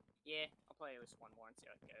break? Yeah, I'll play at least one more and see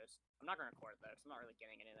how it goes. I'm not gonna record though, because I'm not really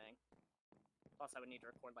getting anything. Plus, I would need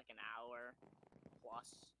to record like an hour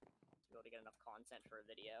plus to be able to get enough content for a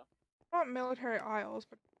video. I want military isles,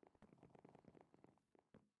 but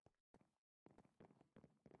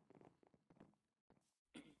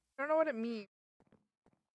I don't know what it means.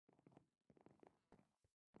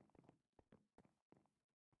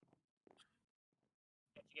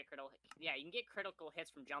 You get yeah, you can get critical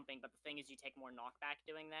hits from jumping, but the thing is you take more knockback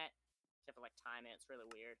doing that. You have to like time it, it's really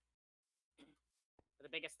weird. But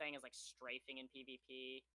the biggest thing is like strafing in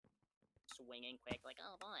PvP, swinging quick, like,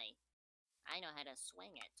 oh boy, I know how to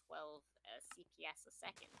swing at 12 CPS a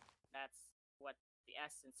second. That's what the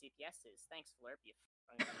S in CPS is. Thanks, Flurp, you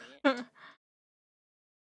fucking idiot.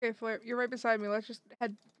 Okay, Flare, you're right beside me. Let's just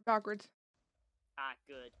head backwards. Ah,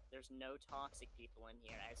 good. There's no toxic people in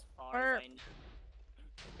here, as far Or- as I know.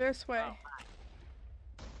 This way. Oh, hi.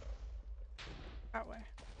 That way.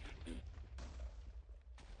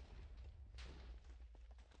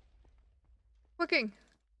 Looking.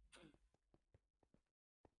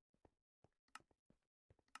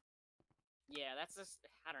 Yeah, that's just,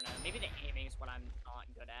 I don't know, maybe the aiming is what I'm not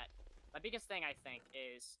good at. My biggest thing, I think,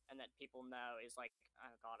 is, and that people know, is like,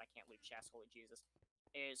 oh god, I can't loot chess, holy Jesus,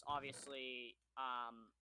 is obviously,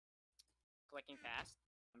 clicking fast.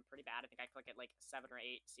 I'm pretty bad. I think I click at like 7 or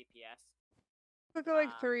 8 CPS. Look at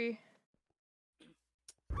like 3.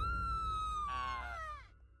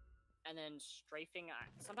 And then strafing,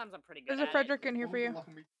 sometimes I'm pretty good There's at a Frederick it. in here for you.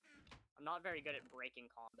 I'm not very good at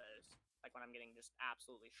breaking combos, like when I'm getting just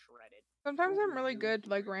absolutely shredded. Sometimes I'm really good,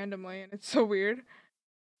 like, randomly, and it's so weird.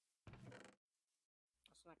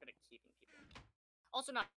 Also not good at keeping people.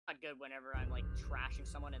 Also not good whenever I'm like trashing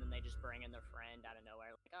someone and then they just bring in their friend out of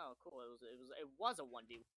nowhere. Like, oh, cool, it was a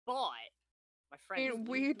 1v, but my I friend.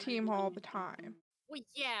 mean, we team all the time. Well,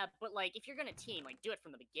 yeah, but like if you're gonna team, like do it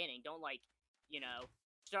from the beginning. Don't like, you know,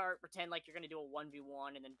 pretend like you're gonna do a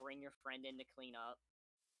 1v1 and then bring your friend in to clean up.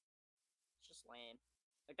 It's just lame.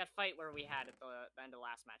 Like that fight where we had at the end of the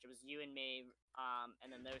last match, it was you and me, and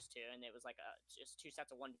then those two, and it was like just 2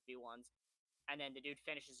 sets of 1v1s. And then the dude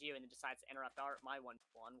finishes you and then decides to interrupt my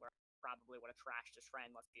 1v1, where I probably would have trashed his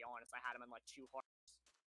friend, let's be honest. I had him in like 2 hearts.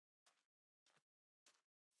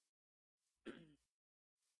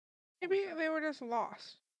 Maybe they were just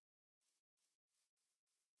lost.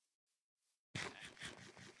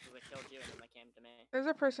 So they killed you and then they came to me. There's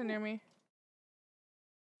a person near me.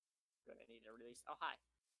 Good, I need to release. Oh, hi.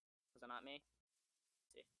 Was it not me?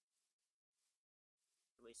 Let's see.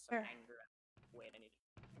 Release some There. anger. Wait, I need to.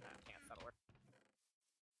 Can't settle it.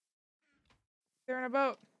 They're in a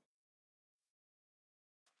boat.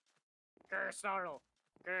 Grr, snarl.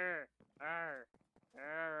 Grr. Arr.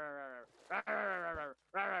 Arr.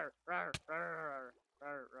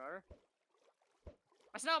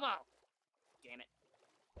 My snowball! Damn it.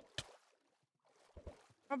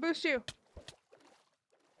 I'll boost you.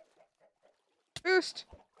 Boost.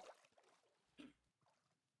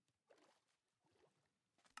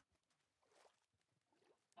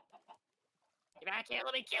 Get back here,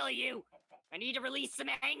 let me kill you! I need to release some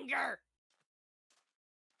anger!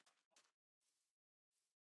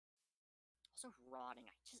 Also, rotting.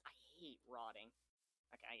 I hate rotting.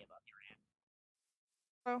 Okay, I give up. You ran.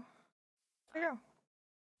 Oh. There you go.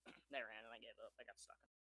 They ran and I gave up. I got stuck.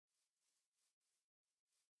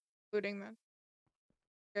 Looting them.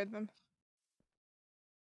 Scared them.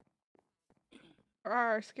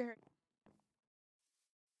 Are scared.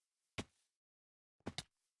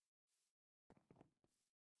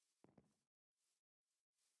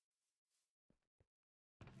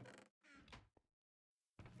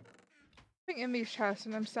 In these chests,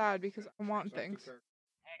 and I'm sad because I want things. Hey,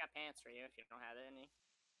 I got pants for you if you don't have any.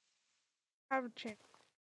 I have a chain.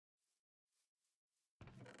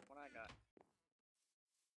 What I got?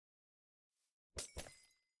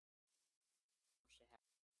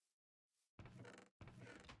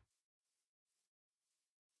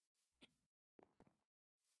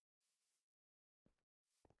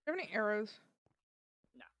 Do you have any arrows?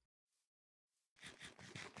 No.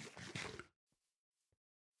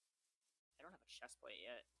 I don't have a chest plate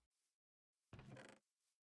yet.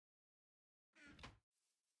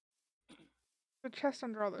 The chest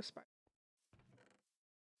under all those spikes.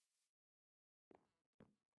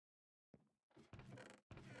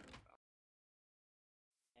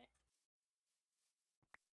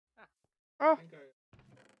 Oh,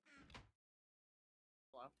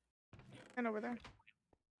 Hello? and over there.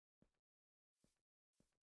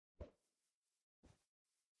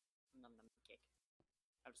 Num num cake.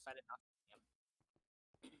 I've decided not to.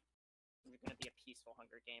 We're gonna be a peaceful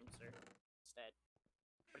Hunger Games instead.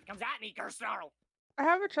 But it comes at me, Gersnarl! I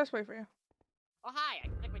have a chest plate for you. Oh hi, I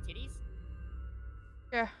can click my titties.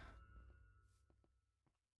 Yeah.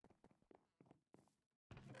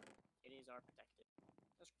 Titties are protected.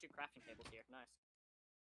 There's 2 crafting tables here. Nice.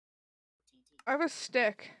 TNT. I have a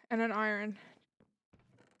stick and an iron.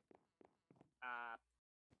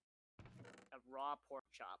 A raw pork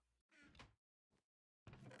chop.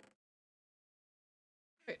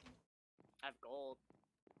 Wait. I have gold.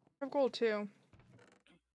 I have gold too.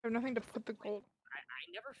 I have nothing to put the gold.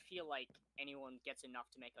 I never feel like anyone gets enough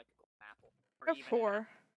to make like a golden apple. Or I have even 4.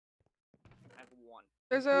 I have 1.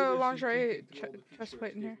 There's a lingerie chest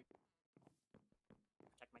plate in here.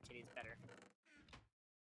 Protect my titties better.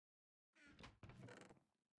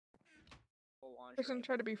 Full lingerie. Person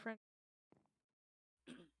try to be friend.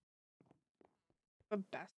 The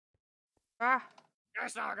best. Ah.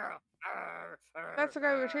 Yes, no, girl. That's the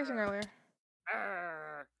guy we were chasing earlier.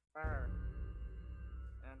 I'm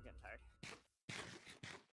getting tired.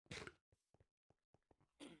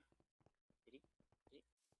 Did he?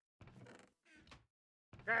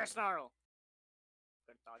 Snarl.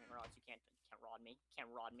 Good dog and rods. You can't rod me. Can't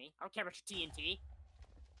rod me. I don't care about your TNT.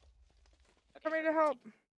 Okay, Come here to help.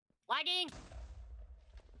 Lagging.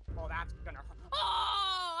 Oh, that's gonna hurt.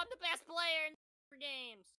 Oh, I'm the best player in the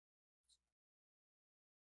games.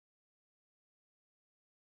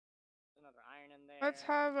 Another iron in there. Let's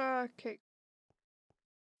have a cake.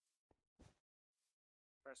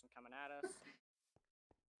 Person coming at us.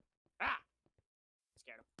 Ah!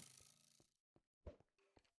 Scared him.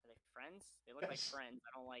 Are they friends? They look like Yes. friends.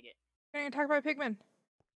 I don't like it. Getting attacked by pigmen.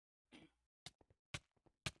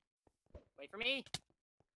 Wait for me.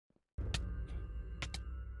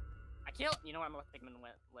 I killed. You know what? I'm gonna let Pigman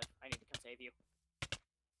live. I need to come save you.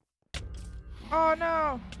 Oh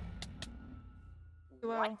no!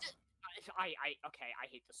 Well. What? Okay. I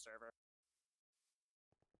hate the server.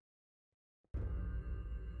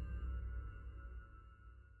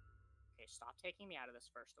 Okay, stop taking me out of this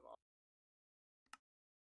first of all.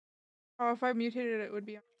 Oh, if I mutated it, it would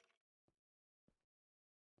be.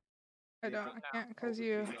 I You don't. think- I can't because Oh, you.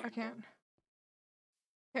 you I don't can't. know?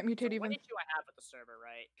 Can't So mutate one even. issue I have with the server,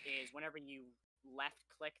 right, is whenever you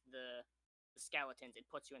left-click the skeletons, it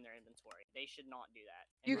puts you in their inventory. They should not do that.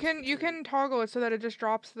 And You can toggle it so that it just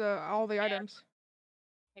drops all the items.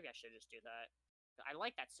 maybe I should just do that. I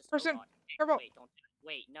like that system. Person, Oh, God. Hey, careful. wait, don't do it.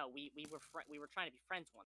 Wait, no, we were trying to be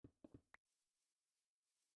friends once.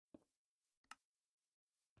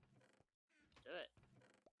 Do it.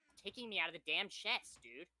 Taking me out of the damn chest,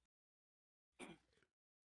 dude.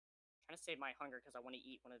 Trying to save my hunger because I want to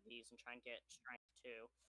eat one of these and try and get strength too.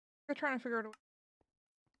 We're trying to figure out a way.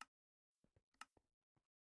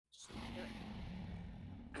 Just do it.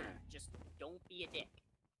 Just don't be a dick.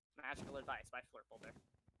 Magical advice by Flurpolder.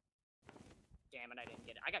 Damn it, I didn't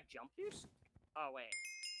get it. I got jump boost? Oh, wait.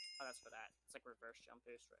 Oh, that's for that. It's like reverse jump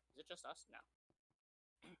boost. Is it just us? No.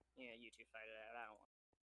 Yeah, you two fight it out. I don't want.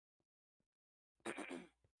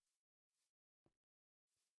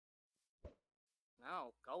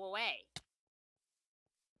 No, go away.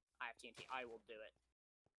 I have TNT. I will do it.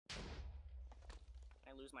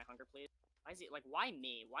 Can I lose my hunger, please? Why is it like? Why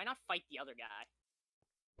me? Why not fight the other guy?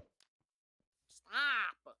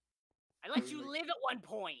 Stop! I let you live at one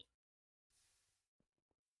point.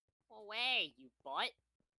 Go away, you butt.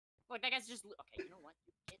 Look, that guy's just. Okay, you know what?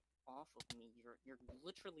 Get off of me. You're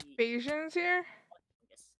literally. Asians here?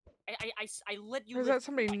 I let you. Or is live that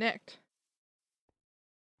somebody nicked?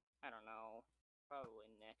 I don't know. Probably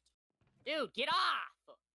nicked. Dude, get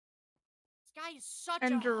off! This guy is such a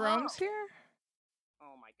And Jerome's hoe. here?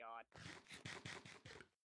 Oh my god.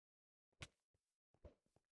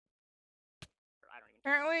 I don't even.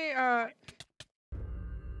 Apparently,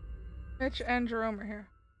 Mitch and Jerome are here.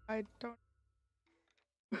 I don't.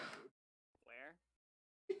 Where?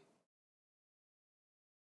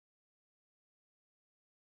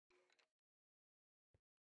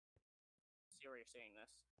 See where you're seeing this.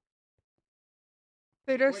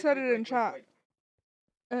 They just said it in chat.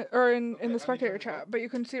 Or in the spectator chat, but you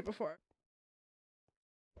couldn't see it before.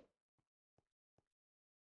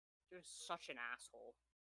 You're such an asshole.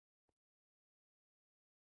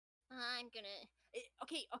 I'm gonna.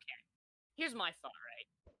 Okay. Here's my thought, right?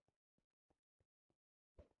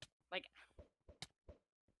 Like,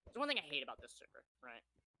 there's one thing I hate about this server, right?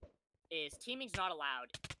 Is teaming's not allowed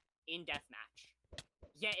in deathmatch.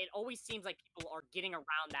 Yet it always seems like people are getting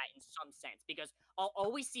around that in some sense, because I'll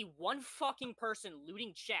always see one fucking person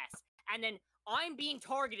looting chests, and then I'm being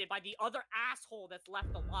targeted by the other asshole that's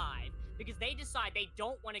left alive because they decide they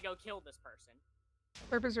don't want to go kill this person.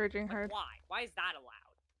 Slurp is raging Like, hard. why? Why is that allowed?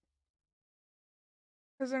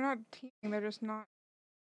 Because they're not teaming, they're just not.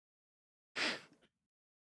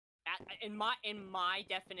 In my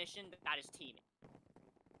definition, that is teaming.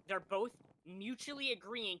 They're both mutually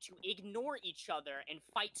agreeing to ignore each other and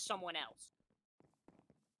fight someone else.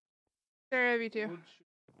 They're heavy too.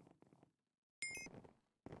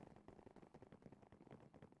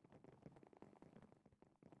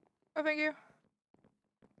 Oh, thank you. I'm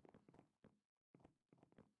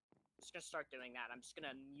just gonna start doing that. I'm just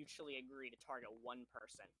gonna mutually agree to target one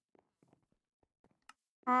person.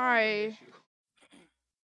 I.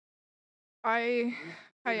 We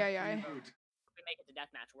make it to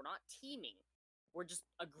deathmatch. We're not teaming. We're just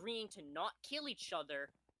agreeing to not kill each other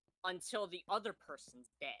until the other person's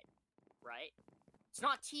dead, right? It's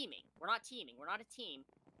not teaming. We're not teaming. We're not a team.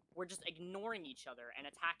 We're just ignoring each other and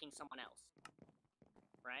attacking someone else,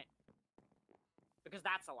 right? Because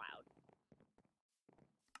that's allowed.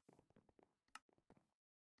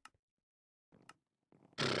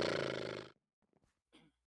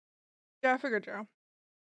 Yeah, I figured, Joe.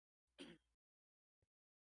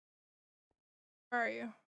 Where are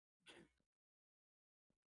you?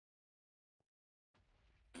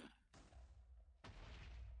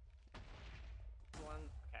 One.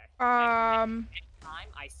 Okay. Next time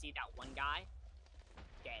I see that one guy,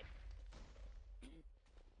 dead.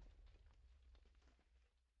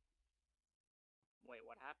 Wait,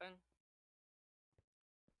 what happened?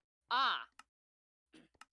 Ah!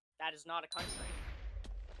 That is not a country.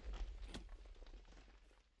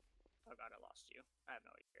 Oh god, I lost you. I have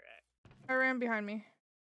no idea where you're at. I ran behind me.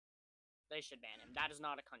 They should ban him. That is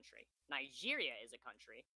not a country. Nigeria is a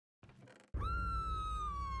country.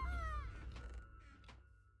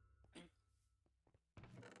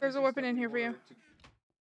 There's a weapon in here for you.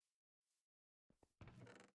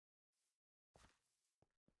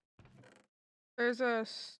 There's a...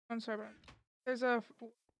 I'm sorry, but there's a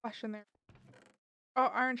flash in there. Oh,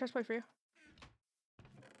 iron chestplate for you.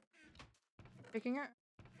 Taking it.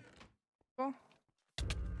 Cool. I'm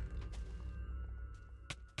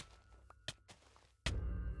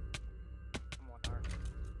 1 heart.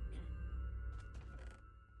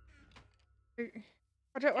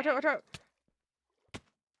 Watch out, watch out, watch out!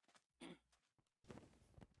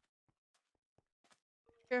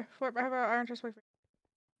 Here, flip, I have an iron chestplate for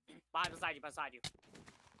you. Beside you.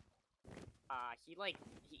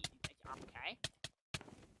 Okay.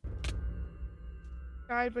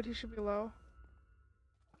 Died, but he should be low.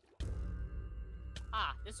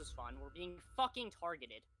 Ah, this is fun. We're being fucking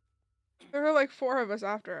targeted. There were like 4 of us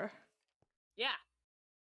after her. Yeah.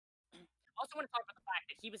 Also want to talk about the fact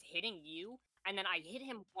that he was hitting you, and then I hit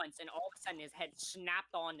him once, and all of a sudden his head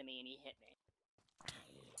snapped onto me, and he hit me.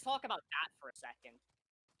 Let's talk about that for a second.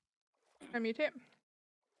 I mutate.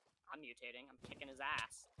 I'm mutating. I'm kicking his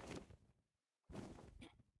ass.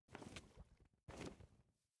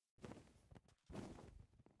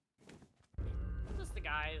 Is this the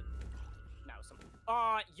guy? No, some.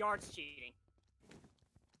 Yard's cheating.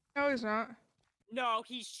 No, he's not. No,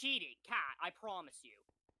 he's cheating. Cat, I promise you.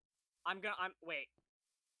 Wait.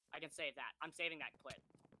 I can save that. I'm saving that clip.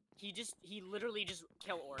 He literally just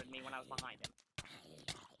kill-ordered me when I was behind him.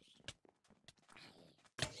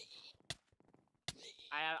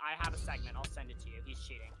 I have a segment. I'll send it to you. He's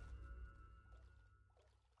cheating.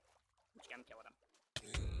 I'm killing him.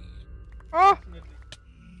 Oh!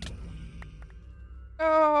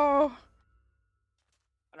 Oh!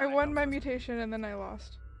 I won my mutation and then I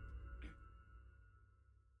lost.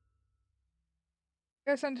 You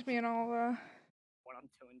guys send it to me and I'll, What I'm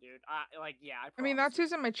doing, dude. Yeah, I mean, that's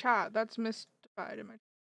who's in my chat. That's Mystified in my chat.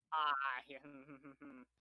 Yeah.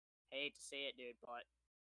 Hate to see it, dude, but...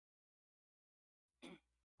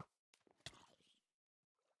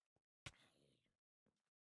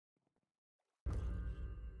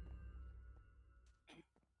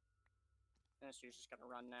 This dude's just gonna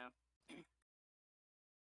run now.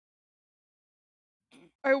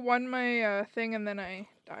 I won my thing and then I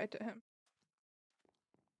died to him.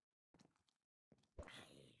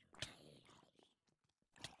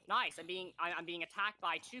 Nice. I'm being attacked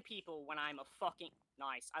by 2 people when I'm a fucking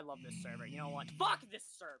nice. I love this server. You know what? Fuck this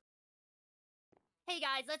server. Hey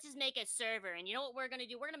guys, let's just make a server, and you know what we're gonna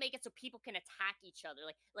do? We're gonna make it so people can attack each other,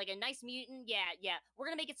 like a nice mutant. Yeah. We're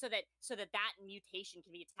gonna make it so that mutation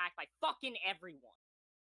can be attacked by fucking everyone.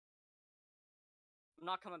 I'm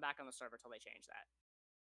not coming back on the server till they change that.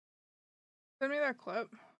 Send me that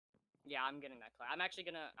clip. Yeah, I'm getting that clip. I'm actually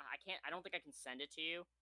gonna. I don't think I can send it to you.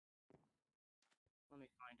 Let me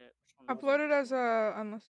find it. Which one Upload it as a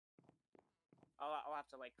unlisted. I'll have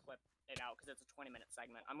to like clip it out because it's a 20-minute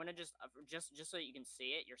segment. I'm gonna just so that you can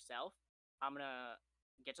see it yourself. I'm gonna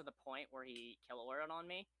get to the point where he kill-ordered on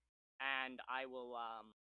me, and I will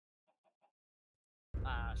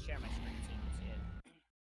share my screen so you can see it.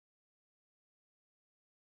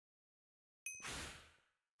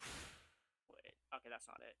 Wait, okay, that's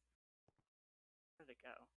not it. Where did it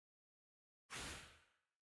go?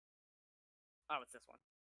 Oh, it's this one.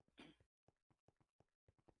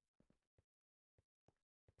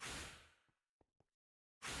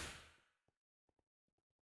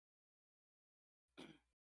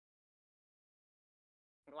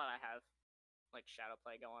 I'm glad I have like shadow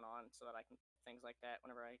play going on so that I can things like that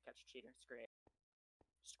whenever I catch a cheater. It's great.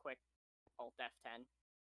 Just quick Alt F10.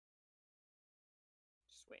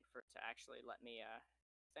 Just wait for it to actually let me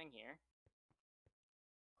thing here.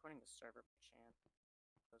 According to server chance.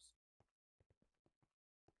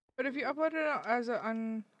 But if you upload it as a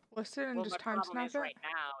unlisted and just time snap it. Right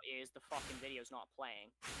now is the fucking video's not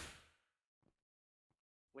playing,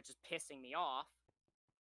 which is pissing me off.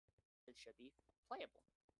 It should be playable.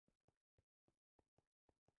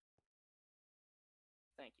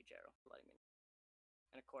 Thank you, Gerald, for letting me know.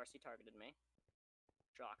 And of course, he targeted me.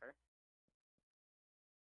 Shocker.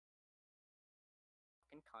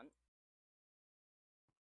 Fucking cunt.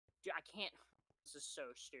 Dude, I can't. This is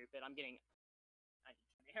so stupid. I need to turn my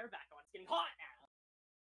hair back on. It's getting hot now.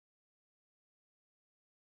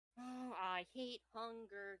 Oh, I hate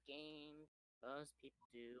Hunger Games because people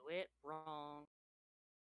do it wrong.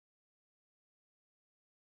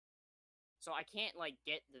 So I can't like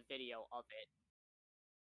get the video of it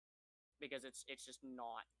because it's just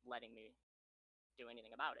not letting me do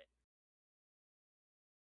anything about it.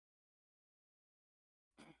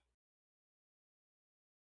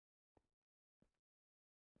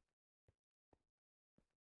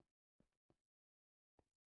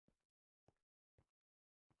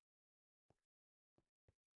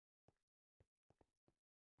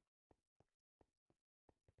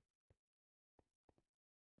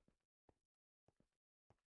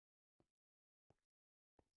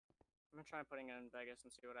 I'm gonna try putting it in Vegas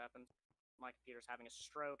and see what happens. My computer's having a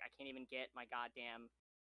stroke. I can't even get my goddamn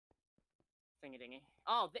thingy-dingy.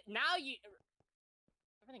 Oh, now you...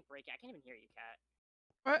 Everything breaking. I can't even hear you, Kat.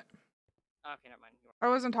 What? Okay, never mind.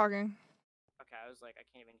 I wasn't talking. Okay, I was like, I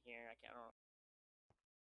can't even hear. I don't know.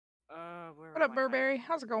 Where What up, Burberry?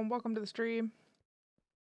 How's it going? Welcome to the stream.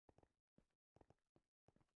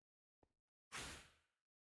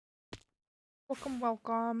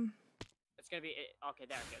 Welcome. It's gonna be... Okay,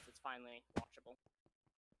 there it goes. It's finally watchable.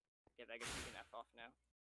 Yeah, I guess you can F off now.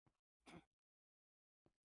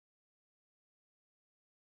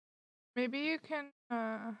 Maybe you can,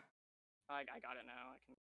 I got it now. I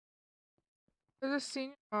can... There's a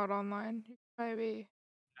senior mod online. You can maybe...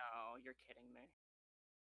 No, you're kidding me.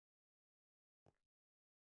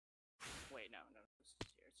 Wait, no, this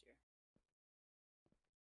is here, it's here.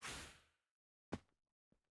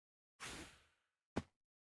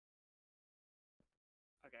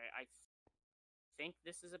 Okay, I think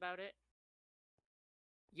this is about it.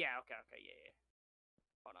 Yeah, okay, yeah.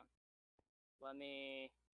 Hold on. Let me,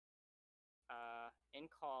 in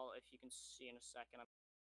call, if you can see in a second, I'm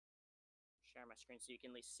sharing my screen so you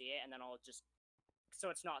can at least see it, and then I'll just, so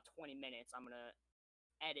it's not 20 minutes, I'm gonna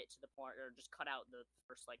edit to the point, or just cut out the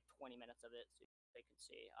first, like, 20 minutes of it so they can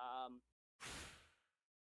see.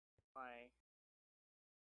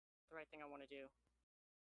 The right thing I want to do.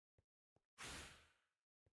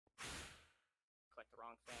 Click the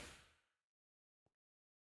wrong thing.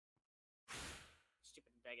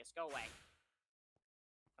 Stupid Vegas, go away.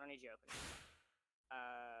 I don't need you opening.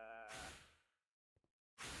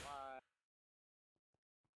 One,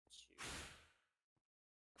 two.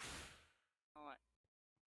 What?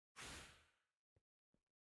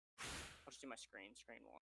 I'll just do my screen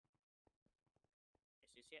one.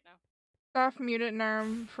 Okay, so you see it now? Staff muted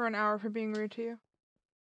Narm for an hour for being rude to you.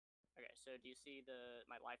 Okay, so do you see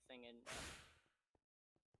my live thing in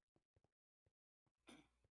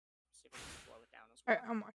see if I can slow it down as well. Alright,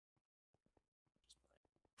 I'm watching.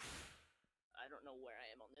 I don't know where I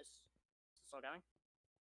am on this. Is it slow down?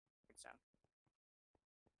 Good sound.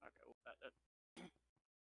 Okay, well, did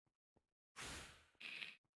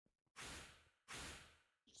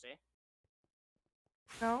you see?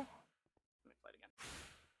 No? Let me play it again.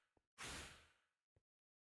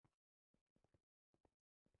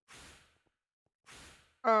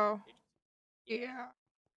 Oh. Yeah. Yeah.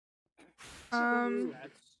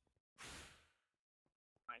 That's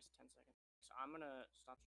minus 10 seconds. So I'm gonna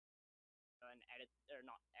stop and edit, or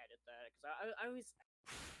not edit that, because I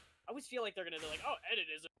always feel like they're gonna be like, oh,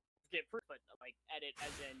 edit is get proof, but like edit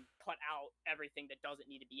as in cut out everything that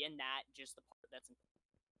doesn't need to be in that, just the part that's important.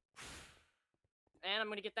 And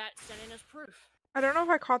I'm gonna get that sent in as proof. I don't know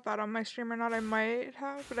if I caught that on my stream or not. I might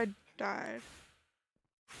have, but I died.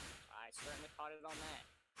 I certainly caught it on that.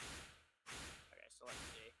 Okay, so let's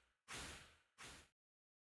see.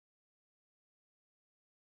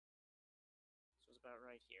 This was about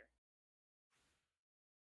right here.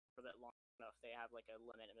 For that long enough, they have like a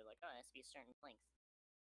limit, and they're like, oh, it has to be a certain length.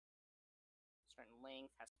 Certain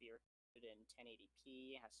length has to be recorded in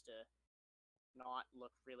 1080p. Has to not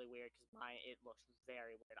look really weird because it looks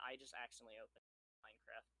very weird. I just accidentally opened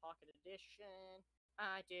Minecraft Pocket Edition.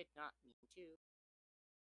 I did not mean to.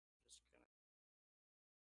 Just gonna.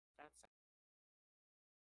 That's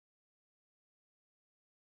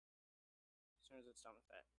as soon as it's done with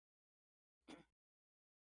that.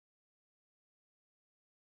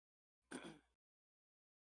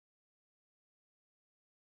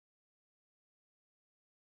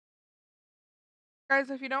 Guys,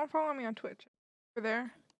 if you don't follow me on Twitch, over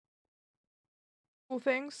there. Cool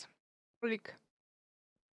things.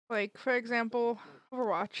 Like for example,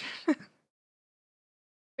 Overwatch.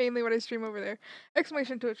 mainly what I stream over there.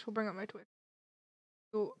 Exclamation Twitch will bring up my Twitch.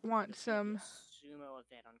 You want There's gonna be a some sumo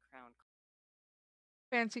event on Crown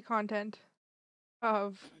fancy content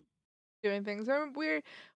of doing things. We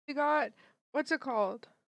got, what's it called?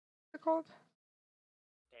 What's it called?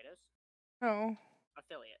 Potatoes No.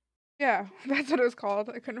 affiliate. Yeah, that's what it was called.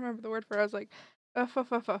 I couldn't remember the word for it. I was like,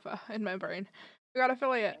 in my brain. We got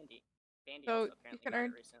affiliate. Bandy So also you apparently can got earn.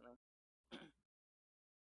 it recently.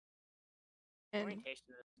 And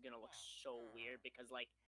Orientation is gonna look so weird because like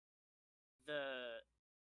the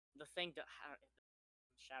thing to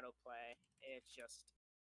shadow play, it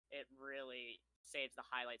really saves the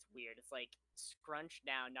highlights weird. It's like scrunched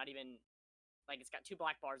down, not even like it's got two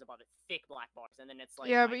black bars above it, thick black bars, and then it's like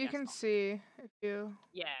yeah, I but you guess can see if you.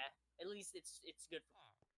 yeah, at least it's good for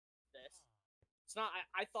this. It's not.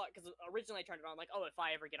 I thought because originally I turned it on like, oh, if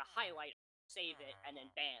I ever get a highlight, save it, and then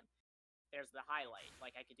bam, there's the highlight.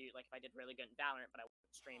 Like I could do like if I did really good in Valorant, but I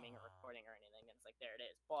wasn't streaming or recording or anything, then it's like there it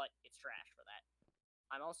is. But it's trash for that.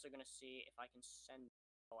 I'm also gonna see if I can send.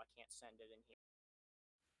 Oh, I can't send it in here.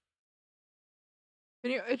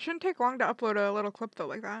 It shouldn't take long to upload a little clip though,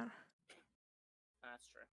 like that. That's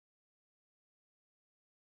true.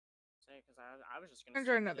 Say because I was just gonna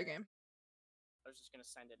Enjoy send another it in. game. I was just gonna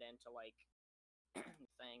send it into like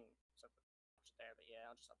thing so it's there, but yeah,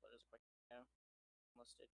 I'll just upload it as a quick video.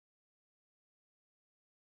 Listed.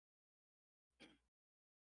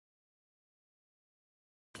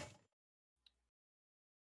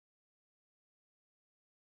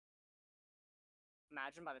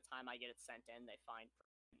 Imagine by the time I get it sent in, they find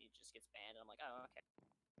it just gets banned, and I'm like, oh, okay.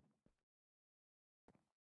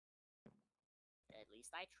 At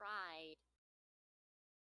least I tried.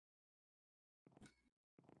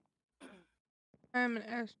 I'm an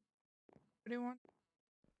S. What do you want?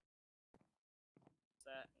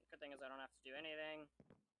 So, good thing is I don't have to do anything.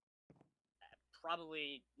 I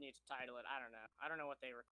probably need to title it. I don't know. I don't know what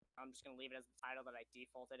they were. I'm just gonna leave it as the title that I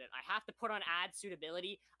defaulted it. I have to put on ad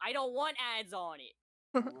suitability. I don't want ads on it.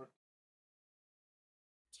 Dude.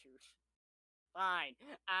 Fine.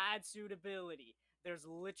 Ad suitability. There's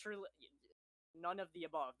literally none of the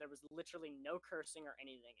above. There was literally no cursing or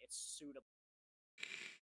anything. It's suitable.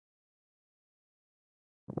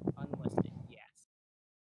 Unlisted, yes.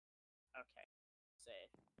 Okay.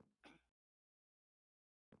 Save.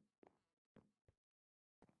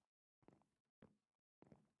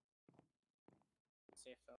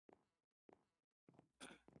 See if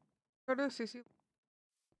Go to CC.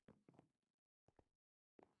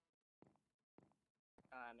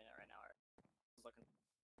 I'm in it right now. I was looking.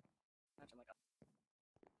 Imagine like a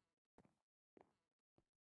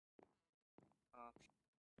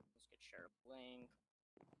let's get share link.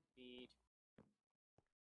 Feed.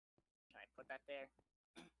 Can I put that there?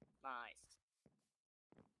 Nice.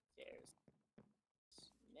 There's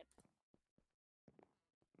snip.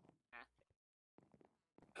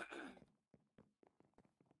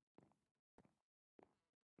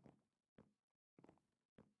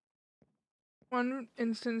 One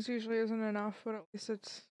instance usually isn't enough, but at least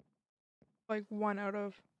it's like one out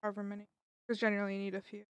of however many. Because generally you need a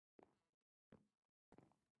few.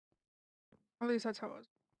 At least that's how it was.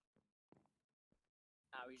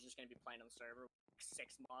 Now he's just gonna be playing on the server with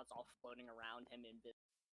 6 mods all floating around him in bit.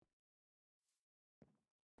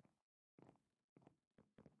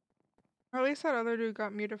 Or at least that other dude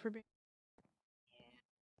got muted for being. Yeah.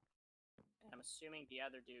 And I'm assuming the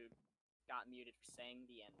other dude got muted for saying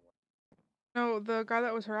the N-word. No, the guy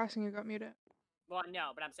that was harassing you got muted. Well,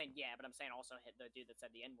 no, but I'm saying also hit the dude that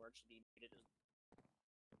said the N-word should be muted as.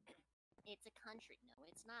 It's a country. No,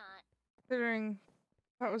 it's not. Considering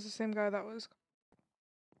that was the same guy that was.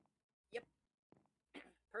 Yep.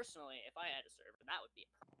 Personally, if I had a server, that would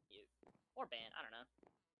be a mute or ban. I don't know.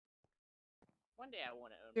 One day I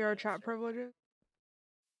want to own. Zero chat privileges.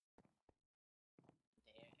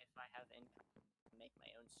 If I have income, make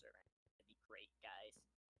my own server. That'd be great, guys.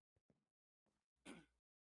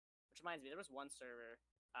 Which reminds me, there was one server.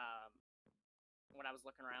 When I was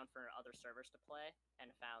looking around for other servers to play and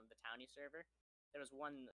found the Townie server, there was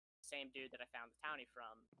one same dude that I found the Townie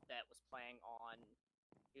from that was playing on.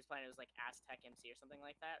 He was playing. It was like Aztec MC or something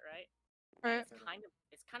like that, right? Right.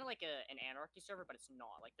 It's kind of like an anarchy server, but it's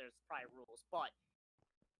not. Like there's probably rules, but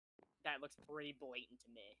that looks pretty blatant to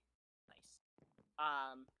me. Nice.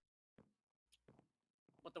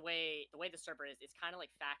 But the way the server is, it's kind of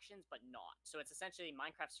like factions, but not. So it's essentially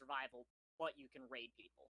Minecraft survival, but you can raid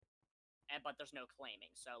people, but there's no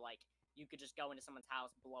claiming. So like you could just go into someone's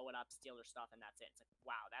house, blow it up, steal their stuff, and that's it. It's like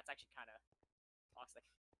wow, that's actually kind of toxic.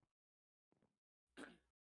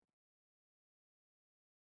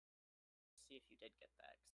 See if you did get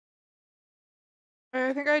that.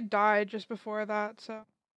 I think I died just before that, so.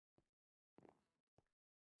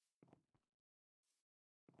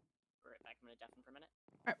 Right back. I'm gonna deafen for a minute.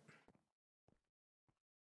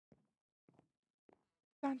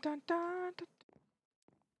 Dun dun dun dun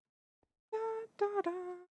dun dun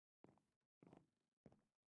dun.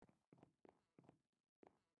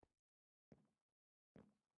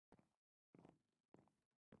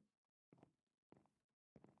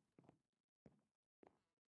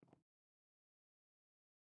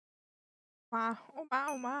 Wow, oh my,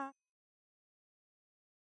 oh my.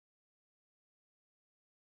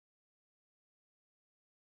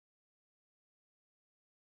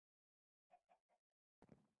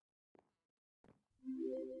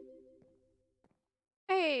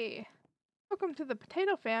 Hey, welcome to the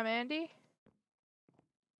Potato Fam, Andy.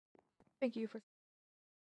 Thank you for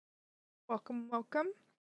welcome, welcome.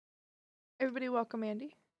 Everybody, welcome,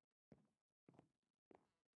 Andy.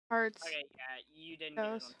 Hearts. Okay, yeah, you didn't get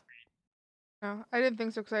Yes. it on. No, I didn't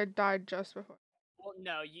think so because I died just before. Well,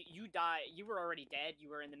 no, you died. You were already dead. You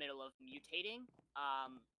were in the middle of mutating.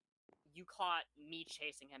 You caught me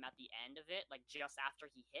chasing him at the end of it, like just after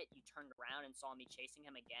he hit. You turned around and saw me chasing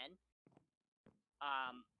him again.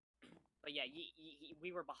 But yeah,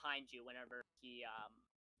 we were behind you whenever he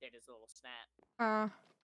did his little snap. Oh,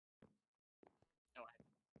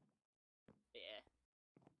 yeah.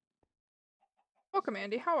 Welcome,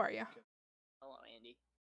 Andy. How are you? Hello, Andy.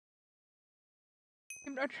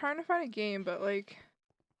 I'm trying to find a game, but like.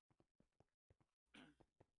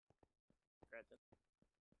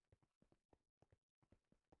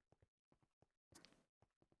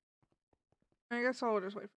 I guess I'll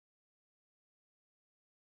just wait.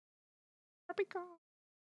 Tropico.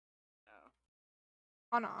 Oh.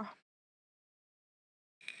 Oh no.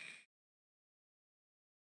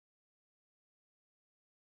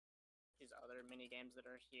 These other mini games that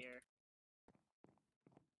are here.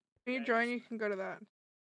 When you join, you can go to that.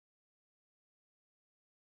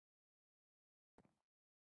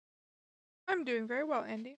 I'm doing very well,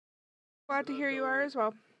 Andy. Glad to hear you are as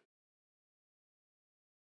well.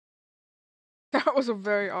 That was a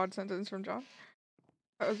very odd sentence from John.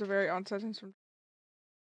 That was a very odd sentence from.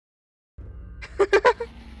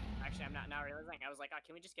 Actually, I'm not now realizing. I was like, oh,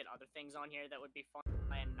 can we just get other things on here that would be fun?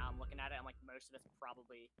 And now I'm looking at it. I'm like, most of it's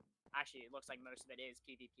probably. Actually, it looks like most of it is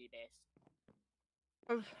PvP based.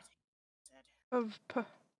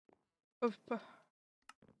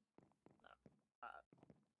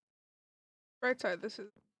 Right side. This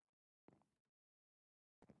is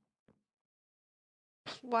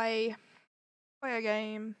play a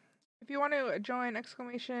game. If you want to join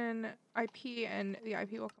exclamation IP and the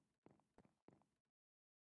IP will come.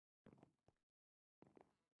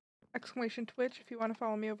 Exclamation Twitch if you want to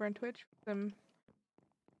follow me over on Twitch. Some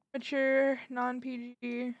mature,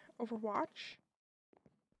 non-PG Overwatch.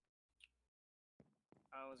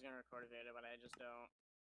 I was gonna record a video, but I just don't.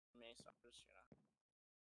 So I'm just gonna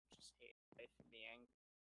hate life being.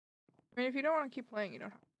 I mean, if you don't want to keep playing, you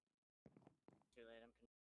don't have to. Too late.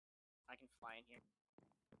 I can fly in here.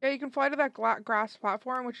 Yeah, you can fly to that grass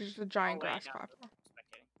platform, which is the giant grass platform.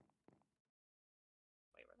 Spectating.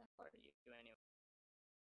 Wait, where the hell are you anyway?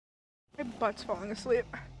 My butt's falling asleep.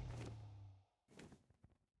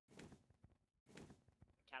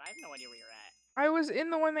 Cat, I have no idea where you're at. I was in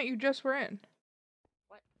the one that you just were in.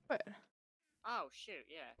 What? What? Oh, shoot,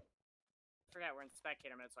 yeah. I forgot we're in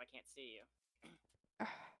spectator mode, so I can't see you.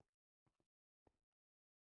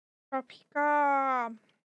 Tropica!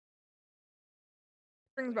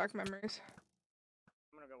 Brings back memories.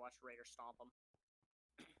 I'm gonna go watch Raider stomp him.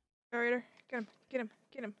 Go, Raider. Get him. Get him.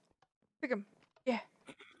 Get him. Pick him. Yeah.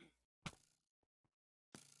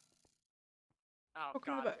 Oh,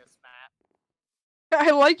 Welcome God, to the this map.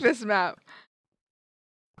 I like this map.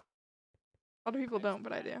 A lot of people don't,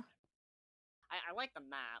 but I do. I like the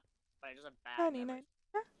map, but I just have bad 99. memories.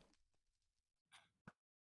 Yeah.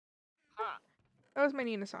 Huh. That was my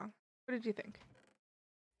Nina song. What did you think?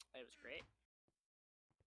 It was great.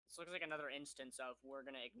 This looks like another instance of we're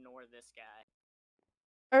gonna ignore this guy.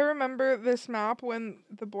 I remember this map when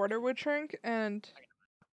the border would shrink and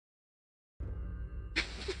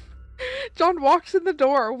John walks in the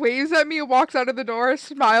door, waves at me, walks out of the door,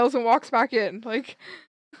 smiles, and walks back in. Like,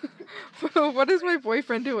 what is my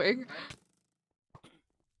boyfriend doing?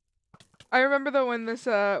 I remember though when this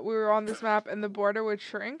we were on this map and the border would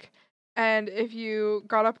shrink, and if you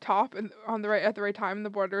got up top and on the right at the right time, the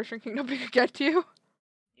border was shrinking, nobody could get to you.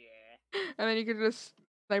 Yeah. And then you could just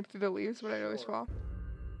snipe through the leaves, but I'd always fall.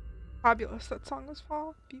 Fabulous. That song was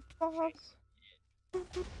fall. Fabulous.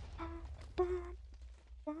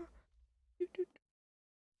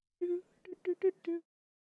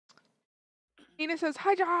 Nina says,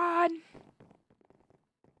 hi, John.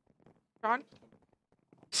 John?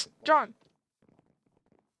 Psst, John.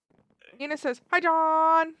 Nina says, hi,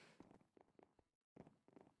 John.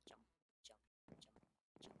 Jump, jump,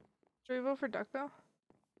 jump, Should we vote for Duck, though?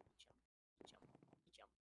 jump, jump,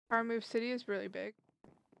 Power Move City is really big.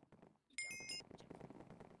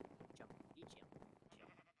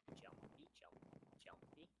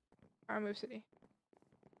 jumpy. Power Move City.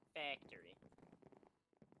 Factory.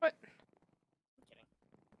 What? I'm kidding.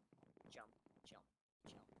 Jump, jump,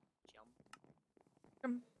 jump, jump.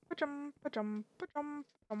 Jump, jump, jump,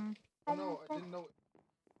 jump. Oh no, I didn't know.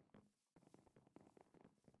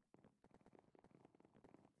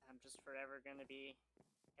 I'm just forever gonna be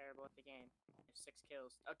terrible at the game. I have 6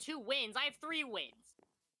 kills. Oh, 2 wins! I have 3 wins!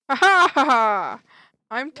 Ha ha ha!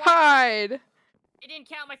 I'm tied. It didn't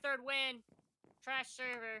count my 3rd win! Trash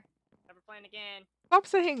server. Never playing again. Stop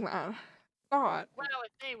saying that. Not. Well,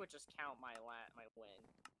 if they would just count my win.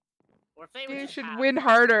 Or if they would You just should have win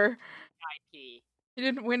harder. IP. You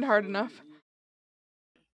didn't win hard enough.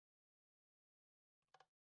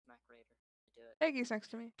 Mac Raider. Do it. Peggy's next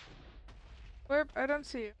to me. Where? I don't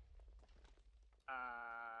see you.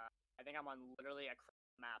 I think I'm on literally a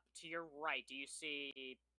map. To your right, do you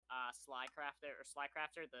see Slycrafter,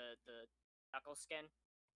 the knuckle skin?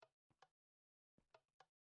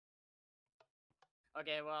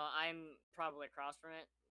 Okay, well, I'm probably across from it.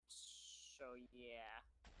 So yeah.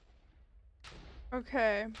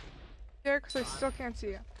 Okay. Yeah, because I still can't see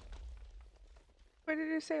you. What did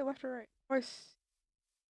you say? Left or right? Oh,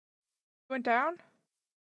 went down?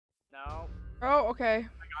 No. Oh, okay. I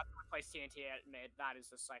got to replace TNT at mid. That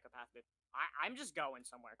is a psychopath move. I'm just going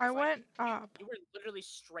somewhere. I 'cause, like, went up. You were literally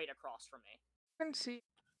straight across from me. I couldn't see.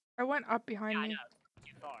 I went up behind Yeah, I me. know. It's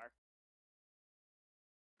too far.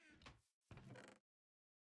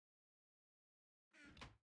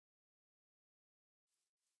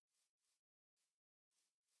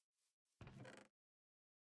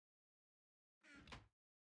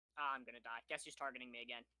 I'm gonna die. Guess who's targeting me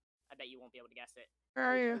again? I bet you won't be able to guess it. Where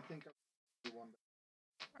are I you? think I won.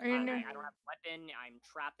 Are you near? I don't have a weapon. I'm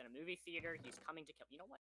trapped in a movie theater. He's coming to kill. You know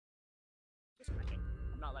what? Just crashing.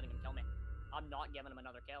 I'm not letting him kill me. I'm not giving him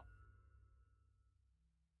another kill.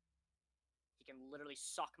 He can literally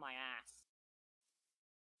suck my ass.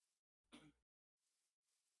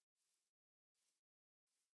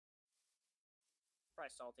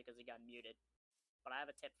 Probably salty because he got muted. But I have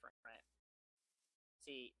a tip for him, right?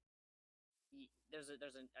 See, there's a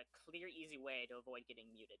clear, easy way to avoid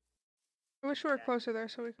getting muted. I wish we were Okay. closer there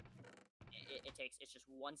so we could. It's just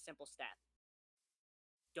one simple step.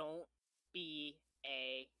 Don't be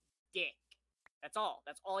a dick. That's all.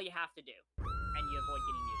 That's all you have to do. And you avoid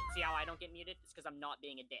getting muted. See how I don't get muted? It's because I'm not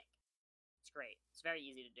being a dick. It's great. It's very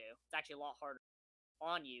easy to do. It's actually a lot harder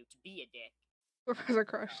on you to be a dick. Professor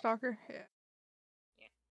Crush Stalker? Yeah.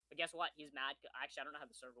 But guess what? He's mad. Actually, I don't know how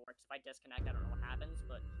the server works. If I disconnect, I don't know what happens.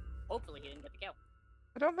 But hopefully he didn't get the kill.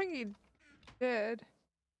 I don't think he did.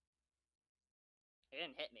 He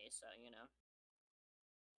didn't hit me, so, you know.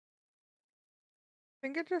 I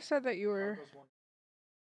think it just said that you were Broncos won.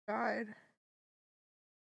 died.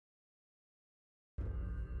 I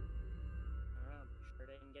don't know, but sure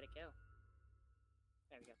didn't get a kill.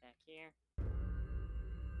 There we go, back here.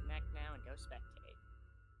 Connect now and go spectate.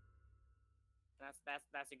 And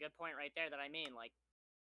that's a good point right there that I mean, like,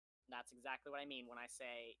 that's exactly what I mean when I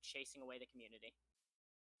say chasing away the community.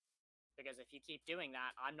 Because if you keep doing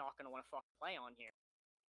that, I'm not going to want to fucking play on here.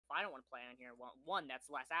 If I don't want to play on here, well, 1,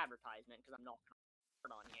 that's less advertisement, because I'm not going to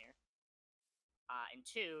put on here. And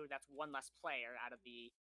 2, that's 1 less player out of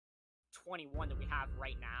the 21 that we have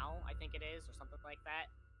right now, I think it is, or something like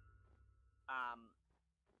that.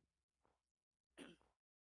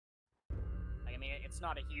 Like, I mean, it's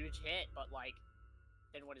not a huge hit, but, like,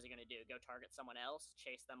 then what is he going to do? Go target someone else?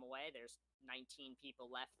 Chase them away? There's 19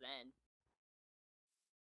 people left then.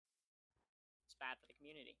 It's bad for the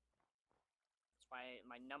community. That's why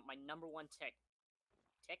my number 1 tip,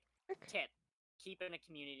 keeping a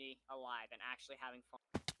community alive and actually having fun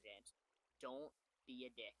with games. Don't be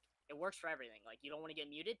a dick. It works for everything. Like, you don't want to get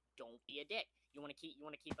muted? Don't be a dick. You want to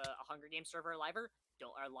keep a Hunger Games server alive?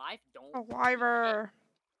 Don't Aliver.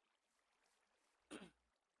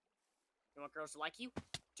 You want girls to like you?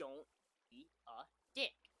 Don't be a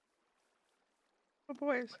dick. Oh,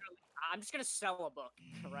 boys. I'm just gonna sell a book,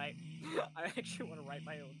 right? I actually want to write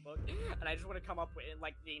my own book, and I just want to come up with,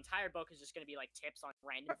 like, the entire book is just gonna be, like, tips on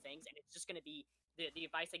random things, and it's just gonna be, the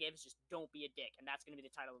advice I gave is just don't be a dick, and that's gonna be the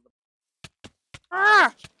title of the book.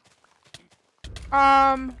 Ah!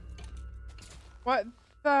 What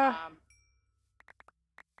the?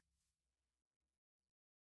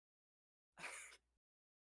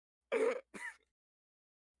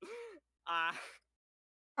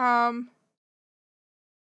 Can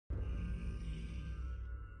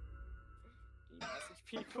you message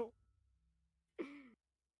people?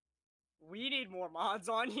 We need more mods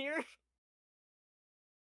on here.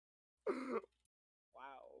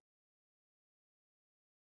 Wow.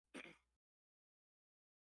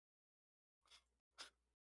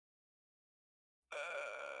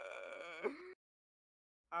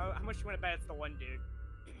 How much you want to bet it's the one dude?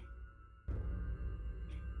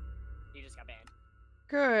 You just got banned.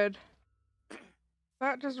 Good.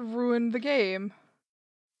 That just ruined the game.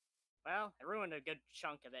 Well, it ruined a good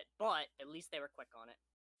chunk of it, but at least they were quick on it.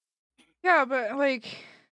 Yeah, but like,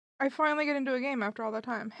 I finally get into a game after all that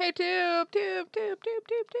time. Hey, Tube. On the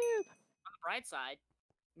bright side,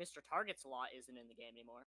 Mr. Target's Lot isn't in the game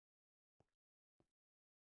anymore.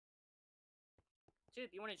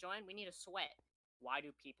 Dude, you want to join? We need a sweat. Why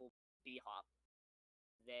do people b-hop?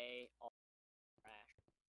 They are trash.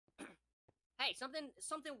 Hey, something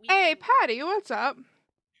we Hey, can... Patty, what's up?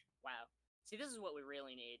 Wow. See, this is what we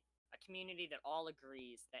really need. A community that all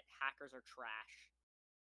agrees that hackers are trash.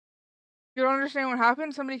 You don't understand what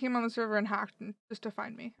happened? Somebody came on the server and hacked just to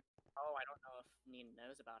find me. Oh, I don't know if Nina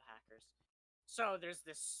knows about hackers. So there's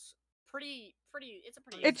this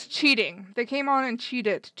It's cheating. They came on and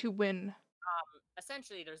cheated to win.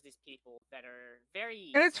 Essentially, there's these people that are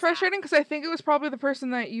very... And it's frustrating because I think it was probably the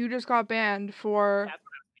person that you just got banned for... That's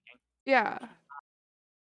what I was thinking. Yeah.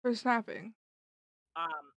 For snapping.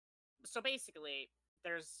 So basically,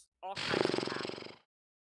 there's all kinds of hacks.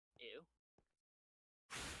 Ew.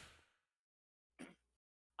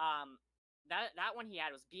 That one he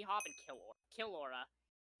had was B-Hop and Kill Aura.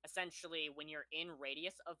 Essentially, when you're in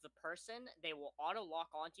radius of the person, they will auto-lock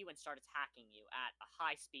onto you and start attacking you at a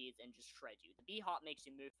high speeds and just shred you. The B-Hop makes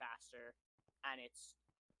you move faster, and it's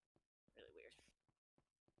really weird.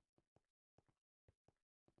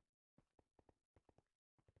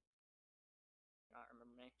 Not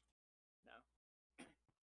remember me? No.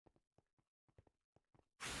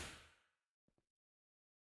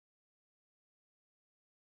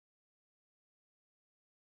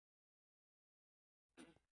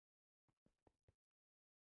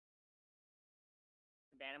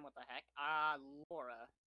 Ban him? What the heck? Laura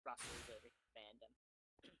Russell banned him.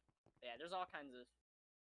 Yeah, there's all kinds of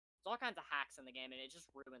hacks in the game, and it just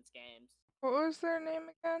ruins games. What was their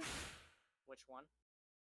name again? Which one?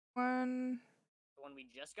 The one we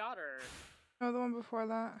just got, or no, the one before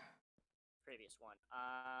that. Previous one.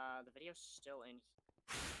 The video's still in.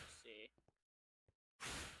 Let's see.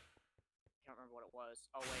 Can't remember what it was.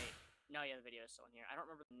 Oh wait, no, yeah, the video is still in here. I don't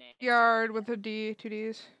remember the name. Yard with a D, 2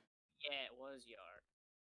 Ds. Yeah, it was Yard.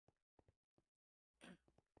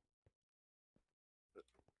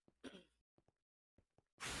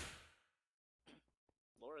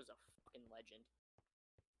 Laura's a fucking legend.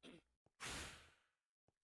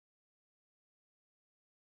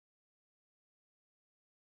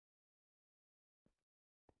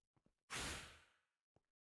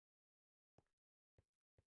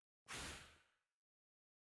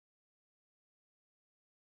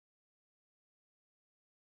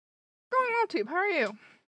 Going well, Tube. How are you? Smile.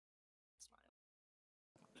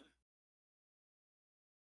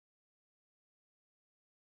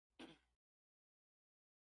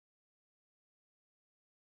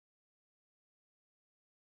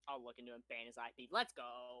 I'll look into him, ban his IP. Let's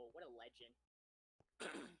go! What a legend.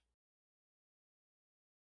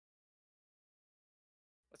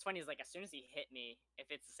 What's funny is, like, as soon as he hit me,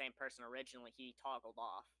 if it's the same person originally, he toggled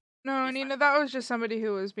off. No, He's Nina, fine. that was just somebody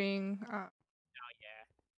who was being, Oh, yeah.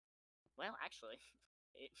 Well, actually,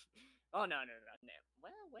 oh, no.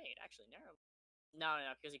 Well, wait, actually, no. No,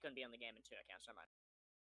 because he couldn't be on the game in 2 accounts, never mind.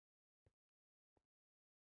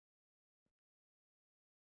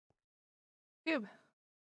 Tube.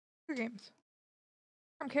 Your games.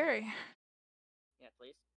 I'm Carrie. Yeah,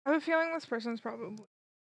 please. I have a feeling this person's probably...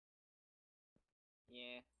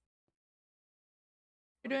 Yeah.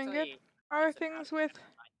 You're Let me doing tell good? you How are about things with...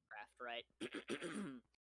 Minecraft, right? Tube,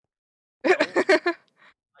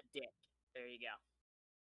 A dick. There you go.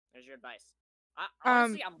 There's your advice.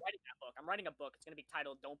 Honestly, I'm writing that book. I'm writing a book. It's gonna be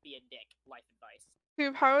titled "Don't Be a Dick: Life Advice."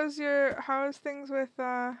 how is things with,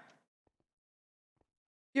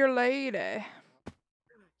 your lady? Lady.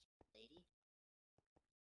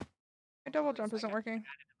 My double jump isn't working.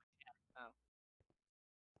 Oh.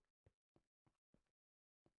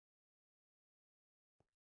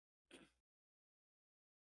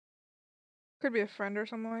 Could be a friend or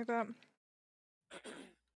something like that.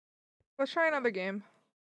 Let's try another game.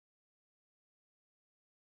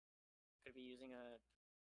 Could be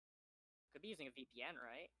using a VPN,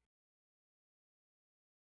 right?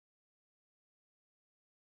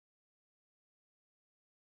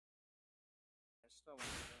 still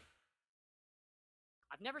waiting for it.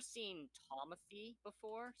 I've never seen Tomothy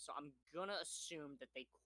before, so I'm gonna assume that they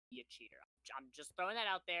could be a cheater. I'm just throwing that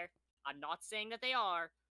out there. I'm not saying that they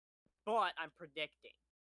are, but I'm predicting.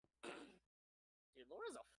 Dude,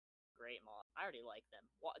 Laura's a great mod. I already like them.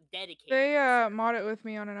 Dedicated. They to the server. mod it with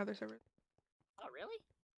me on another server. Oh, really?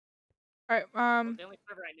 Alright, Well, the only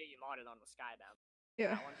server I knew you modded on was Skybound.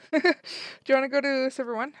 yeah. That one? Do you want to go to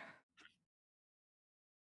server 1?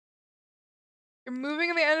 You're moving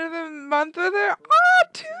at the end of the month with it? Ah,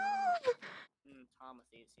 Tube!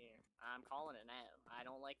 Tomothy's here. I'm calling it now. I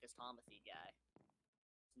don't like this Tomothy guy.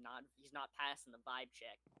 He's not passing the vibe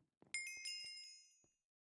check.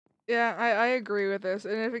 Yeah, I agree with this.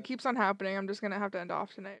 And if it keeps on happening, I'm just gonna have to end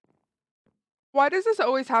off tonight. Why does this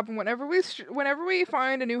always happen? Whenever we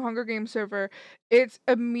find a new Hunger Games server, it's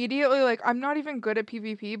immediately like, I'm not even good at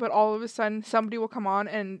PvP, but all of a sudden somebody will come on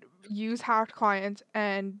and use hacked clients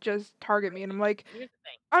and just target me, and I'm like, Here's the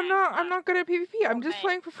thing. I'm and, not good at PvP. I'm just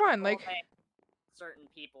playing for fun. Like, certain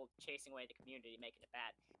people chasing away the community, making it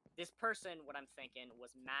bad. This person, what I'm thinking,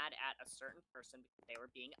 was mad at a certain person because they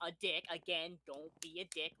were being a dick. Again, don't be a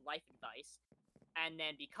dick. Life advice. And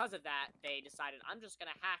then because of that, they decided, I'm just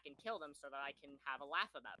gonna hack and kill them so that I can have a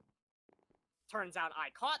laugh about it. Turns out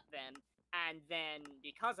I caught them, and then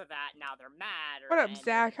because of that, now they're mad. what up,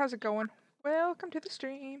 Zach? How's it going? Welcome to the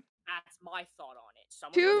stream. That's my thought on it.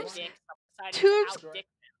 Someone was a dick, decided to Tube's out-dick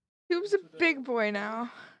them. Tube's a big boy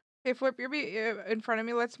now. Hey, Flip, you're in front of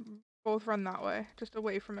me. Let's both run that way, just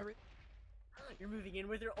away from everything. You're moving in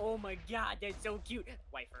with her? Oh my god, that's so cute.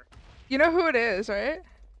 Wifer. You know who it is, right?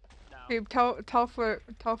 No. Hey, tell Flip.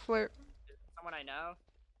 Someone I know?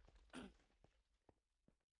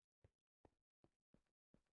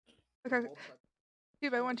 Okay.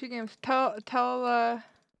 Dude, I won 2 games. Tell What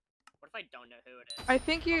if I don't know who it is? I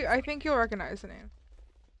think you'll recognize the name.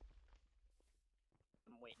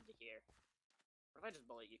 I'm waiting to hear. What if I just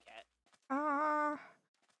bully you, Cat? I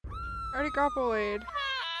already got bullied.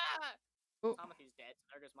 Ah! Oh. Tomothy's dead, so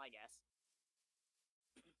there goes my guess.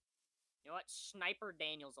 You know what? Sniper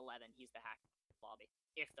Daniels 11. He's the hack lobby,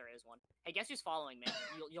 if there is one. Hey, guess who's following me?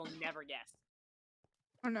 You'll never guess.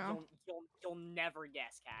 Oh no. You'll never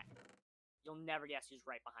guess, Cat. You'll never guess who's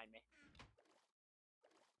right behind me.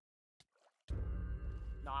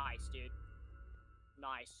 Nice, dude.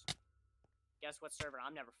 Nice. Guess what server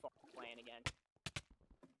I'm never fucking playing again.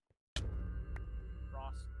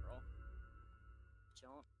 Frost, bro.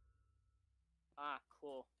 Jump. Ah,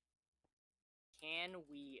 cool. Can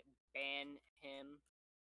we ban him?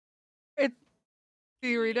 Do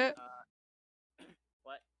you read it?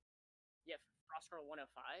 What? Yeah, Frost Girl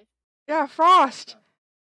 105? Yeah, Frost.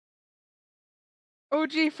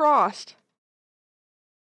 OG Frost.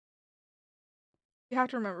 You have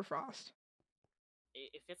to remember Frost.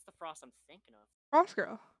 If it's the Frost I'm thinking of. Frost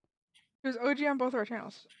Girl. She was OG on both of our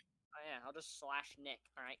channels. Oh yeah, I'll just slash Nick.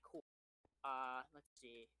 Alright, cool. Let's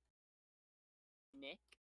see. Nick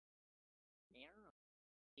Arrow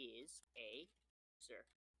is a sir.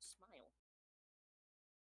 Smile.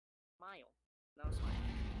 Smile. No smile.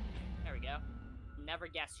 There we go. Never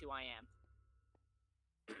guess who I am.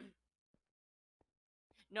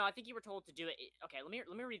 No, I think you were told to do it. Okay, let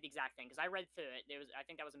me read the exact thing because I read through it. I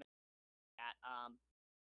think that was a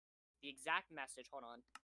the exact message. Hold on.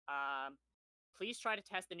 Please try to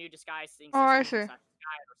test the new disguise thing. Oh, I see. /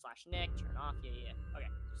 Nick. Turn off. Yeah. Okay,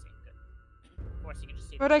 just saying. Good. Of course, you can just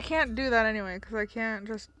see. But I can't do that anyway because I can't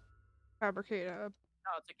just fabricate a.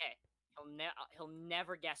 No, it's okay. He'll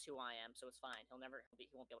never guess who I am, so it's fine. He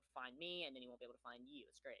won't be able to find me, and then he won't be able to find you.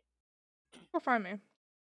 It's great. He'll find me.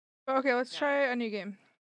 But okay, let's try a new game.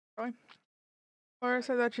 Probably. Laura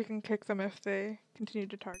said that she can kick them if they continue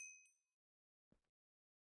to target.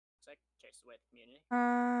 It's like chase away the community.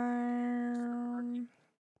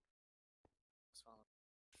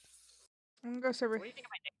 I'm gonna go server. What do you think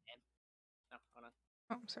of my nickname? No, hold on.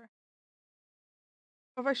 Oh, I'm sorry.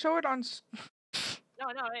 If I show it on No,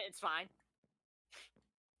 it's fine.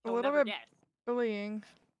 a little bit bullying.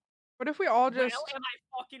 What if we all just? Well, am I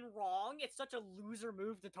fucking wrong? It's such a loser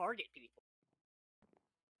move to target people.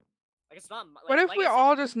 Like it's not. What if we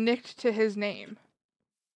all just nicked to his name?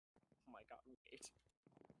 Oh my god, wait.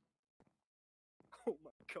 Oh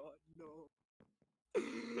my god, no.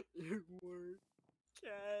 It worked,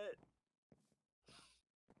 Cat.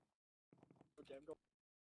 Okay, I'm going.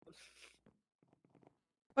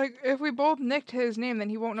 Like, if we both nicked his name, then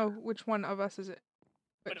he won't know which one of us is it.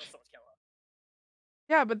 But it'll still kill us.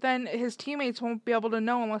 Yeah, but then his teammates won't be able to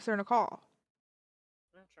know unless they're in a call.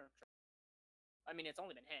 Sure. I mean, it's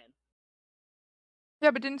only been him.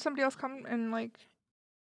 Yeah, but didn't somebody else come and, like...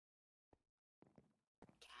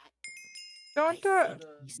 Cat. Don't I think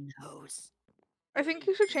he knows. I think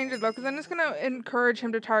you should change it though, because then it's gonna encourage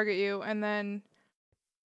him to target you, and then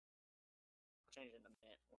Change it in a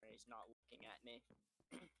bit where he's not looking at me.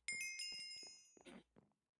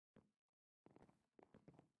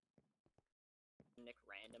 Nick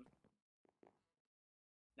random.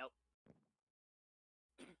 Nope.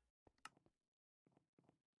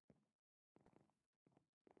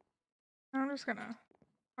 I'm just gonna Nick.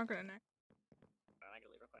 I can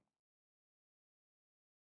leave real quick.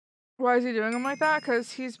 Why is he doing him like that?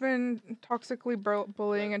 Because he's been toxically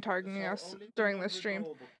bullying and targeting So us only during this 200 stream,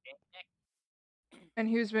 gold. Okay, Nick, and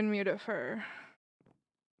he's been muted for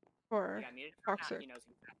you got muted for now. toxic. He knows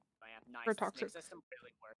exactly who I am. Nice. For This Nick toxic. system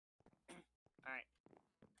really works. Alright.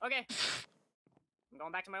 Okay. I'm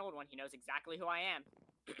going back to my old one. He knows exactly who I am.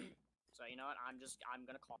 So you know what? I'm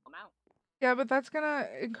gonna call him out. Yeah, but that's gonna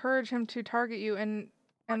encourage him to target you, and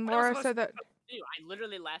What else Laura am I said that. supposed to do? I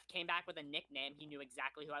literally left, came back with a nickname. He knew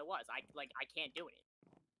exactly who I was. I can't do it.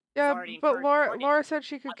 Yeah, already but encouraged targeting. Laura said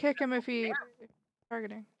she could I'm kick him gonna if he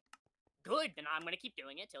targeting. Good, then I'm gonna keep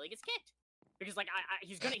doing it till he gets kicked. Because like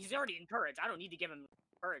he's already encouraged. I don't need to give him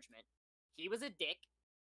encouragement. He was a dick.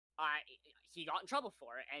 He got in trouble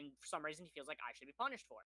for it, and for some reason he feels like I should be punished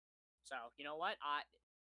for it. So you know what?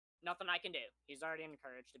 Nothing I can do. He's already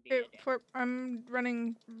encouraged to be a dick. I'm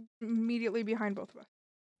running immediately behind both of us.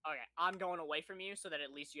 Okay, I'm going away from you so that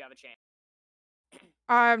at least you have a chance.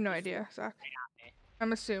 I have no He's idea, Zach. right at me.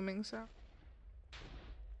 I'm assuming so.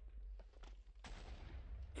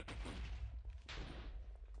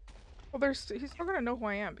 Well, he's still gonna know who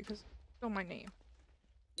I am because it's still my name.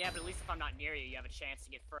 Yeah, but at least if I'm not near you, you have a chance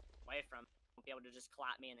to get further away from. Won't be able to just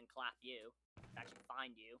clap me and then clap you. Actually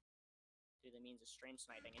find you. Through the means of stream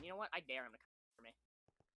sniping. And you know what? I dare him to come for me.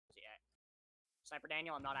 Where's he at? Sniper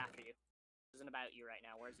Daniel, I'm not after you. This isn't about you right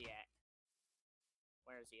now. Where's he at?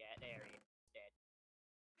 Where is he at? There he is. He's dead.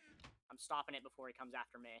 I'm stopping it before he comes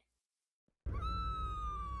after me.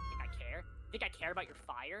 Think I care? Think I care about your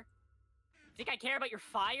fire? Think I care about your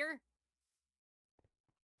fire?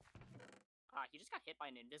 He just got hit by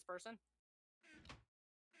an invis person.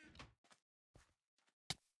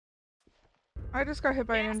 I just got hit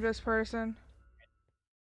by an invis person.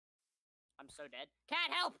 I'm so dead.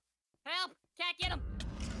 Cat, help! Help! Cat, get him!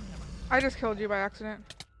 I just killed you by accident.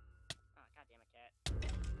 Oh, God damn it,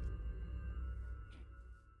 Cat.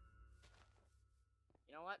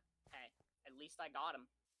 You know what? Hey, at least I got him.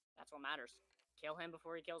 That's what matters. Kill him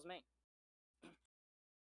before he kills me.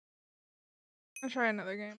 I'll try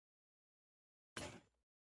another game.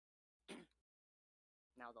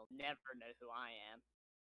 Now they'll never know who I am.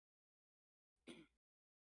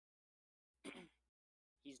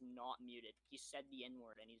 He's not muted. He said the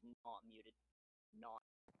N-word and he's not muted. Not.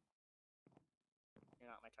 You're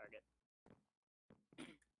not my target.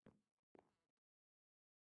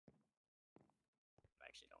 I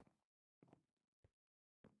actually don't.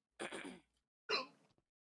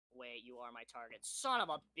 Wait, you are my target. Son of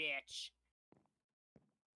a bitch!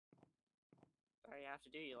 Sorry I have to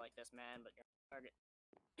do you like this, man, but you're my target.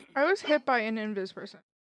 I was hit by an invis person,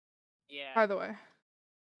 Yeah. by the way.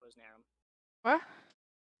 Was Narum. What?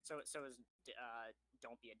 So is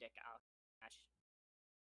don't be a dick out.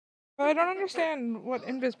 But I don't understand what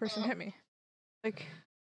invis person hit me. Like,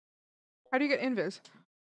 how do you get invis?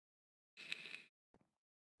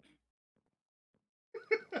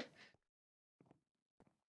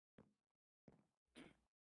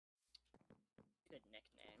 Good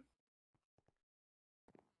nickname.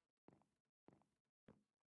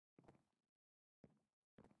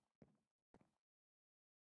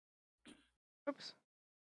 Oops.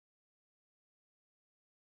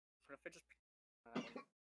 What if it just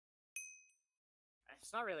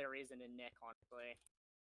it's not really a reason to nick, honestly.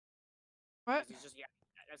 What? He's just, yeah,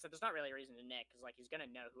 I said there's not really a reason to nick, because, like, he's gonna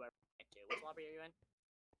know whoever nicked to. Which lobby are you in?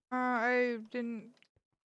 I didn't.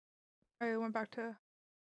 I went back to.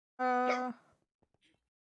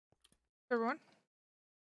 Everyone.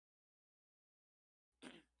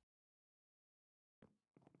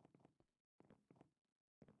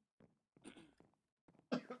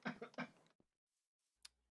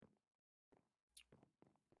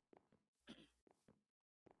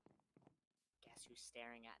 Guess who's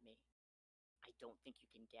staring at me? I don't think you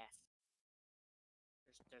can guess.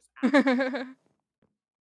 There's absolutely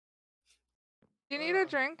Do you need a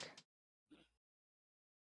drink?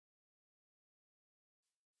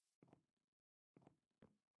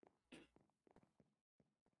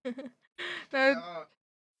 No,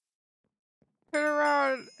 turn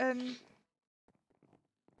around and.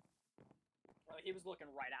 he was looking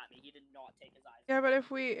right at me. He did not take his eyes. Yeah, but if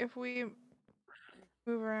we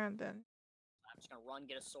move around, then. just gonna run,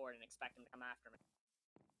 get a sword, and expect him to come after me.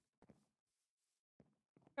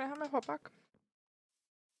 Can I have my pot back?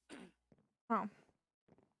 Oh.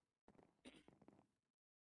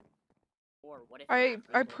 Or what if I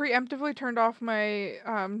Lord- preemptively turned off my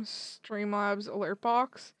Streamlabs alert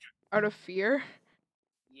box out of fear.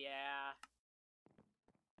 Yeah.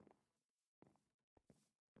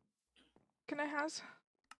 Can I has?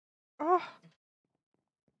 Oh.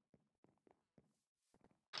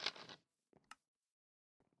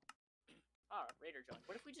 Oh, Raider joined.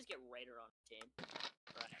 What if we just get Raider on the team?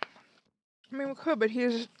 Right. I mean, we could, but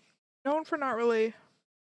he's known for not really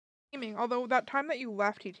teaming. Although that time that you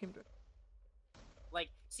left, he teamed with. Like,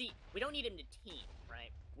 see, we don't need him to team,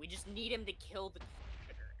 right? We just need him to kill the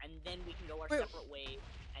competitor, and then we can go our Wait. separate ways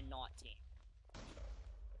and not team.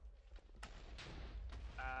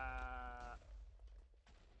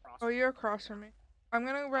 Cross. Oh, you're across from me. I'm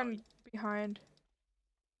gonna run behind.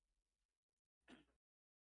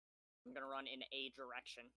 I'm gonna run in a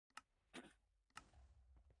direction.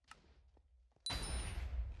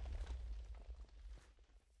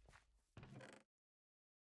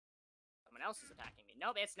 Someone else is attacking me.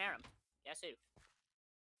 Nope, it's Narum. Guess who?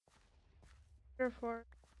 Here for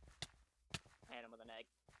I hit him with an egg.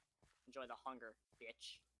 Enjoy the hunger,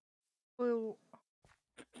 bitch. blue.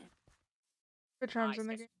 Good times in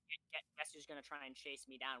the Nice. game. Guess who's gonna try and chase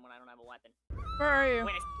me down when I don't have a weapon? Where are you?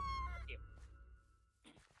 Wait, I see you.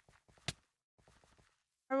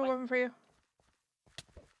 I have a What? weapon for you.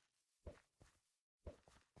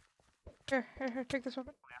 Here, take this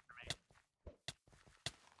weapon. Come after me.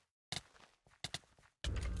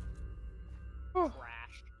 Oh,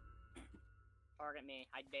 Trash. Target me.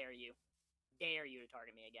 I dare you. Dare you to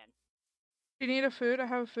target me again. do you need a food? I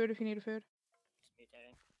have a food if you need a food. Just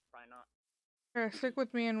mutating. Probably not. Here, stick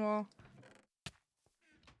with me and we'll.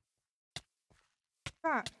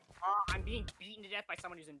 That. Oh, I'm being beaten to death by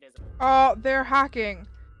someone who's invisible. Oh, they're hacking.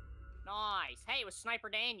 Nice. Hey, it was Sniper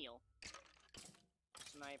Daniel.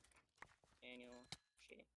 Snipe Daniel.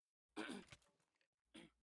 Shitty.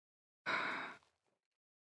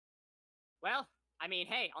 Well, I mean,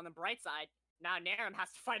 hey, on the bright side, now Narum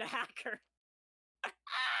has to fight a hacker.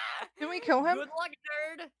 Didn't we kill him? Good luck,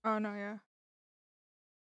 nerd. Oh no, yeah.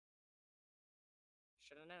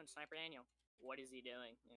 Should have known, Sniper Daniel. What is he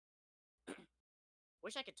doing? Yeah.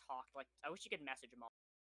 Wish I could talk. Like, I wish you could message him all.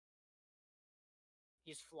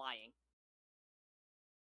 He's flying.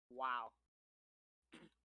 Wow.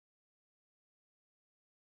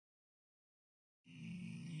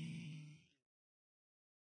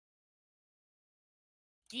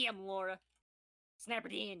 Get him, Laura. Sniper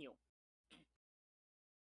Daniel.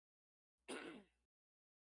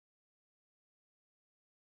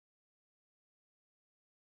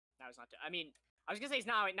 Now he's not. I mean, I was gonna say he's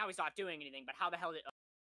now he's not doing anything, but how the hell did? Oh,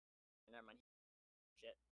 never mind.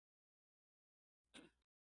 Shit.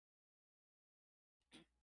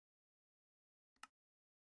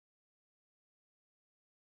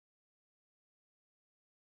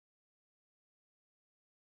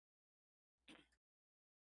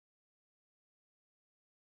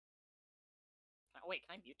 Oh, wait,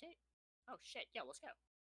 can I mutate? Oh shit! Yeah, let's go.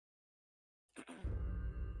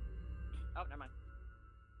 Oh, never mind.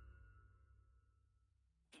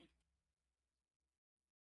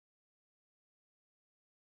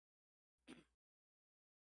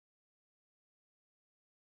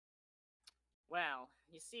 Well,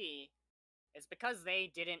 you see, it's because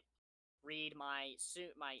they didn't read my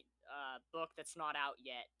book that's not out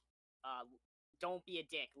yet. Don't be a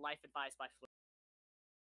dick. Life advice by Flip.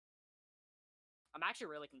 I'm actually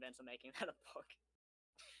really convinced of making that a book.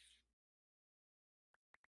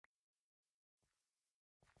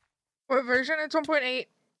 What version? It's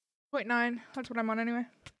 1.8.9. That's what I'm on anyway.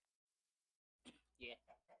 Yeah.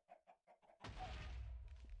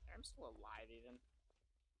 I'm still alive, even.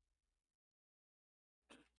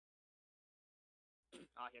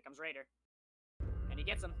 Oh, here comes Raider. And he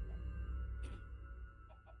gets him.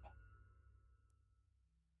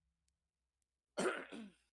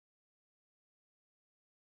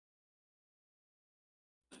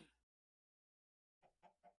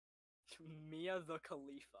 Mia the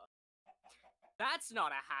Khalifa. That's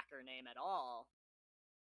not a hacker name at all.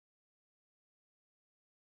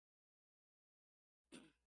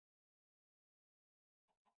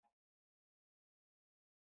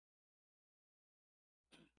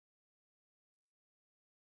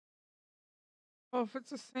 Oh, if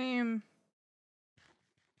it's the same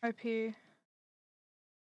IP. Yeah,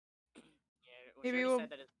 Maybe she already we'll- said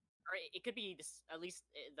that or it could be this. At least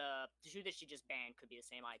the two that she just banned could be the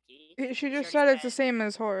same IP. She just already said it's the said- same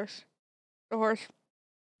as horse. The horse.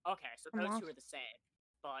 Okay, so I'm those off. two are the same.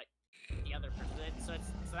 but the other person. So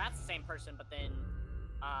that's the same person, but then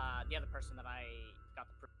the other person that I got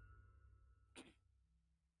the.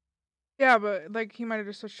 Yeah, but like he might have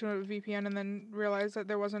just switched to a VPN and then realized that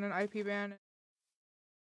there wasn't an IP ban,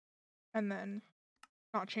 and then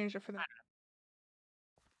not changed it for them.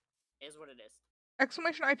 Is what it is.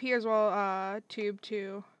 Exclamation IP as well. Tube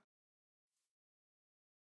too.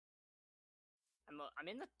 I'm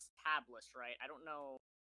in the tab list, right? I don't know.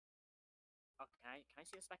 Oh, can I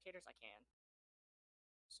see the spectators? I can.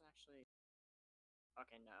 It's actually.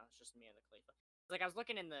 Okay, no, it's just me and the Khalifa. Like I was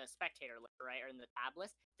looking in the spectator list, right, or in the tab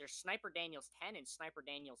list. There's Sniper Daniels 10 and Sniper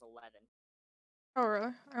Daniels 11. Oh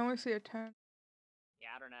really? I only see a 10. Yeah,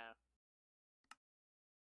 I don't know.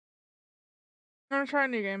 I'm gonna try a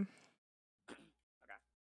new game. Okay.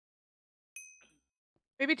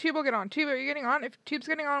 Maybe Tube will get on. Tube, are you getting on? If Tube's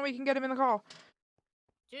getting on, we can get him in the call.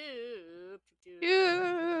 Tube.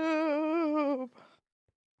 Tube!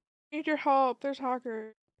 Need your help. There's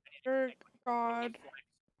hackers. Dear God. And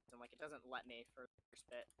like it doesn't let me for the first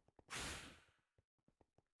bit.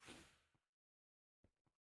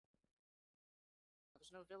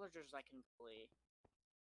 There's no villagers I can bully.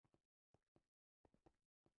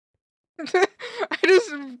 I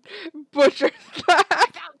just butchered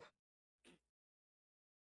that.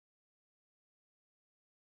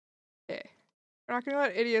 Okay. We're not gonna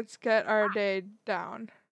let idiots get our day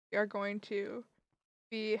down. We are going to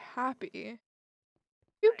be happy.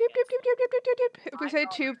 Doop, doop, doop, doop, doop, doop, doop, doop, doop. If we say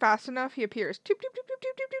Tube fast enough, he appears. Doop, doop, doop, doop,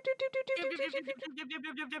 doop, doop, doop, doop, doop, doop,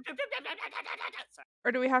 doop, doop, doop.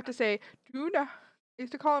 Or do we have to say Tuna? I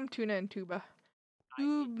used to call him Tuna and Tuba.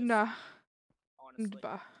 Tubna.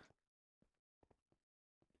 Tuba.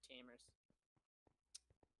 Tamers.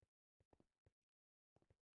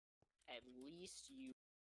 At least you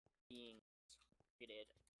being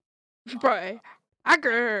targeted. By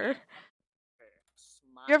hacker.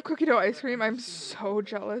 You have cookie dough ice cream. I'm so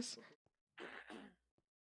jealous.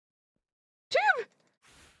 Tube!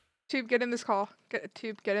 Tube, get in this call.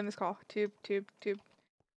 Tube, get in this call. Tube.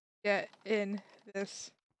 Get in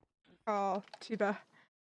this call. Tuba.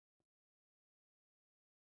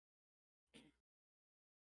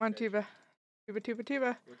 Come on, Tuba. Tuba.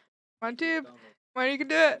 Come on, Tube. Come on, you can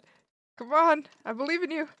do it. Come on. I believe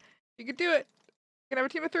in you. You can do it. We can have a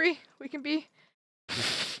team of 3. We can be.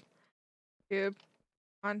 Tube.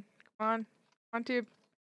 Come on, Tube.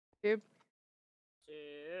 Tube.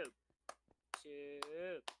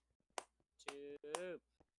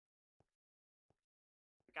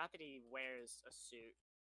 Forgot that he wears a suit.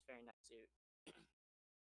 Very nice suit.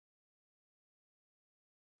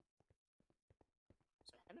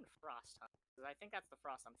 So him and Frost, huh? Because I think that's the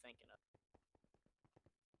Frost I'm thinking of.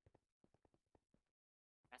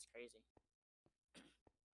 That's crazy.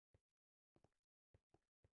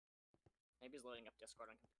 Maybe he's loading up Discord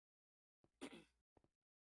on.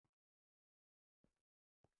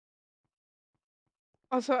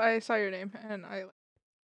 Also, I saw your name, and I...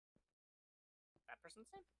 That person's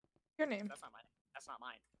name? Your name. That's not mine. That's not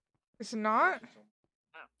mine. It's not?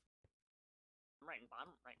 I'm writing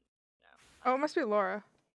bottom right now. Oh, it must be Laura.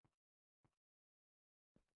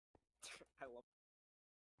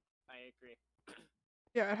 I agree.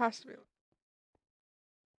 Yeah, it has to be.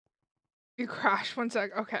 You crashed. 1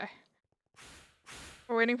 sec. Okay.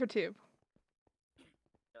 We're waiting for Tube. You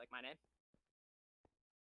like my name?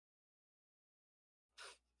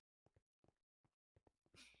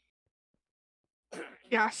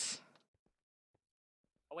 Yes.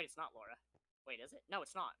 Oh wait, it's not Laura. Wait, is it? No,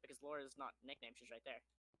 it's not, because Laura's not nickname. She's right there.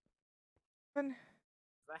 Then...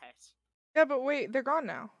 That. Yeah, but wait, they're gone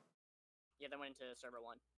now. Yeah, they went into server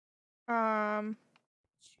 1.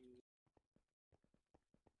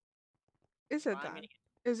 Is it that?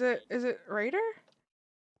 Is it Raider?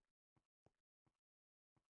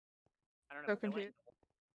 I don't know. So But confused.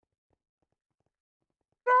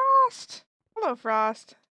 Frost! Hello,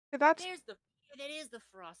 Frost. Yeah, that's... That is the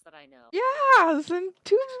Frost that I know. Yes! And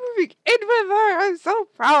Tube's moving in with her! I'm so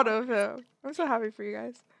proud of him. I'm so happy for you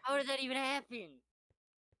guys. How did that even happen?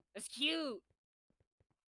 That's cute!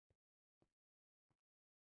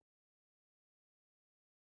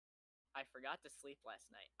 I forgot to sleep last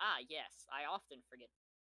night. Ah, yes. I often forget.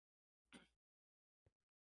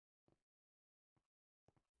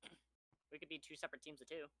 We could be 2 separate teams of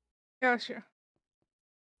 2. Yeah, sure.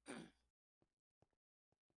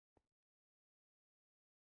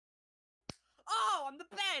 Oh, I'm the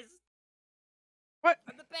best! What?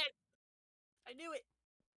 I'm the best! I knew it!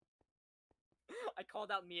 I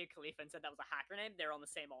called out Mia Khalifa and said that was a hacker name. They're on the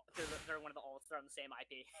same they're one of the alts. They're on the same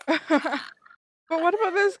IP. But what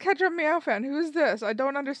about this Ketchup Meow fan? Who's this? I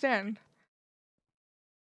don't understand.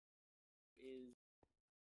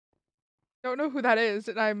 don't know who that is,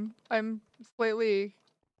 and I'm slightly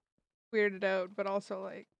weirded out, but also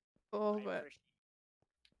like cool. I But appreciate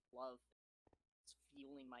love. It's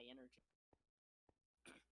fueling my energy.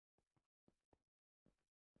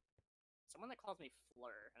 Someone that calls me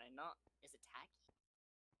Fleur, and I'm not. Is it tacky?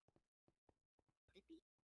 Could it be?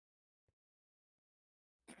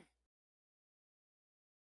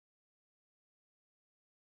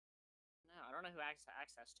 No, I don't know who has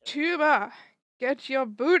access to it. Tuba, get your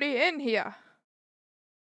booty in here.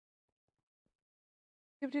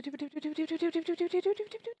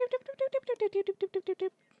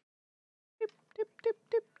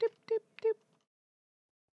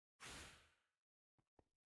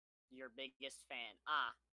 Your biggest fan.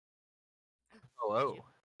 Ah. Hello.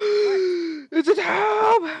 It's a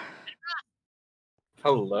tab.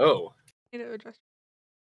 Hello. Need to adjust.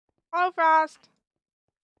 Hello, Frost.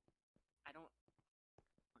 I don't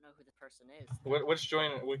know who the person is.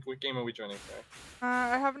 What game are we joining for?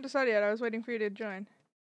 I haven't decided yet. I was waiting for you to join.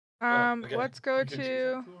 okay. Let's go You can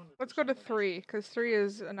choose. to 3, because 3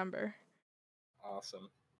 is a number. Awesome.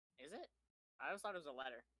 Is it? I always thought it was a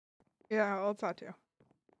letter. Yeah, well, it's that too.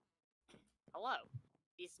 Hello.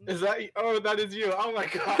 It's me. Is that? Oh, that is you. Oh my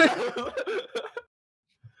god.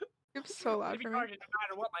 It's so loud Maybe for me. target no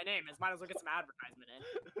matter what my name is. Might as well get some advertisement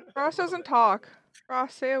in. Frost doesn't talk.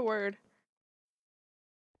 Frost, say a word.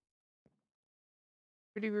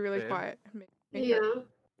 Would you be really Babe? quiet? Make Yeah. her-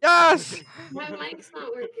 Yes! My mic's not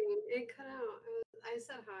working. It cut out. I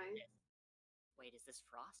said hi. Wait, is this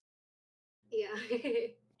Frost? Yeah.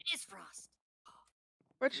 It is Frost.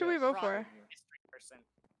 What should we vote Frost, for? mystery person.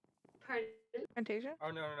 Pardon? Fantasia?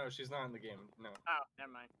 Oh no, she's not in the game. No. Oh,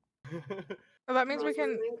 never mind. Oh, that means we Well,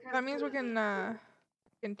 can. Minecraft That means we Minecraft.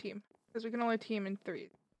 can team, because we can only team in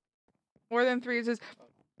 3s. More than 3s is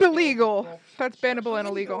illegal. That's bannable and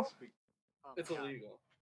illegal. Oh my It's God. illegal.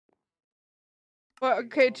 Well,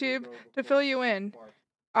 okay, Tube. To fill you in,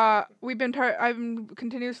 we've been I'm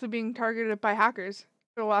continuously being targeted by hackers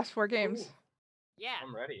for the last 4 games. Ooh, Yeah.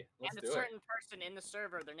 I'm ready. Let's And a do certain person in the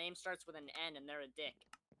server, their name starts with an N and they're a dick.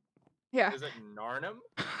 Yeah. it. Is it Narnum?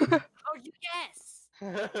 Oh, you guess!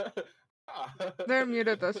 Ah. They're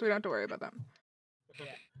muted though, so we don't have to worry about them.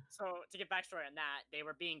 So, to get backstory on that, they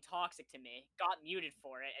were being toxic to me, got muted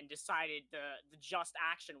for it, and decided the just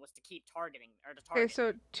action was to keep targeting, or to target. Okay,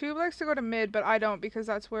 so Tube likes to go to mid, but I don't because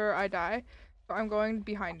that's where I die. So I'm going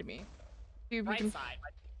behind me. Tube, you right can. side,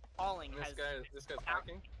 like, falling has... This guy's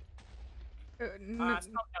hacking. no, not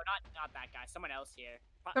that guy, someone else here.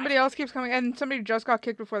 Somebody else keeps coming, and somebody just got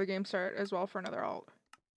kicked before the game started as well for another alt.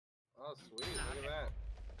 Oh sweet, look at that.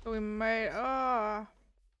 So we might. I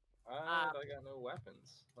got no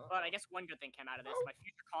weapons. But I guess one good thing came out of this. My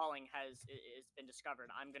future calling has been discovered.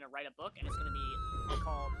 I'm gonna write a book, and it's gonna be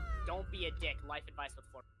called "Don't Be a Dick: Life Advice with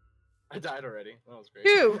Fleur." I died already. That was great.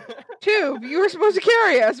 Tube, you were supposed to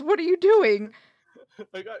carry us. What are you doing?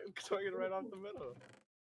 I got targeted right off the middle.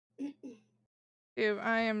 Tube,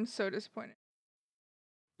 I am so disappointed.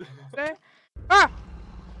 Today? Ah!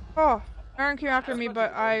 Oh, Aaron came after me,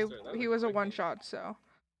 but he was a one-shot, so.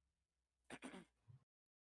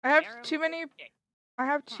 I have Aaron too was a many. dick. I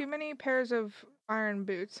have too many pairs of iron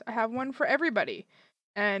boots. I have one for everybody,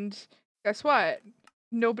 and guess what?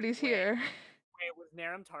 Nobody's Wait. here. Wait, was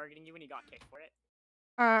Narum targeting you when he got kicked for it?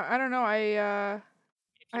 I don't know. If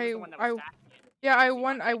he was the one that was stacking it, Yeah, so you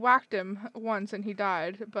got I kicked. whacked him once and he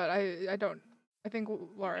died, but I don't. I think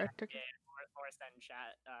Laura took it. Yeah, Laura said in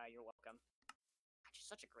chat, you're welcome. She's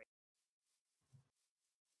such a great.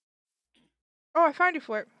 Oh, I found you,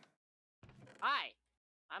 Flip. Hi,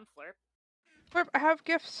 I'm Flurp. Flip, I have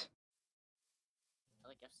gifts. I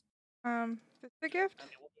like gifts. This is a gift. I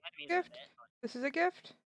mean, we'll be enemies in a Gift. bit, but This is a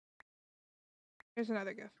gift. Here's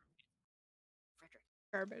another gift. Frederick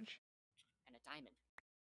Garbage. and a diamond.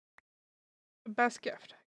 The best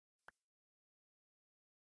gift.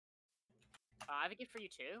 I have a gift for you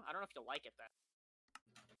too. I don't know if you'll like it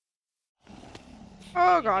though.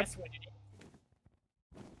 Oh god. Guess what it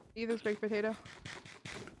is? Eat this baked potato.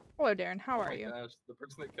 Hello, Darren. How Oh are my you? Gosh, the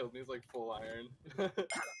person that killed me is like full iron.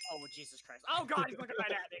 Oh Jesus Christ! Oh God, he's looking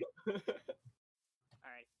right at me.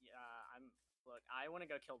 All right, look. I want to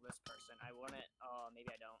go kill this person. I want it. Oh, maybe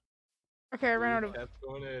I don't. Okay, I ran out of. That's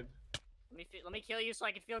going in. Let me kill you so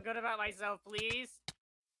I can feel good about myself, please.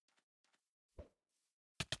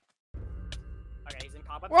 Okay, he's in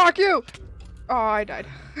combat. Walk you! Oh, I died.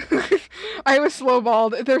 I was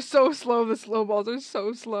slowballed. They're so slow. The slow balls are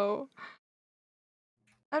so slow.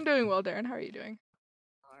 I'm doing well, Darren. How are you doing?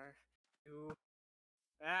 R2.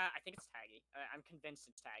 I think it's Taggy. I'm convinced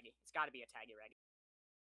it's Taggy. It's got to be a Taggy Reggie.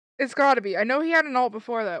 It's gotta be. I know he had an alt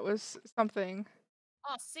before that was something.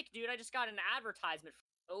 Oh, sick, dude! I just got an advertisement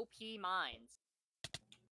for OP Mines.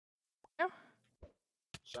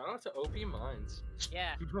 Shout out to OP Mines.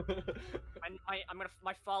 Yeah.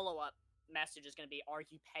 My follow-up message is gonna be, "Are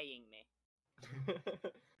you paying me?"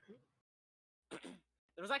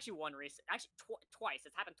 There was actually one twice.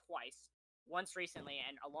 It's happened twice. Once recently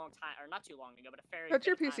and a long time, or not too long ago, but a fairly That's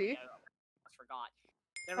your bit of time PC? ago. I forgot.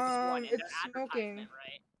 There was this one, and It's their smoking. advertisement,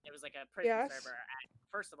 right? It was like a prison Yes. server. And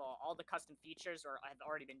first of all the custom features have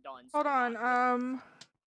already been done. So Hold they're on. not good.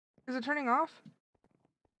 Is it turning off?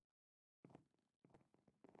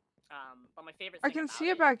 But my favorite I thing can about see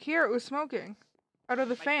it back here. It was smoking out of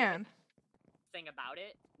the My favorite fan. thing about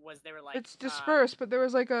it was they were like, It's dispersed, but there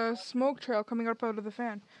was like a smoke trail coming up out of the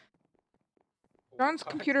fan. John's What?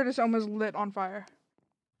 computer just almost lit on fire.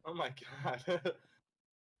 Oh my god.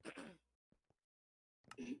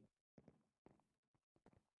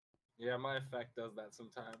 Yeah, my effect does that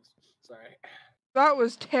sometimes. Sorry. That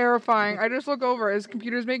was terrifying. I just look over, his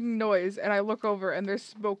computer's making noise, and I look over and there's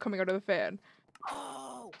smoke coming out of the fan.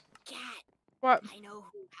 "Oh, cat! What? I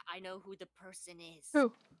know who the person is.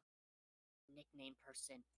 Who? Nickname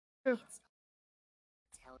person. Who? It's,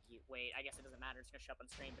 tell you. Wait, I guess it doesn't matter. It's gonna show up on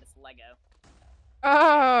screen, but it's Lego.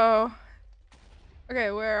 Oh.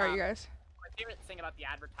 Okay, where are you guys? My favorite thing about the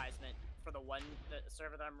advertisement for the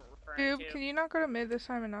server that I'm referring Dude, to, can you not go to mid this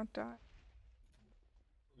time and not die?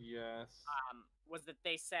 Yes. was that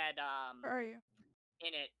they said, Where are you?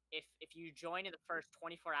 in it, if you join in the first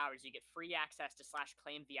 24 hours, you get free access to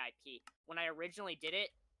 /claim VIP. When I originally did it,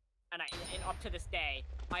 and up to this day,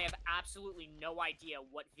 I have absolutely no idea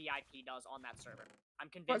what VIP does on that server. I'm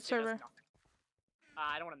convinced it does server? nothing.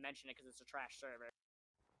 I don't want to mention it because it's a trash server.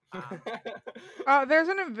 There's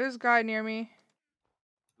an invis guy near me.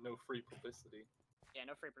 No free publicity. Yeah,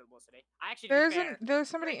 no free publicity. I actually, to be fair, There's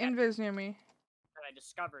somebody during invis near me. that I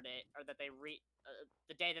discovered it, or that they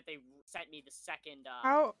the day that they sent me the second.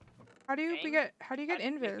 How do you thing, get I invis?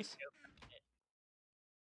 immediately opened it.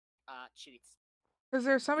 Cheats. Because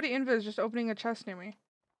there's somebody invis just opening a chest near me.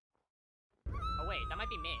 Oh wait, that might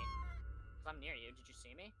be me. 'Cause I'm near you. Did you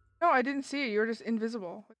see me? No, I didn't see you. You were just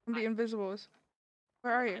invisible. Somebody invisible is.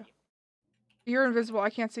 Where are you? Behind You're invisible. I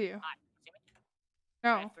can't see you. Hi, see me? I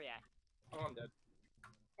No. have 3 eye. Oh, I'm dead.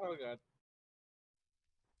 Oh god.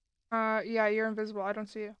 Yeah, you're invisible. I don't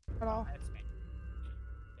see you at all. That's me.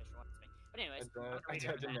 Fish one, it's me. But anyways, I'm gonna I read died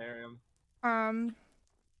over to that. Narium.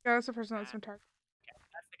 Yeah, that's the person that's been targeted.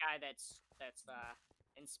 Okay, that's the guy that's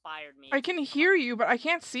inspired me. I can hear you, but I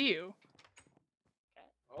can't see you.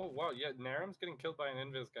 Oh wow, yeah, Narium's getting killed by an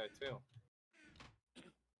invis guy too.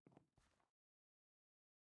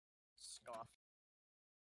 Scoff.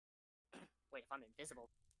 Wait, if I'm invisible,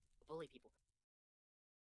 I'll bully people.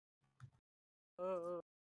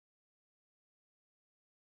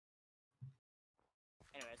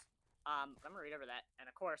 Anyways, I'm gonna read over that, and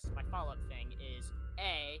of course, my follow-up thing is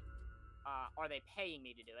A, are they paying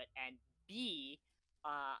me to do it, and B,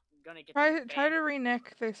 gonna get them Try banned to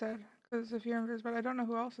re-nick, they said. Because if you're invisible, I don't know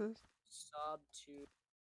who else is. sub to.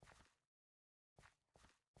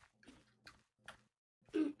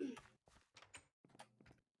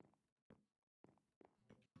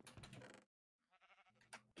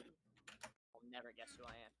 I'll never guess who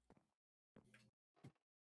I am.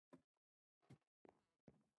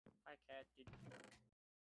 Okay, dude.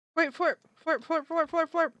 Wait, Flip!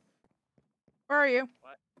 Where are you?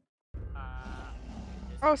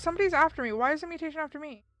 Oh, somebody's after me. Why is the mutation after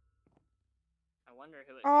me? I wonder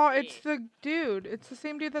who it Oh, could it's be. the dude. It's the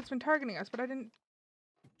same dude that's been targeting us, but I didn't...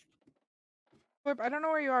 Flip, I don't know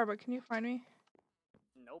where you are, but can you find me?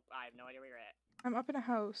 Nope, I have no idea where you're at. I'm up in a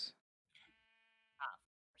house.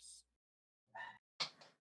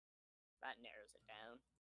 That narrows it down.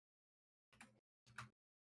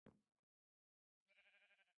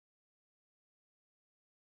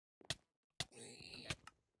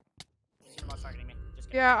 Someone's targeting me. Just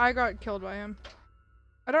kidding. Yeah, I got killed by him.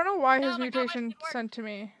 I don't know why Oh his my God, mutation it worked. sent to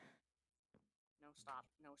me. No, stop.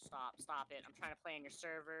 No, stop it. I'm trying to play on your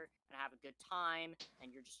server and have a good time,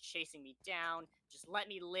 and you're just chasing me down. Just let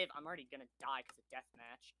me live. I'm already gonna die because of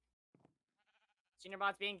deathmatch. Senior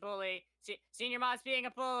Mod's being bully. Senior Mod's being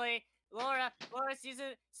a bully. Laura sees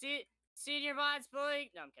a Senior Mod's bullying.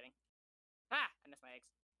 No, I'm kidding. Ah, I missed my eggs.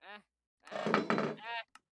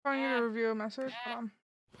 I need to review a message. Hold on.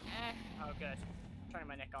 Oh, good. Turning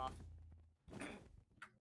my neck off.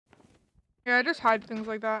 Yeah, I just hide things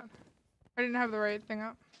like that. I didn't have the right thing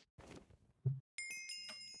up.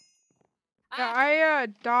 Yeah, I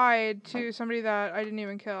died to somebody that I didn't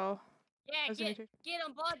even kill. Yeah, As a mutation. get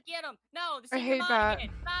him, bud, get him. No, the I Senior hate Mod that. again.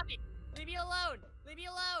 Stop it. Leave me alone. Leave me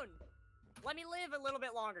alone. Let me live a little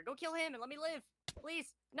bit longer. Go kill him and let me live. Please,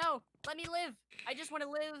 no, let me live. I just want to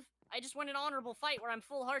live. I just want an honorable fight where I'm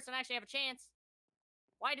full hearts and actually have a chance.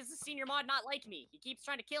 Why does the senior mod not like me? He keeps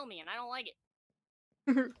trying to kill me and I don't like it.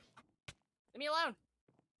 Leave me alone.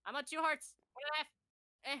 I'm at 2 hearts.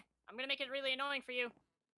 1.5. I'm gonna make it really annoying for you.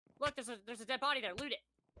 Look, there's a dead body there. Loot it.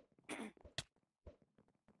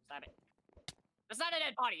 Stop it. That's not a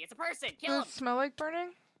dead body. It's a person. Kill him. Does it smell like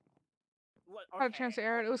burning? What? I had a chance to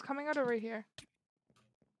air it. It was coming out of right here.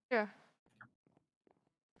 Yeah.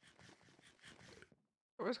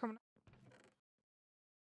 It was coming.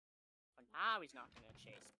 But now he's not gonna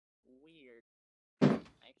chase. Weird.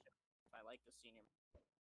 Actually, I like the senior.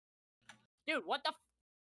 Dude, what the?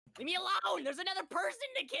 Leave me alone! There's another person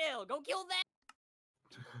to kill. Go kill them.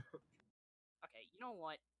 Okay, you know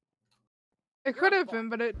what? It You're could a have bot. been,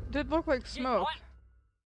 but it did look like You know smoke. what?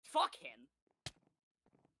 Fuck him.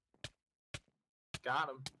 Got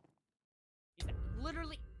him. He's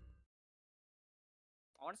literally.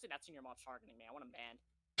 Honestly, that senior mod's targeting me. I want him banned.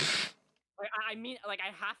 Like, I mean, like,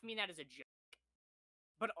 I half mean that as a joke.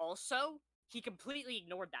 But also, he completely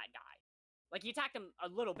ignored that guy. Like, he attacked him a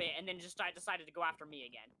little bit and then just decided to go after me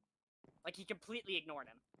again. Like, he completely ignored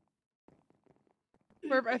him.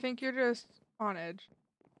 Burp, I think you're just on edge.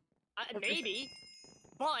 Maybe,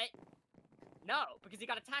 but no, because he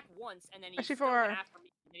got attacked once and then he Actually, still went for- after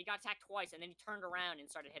me. And then he got attacked twice and then he turned around and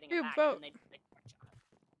started hitting You him back. vote. And then they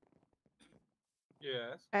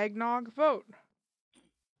Yes. Eggnog vote.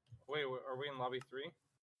 Wait, are we in lobby 3?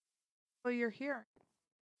 Well, you're here.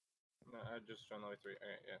 No, I just joined lobby 3.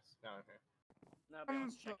 Alright, yes. Now I'm here. Nobody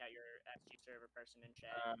wants to check out your SG server person in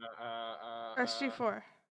chat. SG4.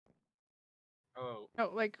 Oh. No,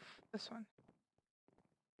 like this one.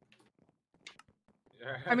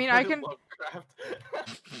 Yeah, I mean, I put in can-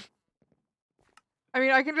 Lovecraft. I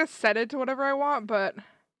mean, I can just set it to whatever I want, but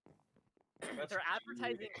That's They're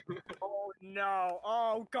advertising. cheating. Oh no!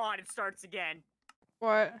 Oh god! It starts again.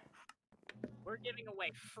 what? We're giving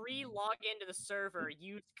away free login to the server.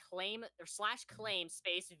 Use claim or /claim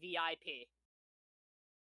space VIP.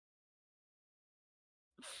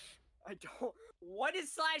 I don't. What does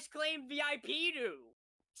 /claim VIP do?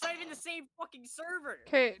 It's not even the same fucking server.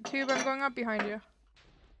 Okay, Tube, I'm going up behind you.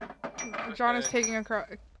 John is Okay. taking a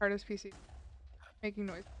Carter's PC. Making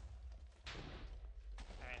noise.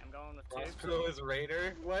 Alright, I'm going with 2. Roscoe is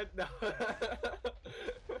Raider? What? No.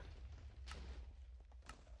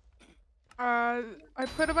 I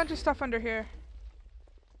put a bunch of stuff under here.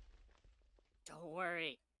 Don't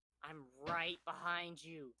worry. I'm right behind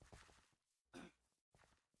you.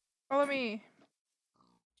 Follow me.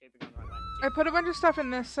 Tube, you're going the wrong way. I put a bunch of stuff in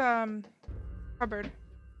this, cupboard.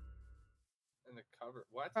 In the cupboard.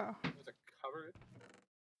 What? Oh. There's a cupboard?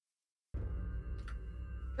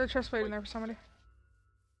 There's a chest plate in there for somebody.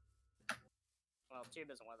 Well, Tube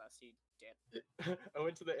isn't with us. He did. I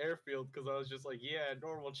went to the airfield because I was just like, yeah,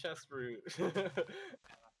 normal chest route.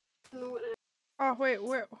 No, and Oh, wait,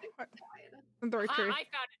 where? I What? died. This isn't the right I tree.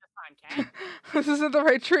 found it this time, Cat. This isn't the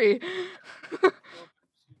right tree.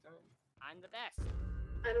 I'm the best.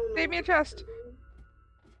 I don't know. Save me a what chest. to do.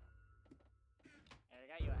 I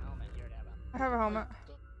got you a helmet. You already have a. I have a helmet.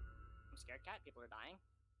 I'm scared, Cat. People are dying.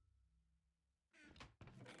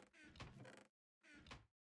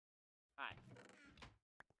 Hi.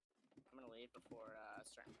 I'm gonna leave before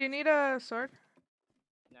starting. Do you need a sword?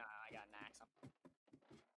 No, I got an axe.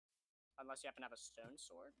 Unless you happen to have a stone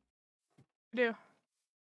sword. I do. Okay.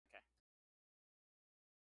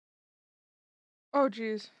 Oh,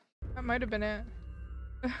 jeez. That might have been it.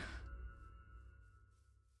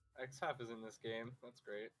 X-Half is in this game. That's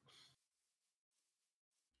great.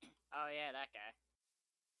 Oh yeah, that guy.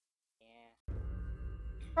 Yeah.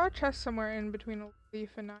 Saw a chest somewhere in between a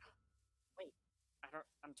leaf and not.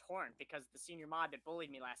 I'm torn because the senior mod that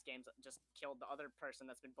bullied me last game just killed the other person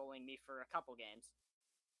that's been bullying me for a couple games.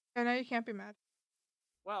 I know you can't be mad.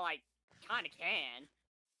 Well, I kind of can.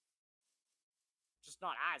 Just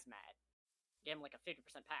not as mad. Give him like a 50%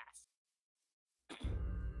 pass.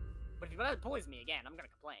 But if he bullies me again, I'm gonna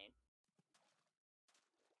complain.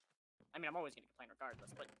 I mean, I'm always gonna complain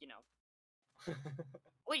regardless, but you know.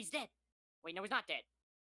 Wait, he's dead! Wait, no, he's not dead.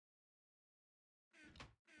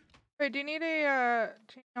 Wait, do you need a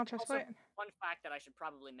chainmail chest Also, plate? Fun fact that I should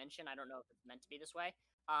probably mention, I don't know if it's meant to be this way,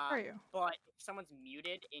 Where are you? but if someone's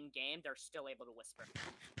muted in-game, they're still able to whisper.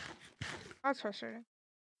 That's frustrating.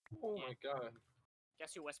 Oh Yeah. my god.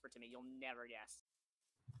 Guess who whispered to me? You'll never guess.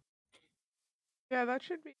 Yeah, that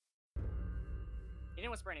should be. He didn't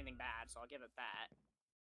whisper anything bad, so I'll give it that.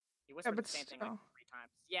 He whispered but the same thing like still. 3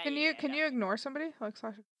 times. Yeah, Can yeah, you yeah, can you ignore somebody like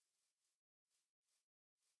slash?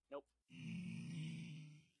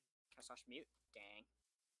 Slash mute? Dang.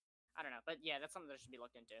 I don't know, but yeah, that's something that should be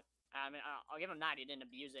looked into. I mean, I'll give him that he didn't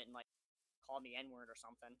abuse it and like call me N-word or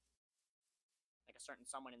something. Like a certain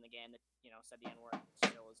someone in the game that said the N-word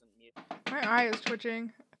still isn't mute. My eye is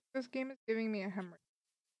twitching. This game is giving me a hemorrhage.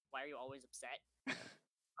 Why are you always upset?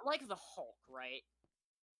 I'm like the Hulk, right?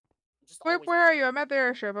 I'm just Where always are you? I'm at the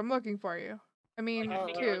airstrip. I'm looking for you. I mean,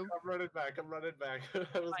 Like, tube. I'm running back.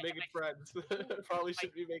 I was making friends. Probably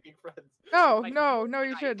should be making friends. No, Like, no,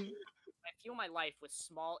 you I- shouldn't. If I fuel my life with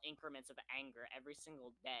small increments of anger every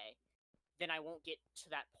single day, then I won't get to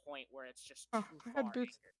that point where it's just Oh, too I far had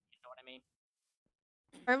boots. anger. You know what I mean?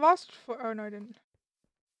 I lost oh no, I didn't.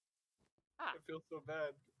 Ah, I feel so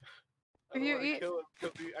bad. I If don't you want to eat- kill him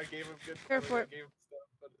because I gave him good. Here, I Flip. gave him stuff,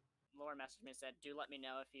 but Laura messaged me and said, "Do let me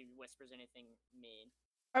know if he whispers anything mean."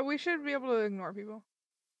 We should be able to ignore people.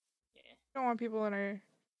 Yeah. Don't want people in our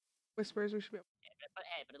whispers. We should be able.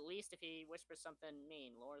 Yeah, but at least if he whispers something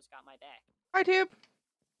mean, Laura's got my back. Hi, Tube.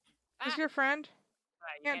 Is Ah, your friend?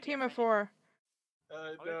 right, you Can't be a team of friend.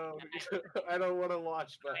 4. no, I don't want to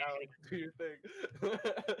watch. But Alex, do your thing.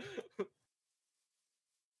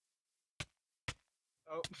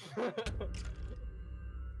 Oh.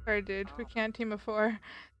 Sorry, dude. We Oh. can't team of 4.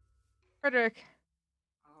 Frederick,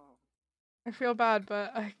 Oh. I feel bad,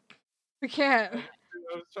 but we can't.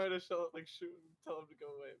 I was trying to shoot him, tell him to go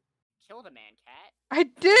away. Kill the man, cat. I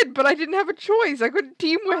did, but I didn't have a choice. I couldn't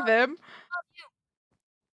team with him.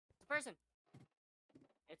 It's a person.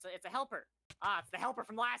 It's a helper. Ah, it's the helper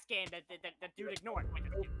from last game that dude ignored. Wait,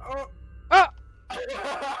 Oh. Oh, What?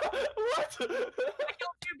 I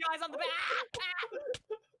killed 2 guys on the back.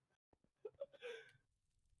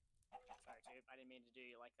 Sorry, dude. I didn't mean to do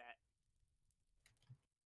you like that.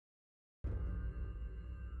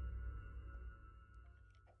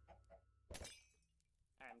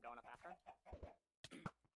 Alright, I'm going up after him.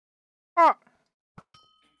 oh.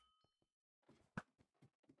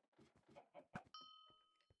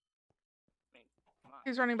 I mean, come on.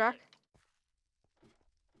 He's running back.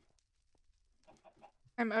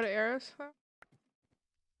 I'm out of arrows, though.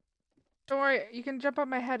 Don't worry, you can jump on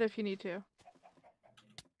my head if you need to.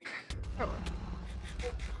 Oh,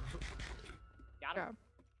 Got him. yeah.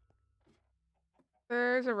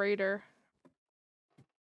 There's a raider.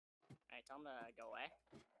 Alright, tell him to go away.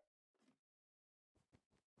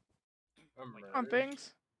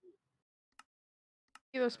 Pumpings.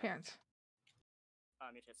 See those pants.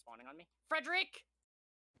 Mutate spawning on me. Frederick!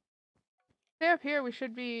 Stay up here, we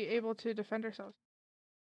should be able to defend ourselves.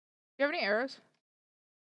 Do you have any arrows?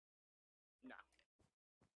 No.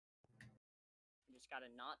 You just gotta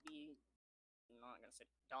not be. I'm not gonna say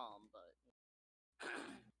dumb, but. just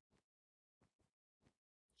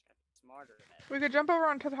gotta be smarter than that. We could jump over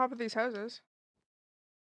onto the top of these houses.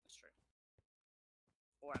 That's true.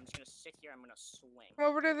 Or I'm just gonna sit here, I'm gonna swing. Come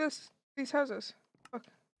over to these houses. Look.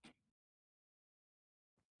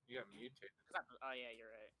 You got mutated. Oh, yeah, you're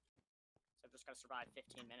right. So I've just gotta survive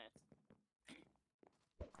 15 minutes.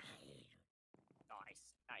 Nice.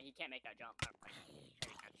 He can't make that jump.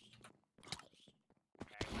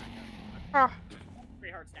 Okay, Ah, 3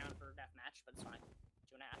 hearts down for deathmatch, but it's fine.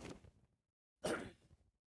 2.5.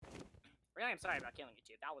 Really, I'm sorry about killing you,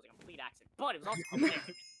 too. That was a complete accident, but it was also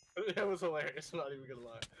hilarious. That was hilarious. I'm not even gonna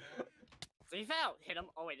lie. So he fell. Hit him.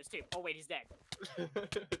 Oh wait, there's 2. Oh wait, he's dead.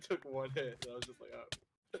 It took one hit. And I was just like, oh.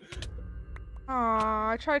 aw,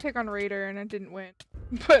 I tried to take on Raider and I didn't win.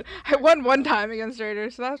 But I won one time against Raider,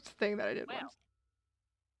 so that's the thing that I did Well, once.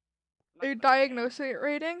 I'm Are you not gonna- diagnosing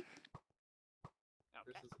rating?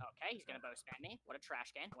 Okay. Okay, he's gonna bow spam me. What a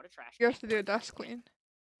trash can. What a trash You can. have to do a dust clean.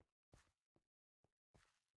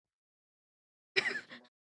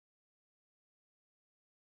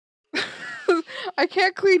 I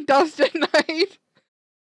can't clean dust at night.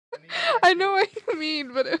 I know what you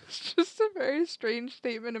mean, but it was just a very strange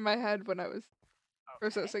statement in my head when I was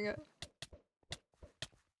processing it.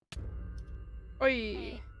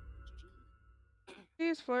 Oi.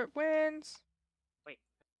 Please flirt wins. I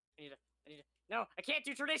need to. No, I can't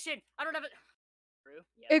do tradition. I don't have it. True.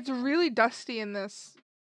 Yeah. It's really dusty in this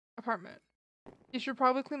apartment. You should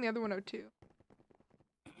probably clean the other one out too.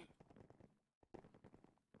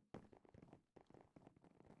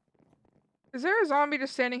 Is there a zombie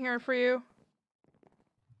just standing here for you?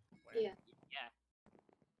 Where? Yeah. Yeah.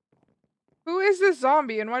 Who is this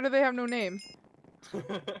zombie and why do they have no name?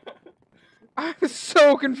 I'm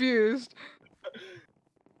so confused.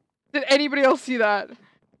 Did anybody else see that? Is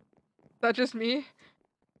that just me?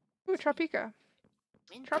 Ooh, Tropica.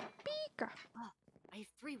 Win. Tropica. I have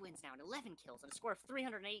 3 wins now and 11 kills and a score of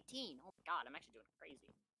 318. Oh my god, I'm actually doing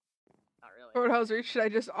crazy. Not really. What Hell's Reach? Should I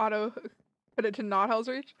just auto put it to not Hell's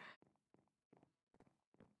Reach?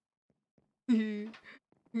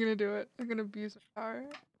 I'm gonna do it. I'm gonna abuse my power.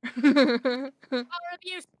 Power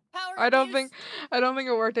abuse. Power I don't abuse. think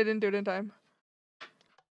it worked. I didn't do it in time.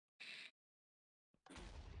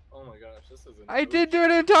 Oh my gosh, this is. I did do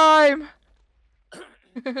it in time.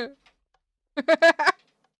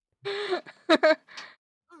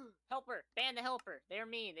 Helper. Ban the helper. They're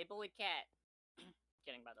mean. They bullied Cat.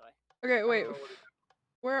 Kidding, by the way. Okay, wait. know what it-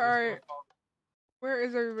 Where I'm just are? gonna fall- Where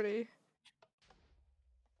is everybody?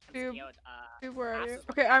 Dude, Yo, Dude, where are you? Passes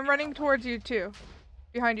Okay, were I'm backing running up, like- towards you too.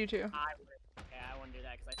 Behind you too. I wouldn't do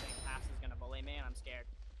that because I think Pass is gonna bully me and I'm scared.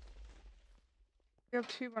 We have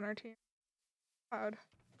 2 on our team. Cloud.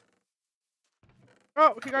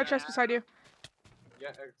 Oh, he got a chest beside you. Yeah,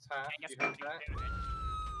 attack. I guess You we're heard that? doing it.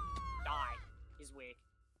 Die. He's weak.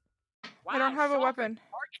 I don't have a Shocker weapon.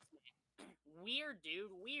 targets me. Weird,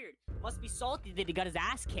 dude. Weird. Must be salty that he got his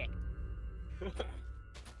ass kicked. Dude,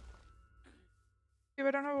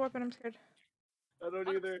 I don't have a weapon. I'm scared. I don't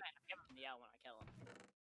 100%, either. I'm giving him the L when I kill him.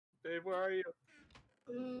 Dave, where are you?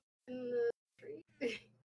 In the street.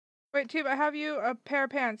 Wait, Tube, I have you a pair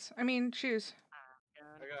of pants. I mean, shoes. I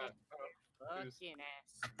got. shoes. Fucking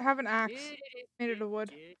ass. I have an axe. Made it of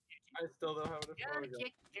wood. I still don't have enough Gonna money.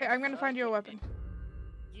 kick Okay, your I'm gonna find you a fucking weapon.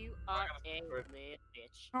 You I are got a a sword. little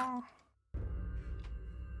bitch. Oh,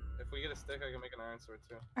 If we get a stick, I can make an iron sword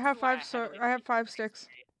too. I have That's why 5 heavily I have 5 disagree. sticks.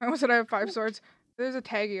 I almost said I have 5 swords. There's a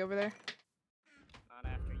taggy over there. Not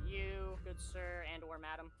after you, good sir and/or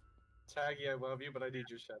madam. Taggy, I love you, but I need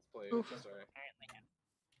your chest plate. Oof. I'm sorry. Apparently,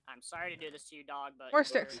 I'm sorry to do this to you, dog, but More you're-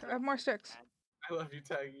 sticks. I have more sticks. I love you,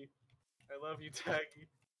 Taggy. I love you, Taggy.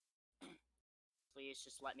 Please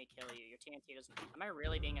just let me kill you. Your TNT doesn't. Am I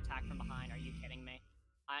really being attacked from behind? Are you kidding me?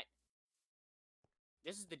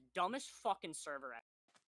 This is the dumbest fucking server ever.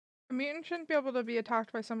 A mutant shouldn't be able to be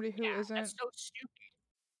attacked by somebody who Yeah, not that's so stupid.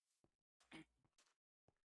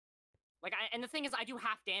 Like, and the thing is, I do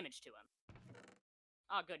half damage to him.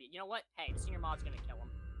 Oh, good. You know what? Hey, the senior mod's gonna kill him.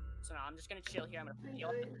 So now I'm just gonna chill here. I'm gonna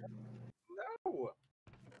heal. No.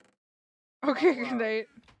 Okay, wow. good night.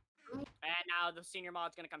 And now the senior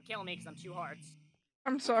mod's gonna come kill me because I'm 2 hearts.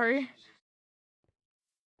 I'm sorry.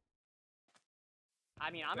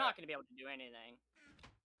 I mean, I'm not gonna be able to do anything.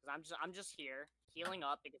 Because I'm just here, healing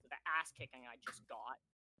up because of the ass kicking I just got.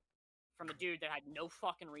 From a dude that had no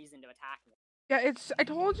fucking reason to attack me. Yeah, I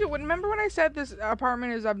told you, remember when I said this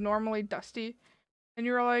apartment is abnormally dusty? And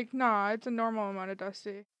you were like, nah, it's a normal amount of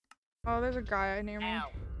dusty. Oh, there's a guy near me.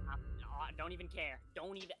 Hell. Don't even care.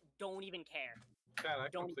 Don't even care. God, I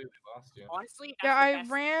Don't- completely lost you. Honestly, Yeah, that's the I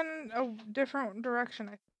best- ran a different direction.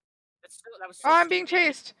 that was so Oh, I'm being stupid.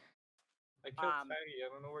 chased. I killed Um, Taggy. I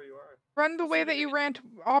don't know where you are. Run the You way see that the you ran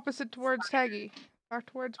opposite towards Taggy. Back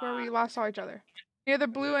towards where we last saw each other. Near the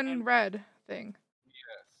blue and and- red thing. Yes.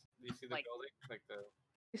 Do you see the Like- building? Like the.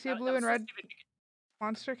 You see a that blue was and so red stupid because-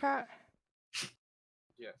 monster cat?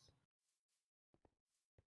 Yes.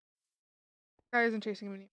 Guy isn't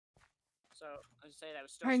chasing me. So I just say that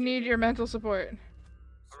was so I need stupid. your mental support. I'm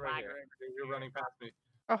right here. Swagger. You're running past me.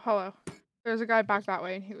 Oh, hello. There's a guy back that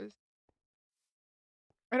way and he was...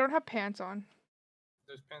 I don't have pants on.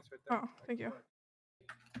 There's pants right there. Oh, thank you.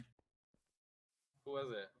 Who was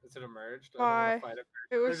it? Is it emerged? Why? I don't want to fight it. It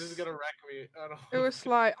They're was... just gonna wreck me. I don't. It was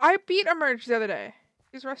Sly. I beat Emerge the other day.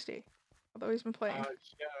 He's rusty. Although he's been playing.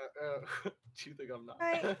 Yeah. Do you think I'm not?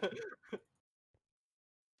 Hi.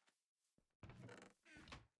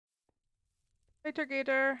 Hey,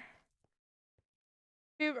 Turgator.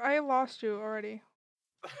 Dude, I lost you already.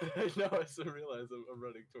 No, I still realize I'm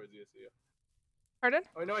running towards you. See you. Pardon?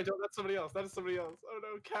 Oh no, I don't. That's somebody else. That is somebody else. Oh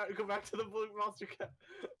no, cat, go back to the blue monster cat.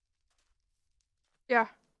 Yeah.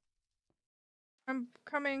 I'm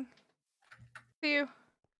coming. See you.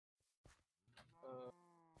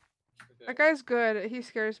 Okay. That guy's good. He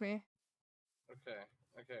scares me. Okay.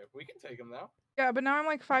 Okay. We can take him now. Yeah, but now I'm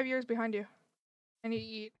like 5 years behind you. I need to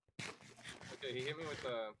eat. Okay, he hit me with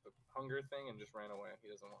the hunger thing and just ran away. He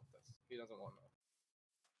doesn't want this. He doesn't want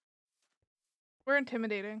We're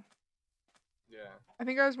intimidating. that. I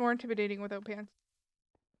think I was more intimidating without pants.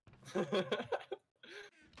 Yeah.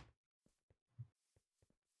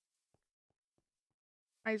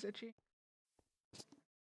 Eyes itchy.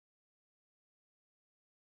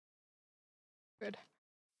 Good.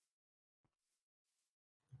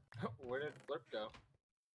 Where did Flip go?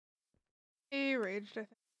 He raged,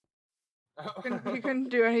 I think. He couldn't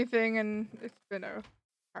do anything and it's been a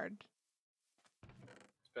hard.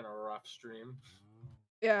 It's been a rough stream.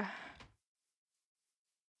 Yeah.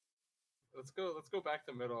 Let's go back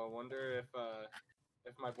to middle. I wonder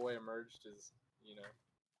if my boy emerged is,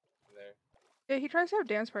 there. Yeah, he tries to have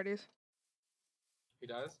dance parties. He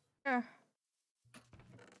does? Oh, Yeah.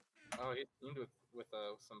 He's teamed with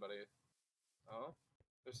somebody. Oh,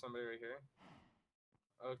 there's somebody right here.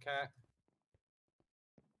 Oh, cat.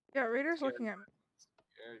 Yeah, Raider's looking at me.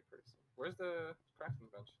 Scary person. Where's the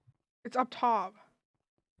crafting bench? It's up top.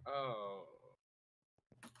 Oh.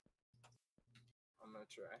 I'm gonna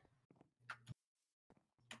try.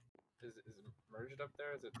 Is it merged up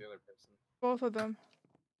there? Or is it the other person? Both of them.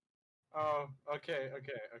 Oh, okay.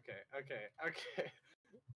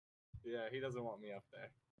 Yeah, he doesn't want me up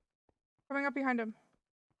there. Coming up behind him.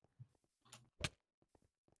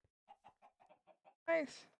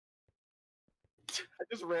 Nice. I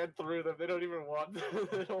just ran through them. They don't even want.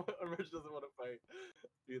 They don't. Emerge doesn't want to fight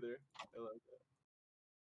either. I like that.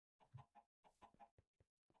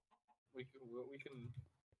 We can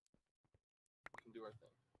do our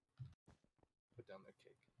thing. Put down their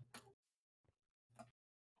cake.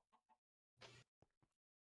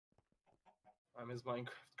 I'm his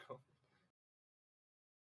Minecraft girl.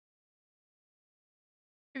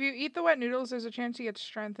 If you eat the wet noodles, there's a chance you get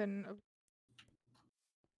strength and.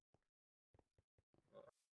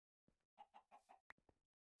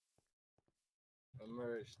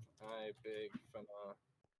 Emerged. I big fana.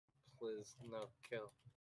 Please no kill.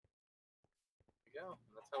 There you go.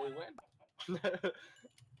 And that's how we win.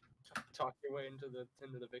 Talk your way into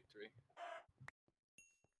the victory.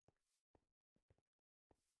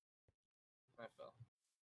 I fell.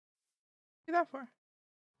 Do that for.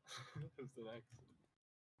 Who's the next?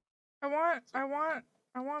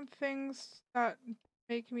 I want things that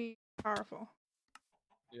make me powerful.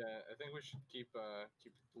 Yeah, I think we should keep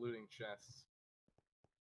looting chests.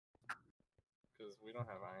 Because we don't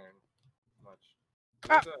have iron much.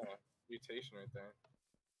 There's a mutation right there.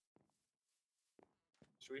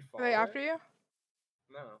 Should we follow Are they it? after you?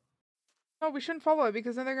 No. No, we shouldn't follow it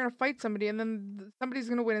because then they're gonna fight somebody, and then somebody's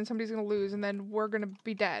gonna win and somebody's gonna lose, and then we're gonna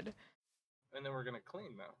be dead. And then we're gonna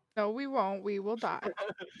clean now. No, we won't. We will die.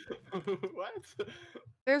 What?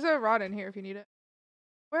 There's a rod in here if you need it.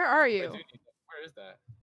 Where are I you? do need that. Where is that?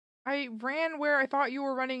 I ran where I thought you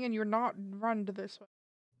were running, and you're not run to this way.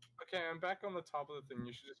 Okay, I'm back on the top of the thing.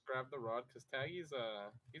 You should just grab the rod, because Taggy's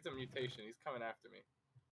he's a mutation. He's coming after me.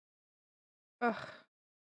 Ugh.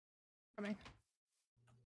 Coming.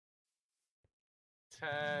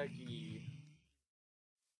 Taggy.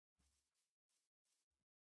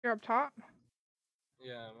 You're up top?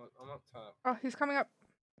 Yeah, I'm up top. Oh, he's coming up.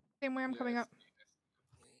 Same way I'm Yeah, coming I up. see.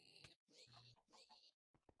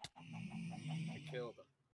 I killed him.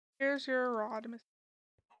 Here's your rod.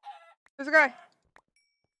 There's a guy.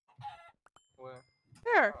 Where?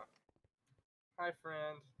 There. Oh. Hi,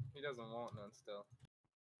 friend. He doesn't want none still.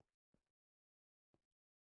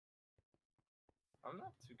 I'm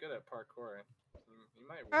not too good at parkour. You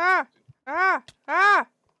might want Ah! to. Ah! Ah!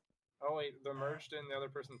 Oh wait, they're merged in. The other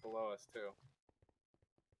person's below us too.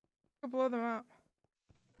 Go blow them up.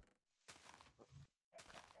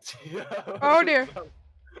 Yeah, Oh dear.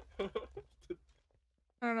 I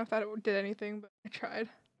don't know if that did anything, but I tried.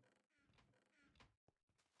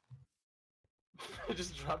 I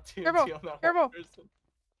just dropped TNT Careful, on that careful. one person.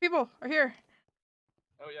 People are here.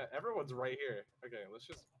 Oh yeah, everyone's right here. Okay, let's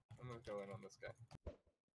just. I'm gonna go in on this guy.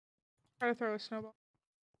 Try to throw a snowball.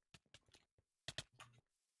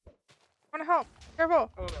 Want to help?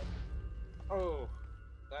 Careful. Oh no. Oh,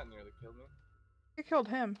 that nearly killed me. You killed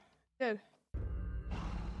him. Did.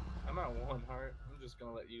 I'm at 1 heart. I'm just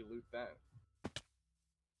gonna let you loot that.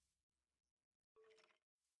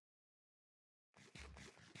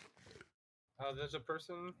 There's a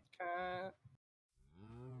person, cat.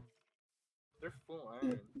 They're full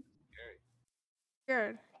iron. Scary.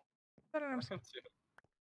 Scared. I don't know. I am too.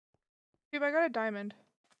 Dude, I got a diamond.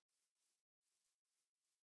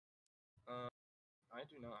 I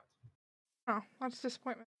do not. Oh, that's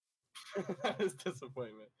disappointment. That is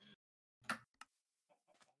disappointment.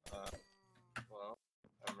 Well,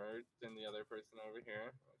 I merged in the other person over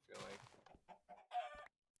here. I feel like.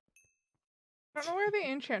 I don't know where the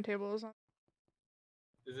enchant table is on.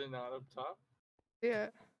 Is it not up top?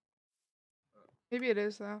 Yeah. Maybe it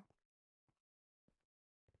is though.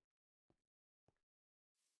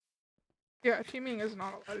 Yeah, teaming is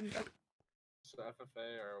not allowed in death. So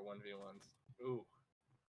FFA or 1v1s? Ooh.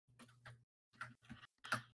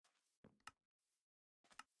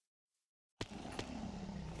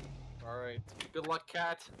 Alright. Good luck,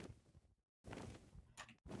 cat.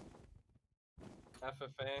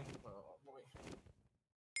 FFA. Oh boy.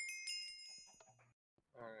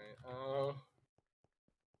 Alright, oh.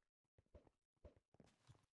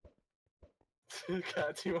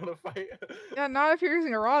 Cat, do you want to fight? Yeah, not if you're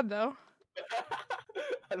using a rod though.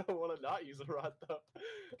 I don't want to not use a rod though.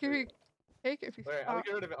 Give you cake if you Alright, stop. I'll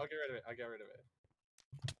get rid of it. I'll get rid of it.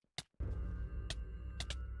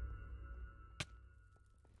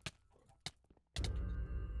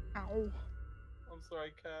 Ow. I'm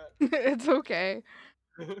sorry, cat. It's okay.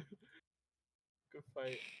 Good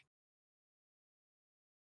fight.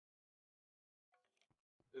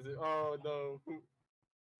 Is it? Oh no.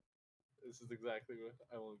 This is exactly what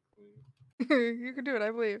I want clean. You can do it,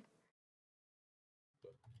 I believe.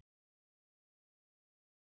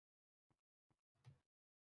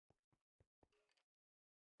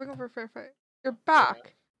 Looking for a fair fight. You're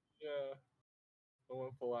back. Yeah. I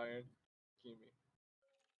want full iron. Give me.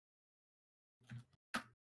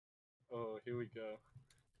 Oh, here we go.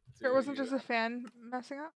 It wasn't Dude, just a fan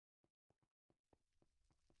messing up.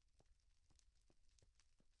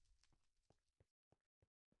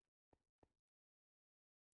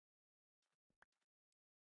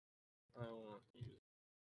 I won't use.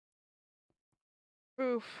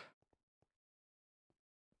 Oof.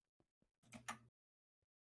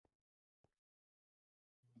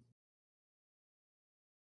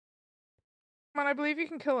 Come on, I believe you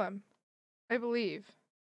can kill him. I believe.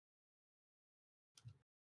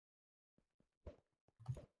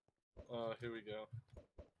 Oh, here we go.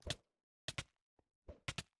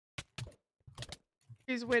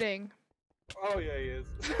 He's winning. Oh yeah, he is.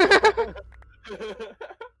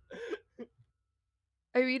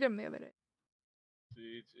 I beat him the other day.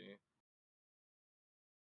 GG.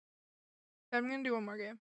 I'm gonna do one more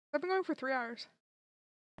game. I've been going for 3 hours.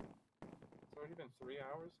 It's already been 3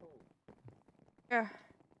 hours. Oh. Yeah.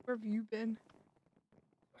 Where have you been?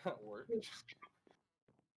 At work.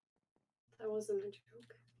 That wasn't a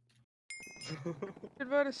joke. Should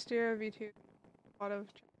vote Astera V2. A lot of.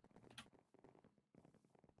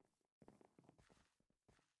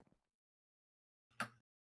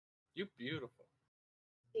 You beautiful.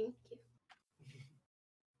 Thank you.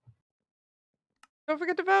 Don't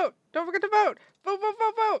forget to vote! Don't forget to vote! Vote, vote,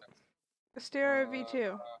 vote, vote! Astera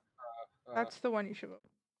V2. That's the one you should vote.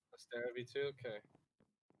 Astera V2. Okay.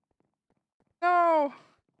 No!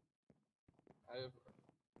 I have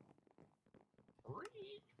 3.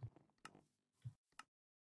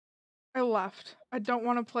 I left. I don't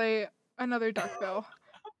want to play another Duckbill.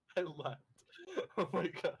 I left. Oh my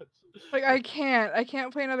gosh. Like, I can't. I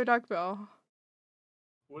can't play another Duckbill.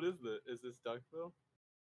 What is this? Is this Duckbill?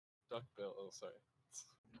 Duckbill. Oh, sorry.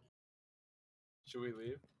 Should we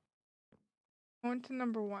leave? I went to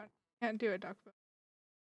number 1. Can't do a Duckbill.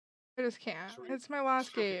 I just can't. Should we- It's my last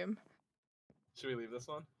should we- game. Should we leave this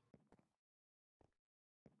one?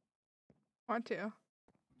 Want to.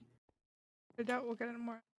 I doubt we'll get any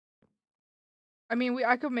more. I mean,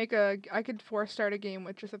 I could force start a game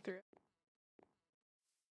with just a 3.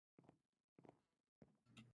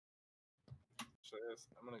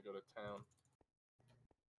 I'm gonna go to town.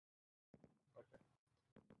 Okay.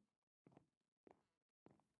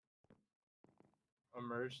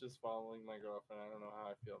 Emerged is following my girlfriend. I don't know how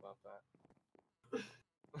I feel about that.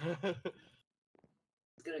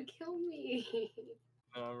 It's gonna kill me.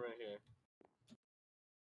 No, I'm right here.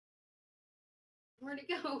 Where'd it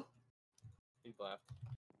go? He left.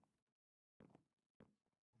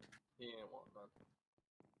 He ain't want none.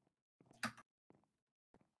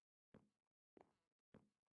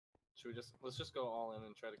 Should we let's just go all in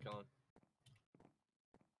and try to kill him.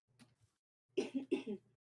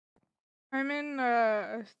 I'm in,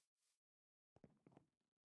 We're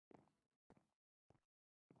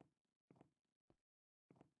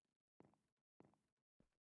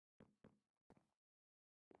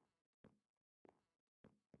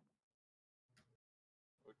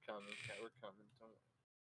coming, cat, we're coming. Don't worry.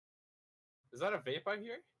 Is that a vape I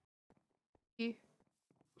hear? E.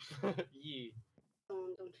 Yee.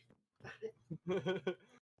 Don't about it.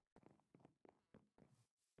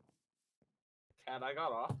 Cat, I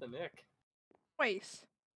got off the nick. twice.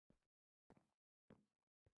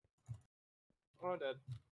 Oh, I'm dead.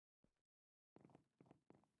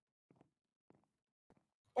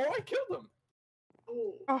 Oh, I killed him!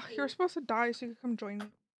 Oh, Oh, you were supposed to die so you could come join me.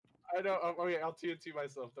 I know. Okay, I'll TNT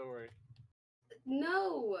myself. Don't worry.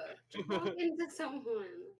 no! Talk into someone.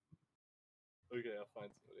 Okay, I'll find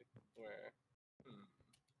somebody. Where?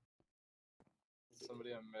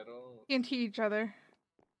 Somebody on metal. TNT each other.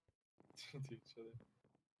 TNT each other.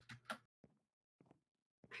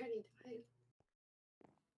 I already died.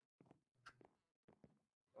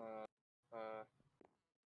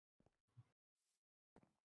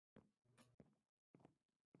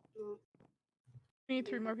 Oh, We need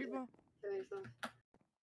 3 more people. kill yourself.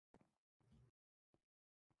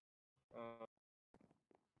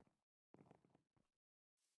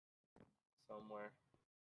 Somewhere.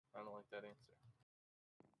 I don't like that answer.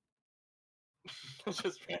 I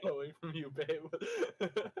just ran away from you, babe.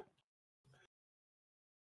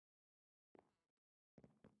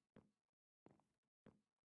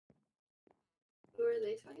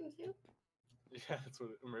 they talking to? Yeah, that's what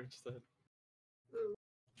Emerge said. Oh.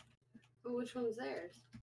 Well, which one's theirs?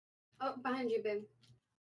 Oh, behind you, babe.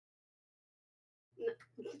 No.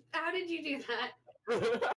 How did you do that?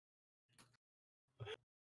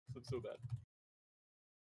 I'm so bad.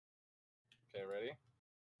 Okay, ready?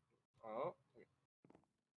 Oh.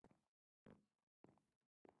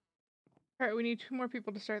 Alright, we need 2 more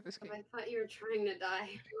people to start this game. I thought you were trying to die.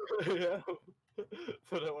 Yeah.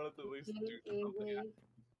 But I wanted to at least do something. Mhm.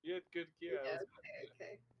 You had good gear. Yeah,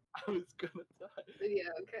 okay. I was gonna die. Yeah,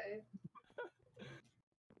 okay.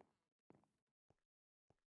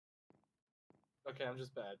 Okay, I'm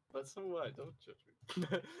just bad. But so what? Don't judge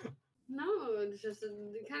me. No, it's just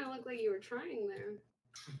it kind of looked like you were trying there.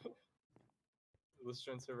 Let's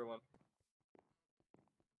join server 1.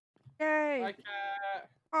 Yay! Hi, cat.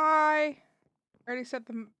 Hi! Already set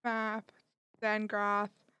the map. Zangrath.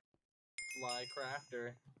 Sly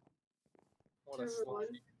Crafter. What a Server sly. one.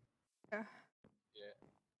 Yeah. Yeah.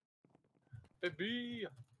 Baby,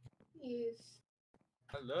 Yes.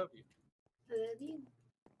 I love you. I love you.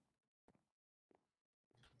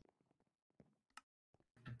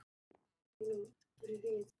 I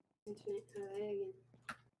think it's internet. Again.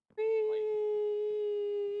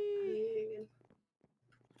 Again.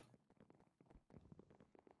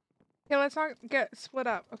 Okay, let's not get split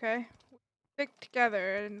up, okay? Stick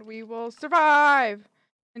together and we will survive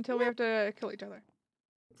until we have to kill each other.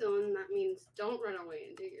 Dylan, that means don't run away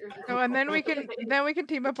and do your. No, and then we can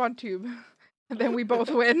team up on tube. And then we both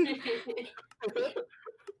win. I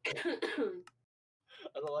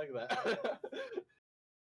don't like that. I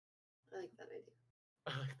like that idea.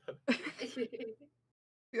 I like that.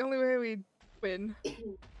 The only way we win.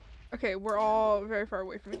 Okay, we're all very far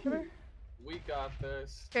away from each other. We got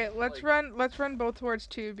this. Okay, let's Like- run both towards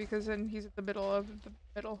tube because then he's at the middle of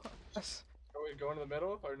us. Are we going to the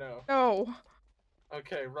middle or no? No.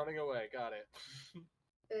 Okay, running away. Got it.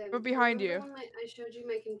 But behind remember you. when I showed you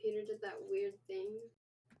my computer did that weird thing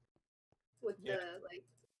with Yeah. the like,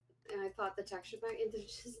 and I thought the texture pack. It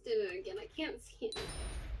just did it again. I can't see it.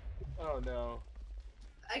 Oh no.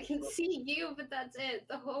 I can see you, but that's it.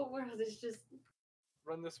 The whole world is just.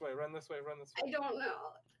 Run this way. Run this way. Run this I way. don't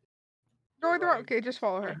know. Going the wrong. Okay, just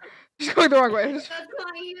follow her. Just going the wrong way. That's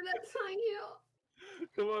not you. That's not you.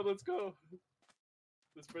 Come on, let's go.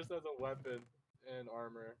 This person has a weapon and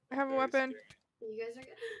armor. I have a Very weapon. You guys are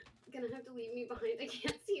gonna have to leave me behind. I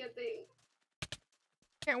can't see a thing.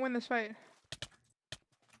 Can't win this fight.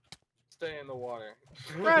 Stay in the water.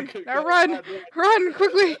 Run, Go, now run. Run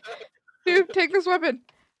quickly. Dude, take this weapon.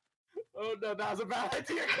 Oh no, that was a bad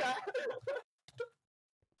idea, cat.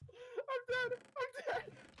 I'm dead. I'm dead.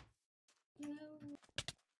 No.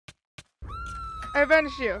 I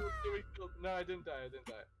avenged you. No, I didn't die. I didn't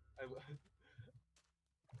die.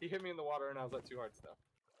 He hit me in the water and I was at 2 hearts though.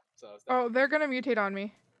 So I was Oh, they're gonna mutate on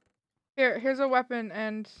me. Here's a weapon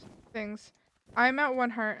and things. I'm at 1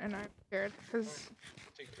 heart and I'm scared because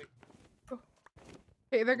Take.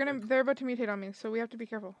 okay, they're about to mutate on me, so we have to be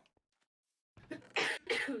careful.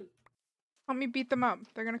 Help me beat them up.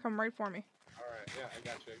 They're gonna come right for me. Alright, yeah, I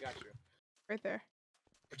got you. Right there.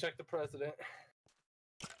 Protect the president.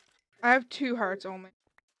 I have 2 hearts only.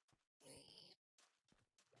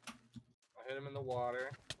 I hit him in the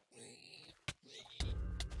water.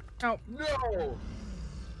 Oh. No! I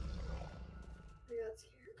got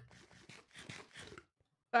scared.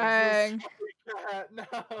 Dang. Cat, no!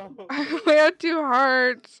 I only had 2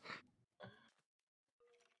 hearts.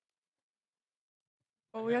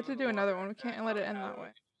 Well, we have to do another one. We can't let it end that way.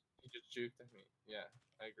 You just juked at me. Yeah,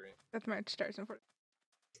 I agree. That's my start in front.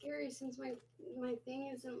 Scary since my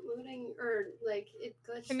thing isn't loading or like it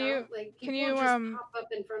glitched Can you- out. Like can people you, just um, pop up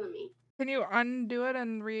in front of me. Can you undo it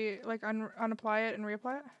and unapply it and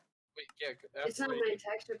reapply it? Wait, yeah, It's not F3. my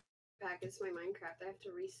texture pack. It's my Minecraft. I have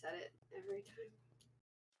to reset it every time.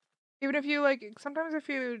 Even if you sometimes if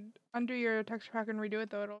you undo your texture pack and redo it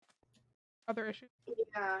though, it'll other issues.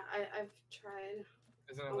 Yeah, I've tried.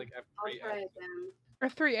 Isn't it like I'll F3? try again. Or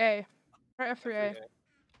F3A. Try F3A.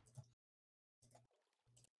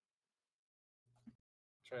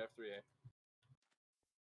 Try F3A.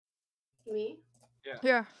 Me?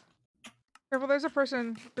 Yeah. Careful, there's a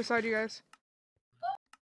person beside you guys.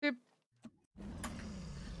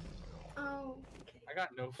 Oh, okay. I got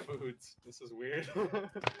no foods. This is weird.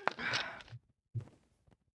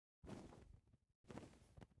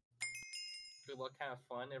 Good luck, have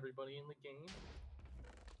fun, everybody in the game.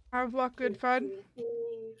 Have luck, good fun.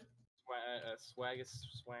 Swagger.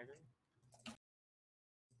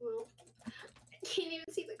 Well, I can't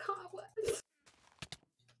even see the cobwebs.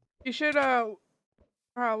 You should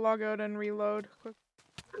log out and reload quick.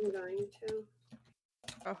 I'm going to.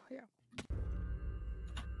 Oh, yeah.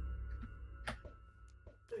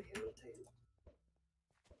 Okay, I'll take it.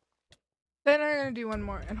 Then I'm gonna do one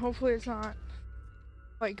more, and hopefully it's not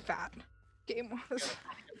like that game was.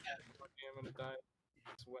 I'm gonna die.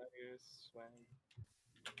 Swag.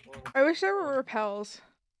 Well, I wish there were repels.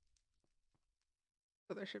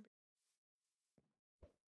 So there should be.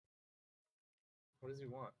 what does he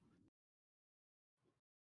want?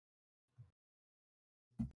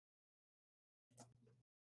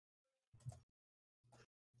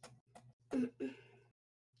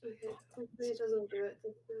 Okay, hopefully it doesn't do it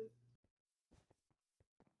this time.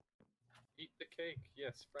 Eat the cake.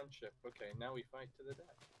 Yes, friendship. Okay, now we fight to the death.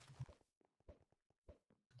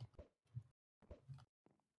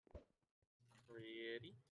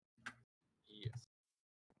 Ready? Yes.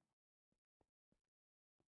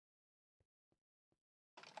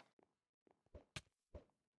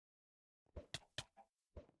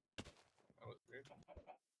 That was weird.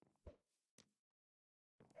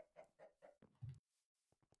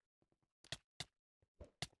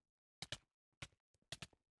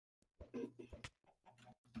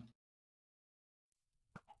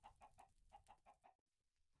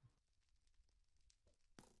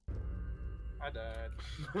 I died.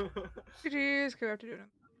 GG's, could have to do it.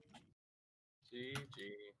 GG.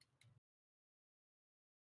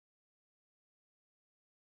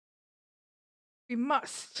 We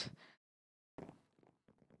must.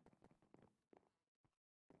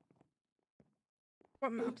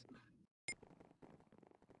 What maps?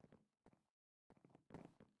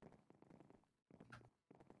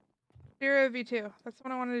 Zero V2. That's the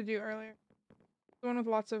one I wanted to do earlier. The one with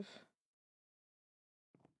lots of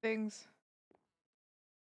things.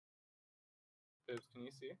 Bibs, can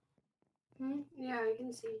you see? Yeah, I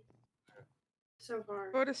can see. So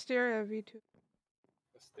far. Go to Stereo V2.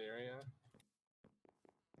 Asteria.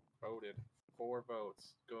 Voted. 4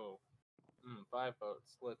 votes. Go. 5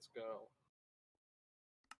 votes. Let's go.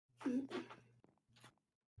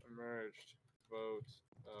 Emerged. Vote.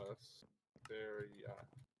 Asteria.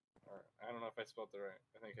 Or, I don't know if I spelled it right.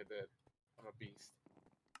 I think I did. I'm a beast.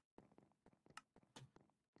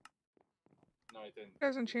 No, I didn't.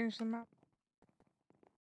 Doesn't change the map.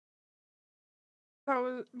 That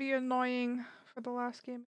would be annoying for the last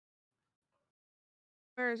game.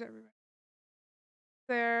 Where is everybody?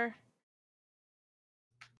 There.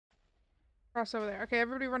 Cross over there. Okay,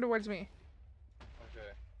 everybody run towards me.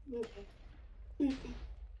 Okay. Okay.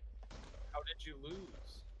 How did you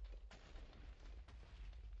lose?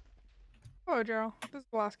 Hello, Gerald. This is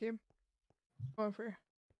the last game. Going for you.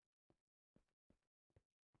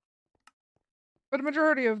 But the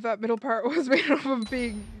majority of that middle part was made up of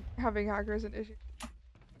having hackers and issues.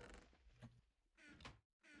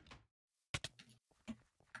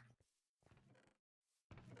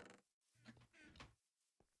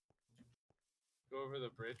 Go over the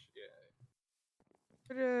bridge? Yeah.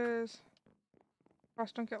 It is.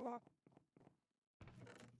 Cross, don't get lost.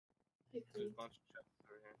 There's a bunch of chests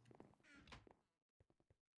over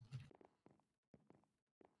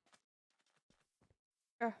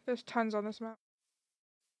here. Yeah, there's tons on this map.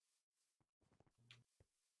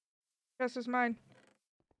 Chest is mine.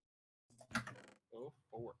 Go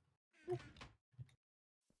forward.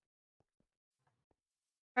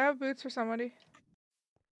 I have boots for somebody.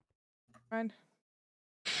 Mine.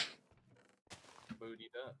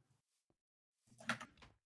 Bootied up.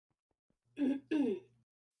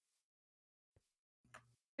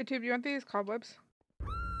 Hey, Tube, you want these cobwebs?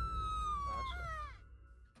 Gotcha.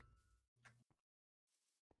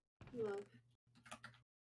 Love.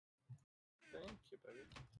 Thank you, baby.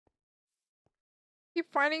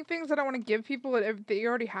 Keep finding things that I want to give people that they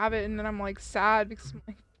already have it, and then I'm like sad because of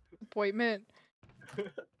my disappointment.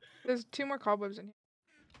 There's 2 more cobwebs in here.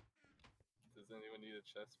 Does anyone need a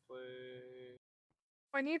chest plate?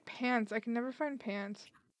 Oh, I need pants. I can never find pants.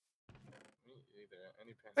 Me either.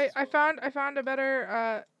 Any pants? Wait, as I well. found a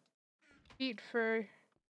better feet for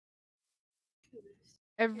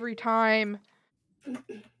every time.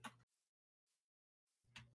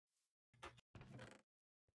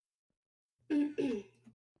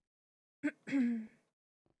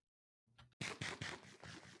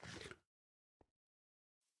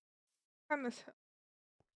 On this hill.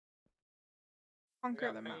 I Conquer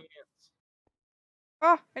got the map. pants.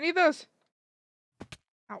 Oh, I need those.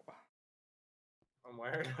 Ow. I'm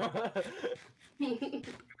wired.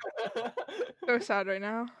 So sad right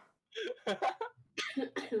now.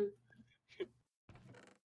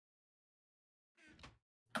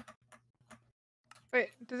 Wait,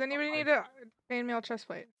 does anybody need a chainmail chest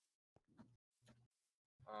plate?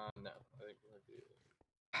 No. I think we're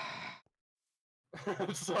good.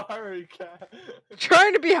 I'm sorry, cat.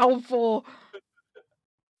 Trying to be helpful.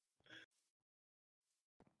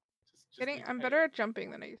 Just be I'm patient. better at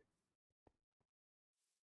jumping than I used.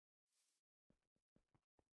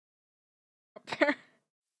 Up there.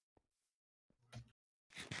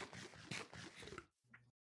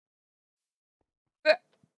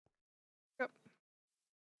 Yep.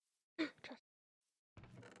 Chest.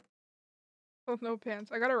 Oh, no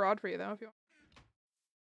pants. I got a rod for you though if you want.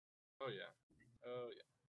 Oh yeah. Oh yeah.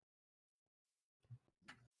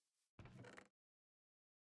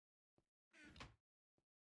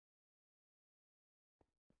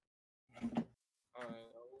 Oh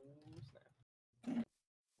snap.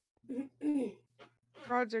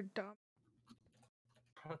 Rods are dumb.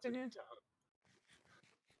 That's Didn't you? dumb.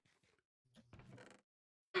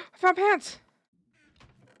 I found pants!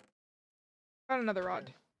 Found another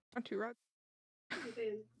rod. Not 2 rods.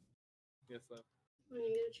 Okay, Yes, love. when you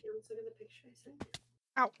get a chance, look at the picture I sent you.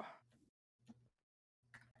 Ow.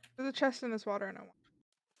 There's a chest in this water and I want.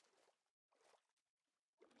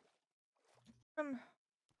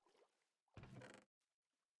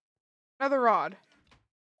 Another rod.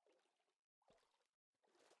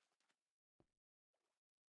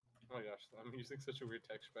 Oh my gosh, I'm using such a weird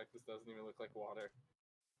texture pack. This doesn't even look like water.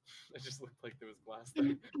 It just looked like there was glass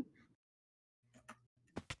there.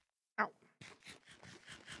 Ow.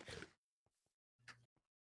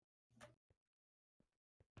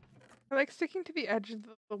 I like sticking to the edge of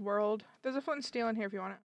the world. There's a flint and steel in here if you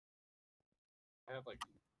want it. I have like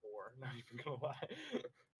 4, not even gonna lie.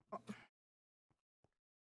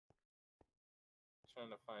 Trying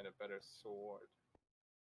to find a better sword.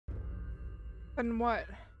 Then what?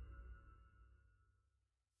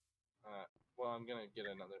 Well, I'm gonna get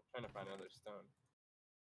another. Trying to find another stone.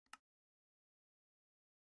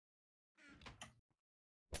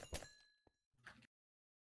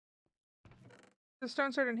 The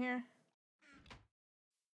stone sword in here.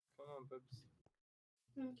 Come on, Bibs.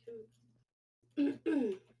 Okay. One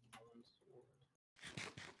sword.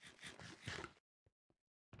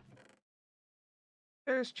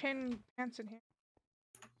 There's chain pants in here.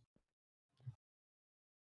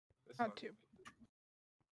 This Not one. 2.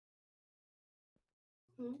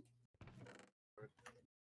 Hmm?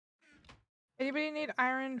 Anybody need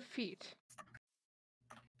iron feet?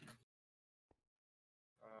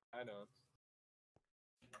 I don't.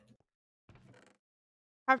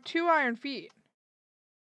 I have 2 iron feet.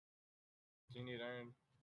 Do you need iron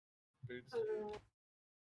boots?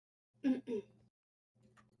 Thank you.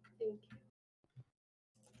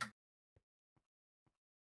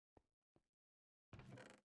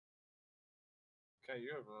 Okay, you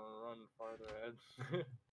have run farther ahead.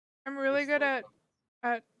 I'm really You're good slow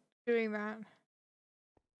at doing that.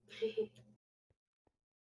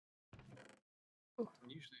 though.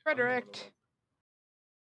 Usually, Frederick. I'm the one.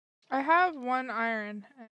 I have 1 iron.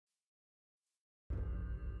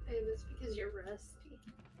 Hey, that's because you're rusty.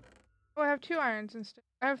 Oh, I have 2 irons instead.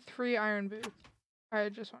 I have 3 iron boots. I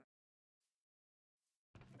just want.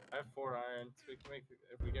 I have 4 irons. We can make.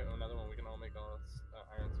 If we get another one, we can all make all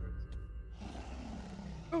iron swords.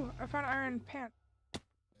 Oh, I found iron pants.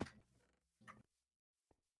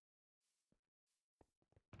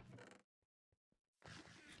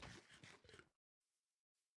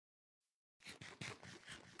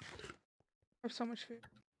 I have so much food.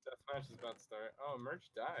 Deathmatch is about to start. Oh,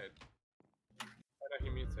 Merch died. I know he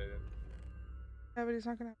mutated. Yeah, but he's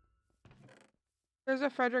not gonna. There's a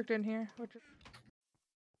Frederick in here. Which is...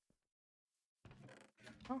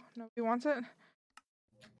 Oh, no, he wants it.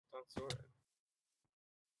 Don't sword.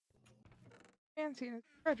 Fancy, and it's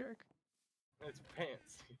Frederick. It's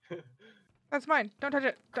pants. That's mine. Don't touch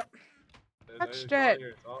it. Don't. It's Touched all it.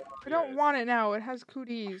 yours, all I don't yours. want it now. It has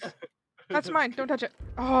cooties. That's mine. Don't touch it.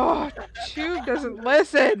 Oh, Tube doesn't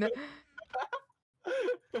listen.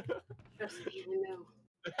 Trust me, I know.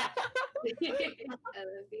 I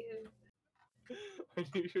love you. I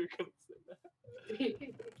knew you were gonna say that.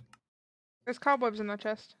 There's cobwebs in that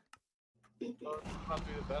chest. Oh, this must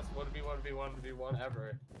be the best 1v1v1v1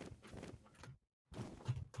 ever.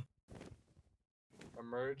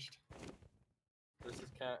 Emerged versus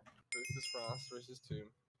Cat versus Frost versus Tomb.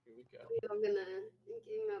 Here we go. We all gonna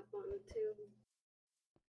game up on 2.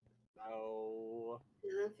 No.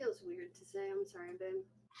 Yeah, that feels weird to say. I'm sorry, babe.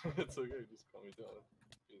 It's okay, just call me Dylan.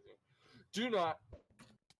 Easier. Do not.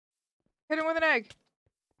 Hit him with an egg.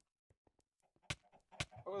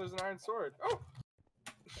 Oh, there's an iron sword. Oh!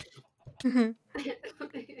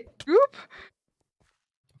 Oop.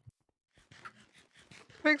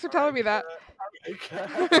 Thanks for telling me that.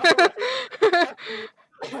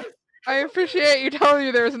 I appreciate you telling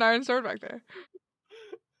me there was an iron sword back there.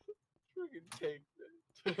 Freaking take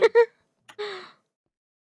it.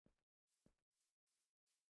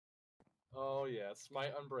 Oh yeah,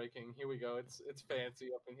 Smite Unbreaking. Here we go. It's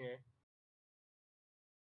fancy up in here.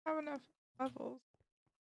 I have enough levels.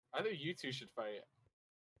 I think you two should fight.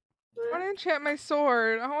 I want to enchant my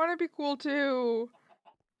sword. I want to be cool too.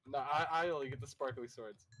 No, I only get the sparkly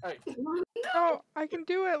swords. Hey, No, I can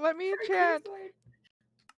do it. Let me enchant.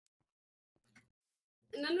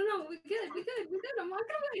 No, we good. I'm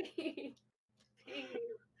walking away.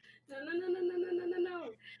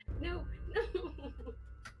 No.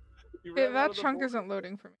 you Okay, ran out that of the chunk border. isn't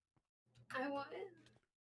loading for me. I want it.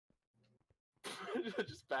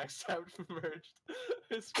 Just backstabbed merged.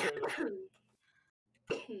 It's fair.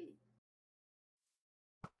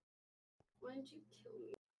 Why did you kill me?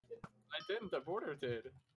 I didn't. The border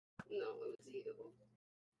did. No, it was you.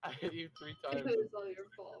 I hit you 3 It times. was all your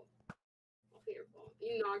fault. All your fault.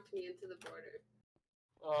 You knocked me into the border.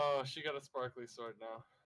 Oh, she got a sparkly sword now.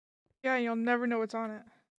 Yeah, you'll never know what's on it.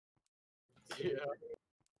 Yeah.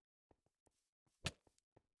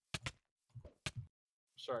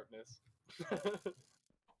 Sharpness.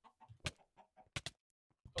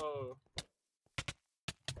 Oh.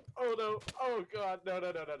 Oh no. Oh god. No.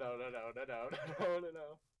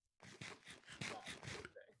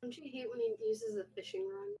 Don't you hate when he uses a fishing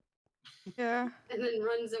rod Yeah. and then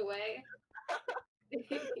runs away?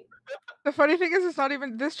 The funny thing is, it's not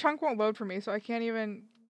even. This chunk won't load for me, so I can't even.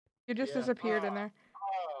 You just Yeah. disappeared in there.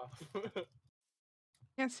 Ah.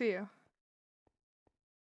 Can't see you.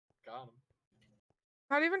 Got him.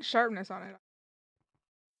 Not even sharpness on it.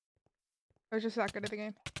 I was just that good at the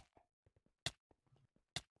game.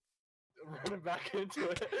 Running back into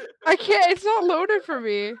it. I can't. It's not loaded for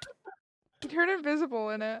me. You turn invisible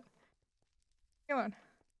in it. Heal on.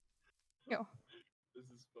 Heal. This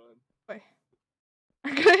is fun. Wait.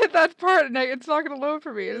 I'm gonna hit that part and it's not gonna load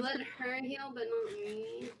for me. You It's let her heal, but not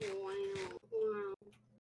me. Wow.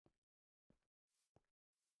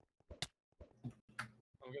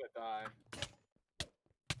 I'm gonna die.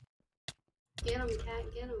 Get him,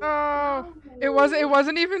 cat. Get him. Oh, it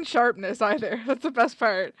wasn't even sharpness either. That's the best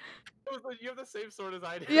part. It was like, you have the same sword as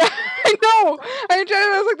I do. Yeah, I know. I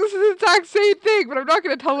was like, this is the exact same thing, but I'm not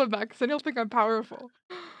gonna tell him that because then he'll think I'm powerful.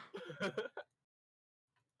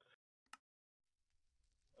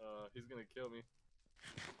 He's gonna kill me.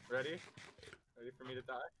 Ready? Ready for me to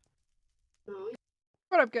die? No.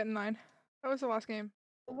 What up, getting 9? That was the last game.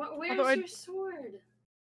 Where's Although your sword?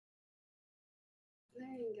 There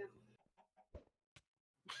you go.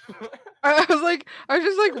 I was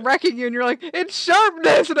just like wrecking you, and you're like, it's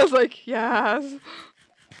sharpness, and I was like, yes.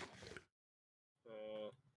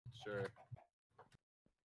 Sure.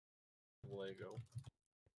 Lego.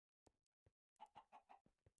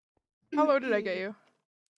 How low did I get you?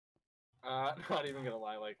 Not even gonna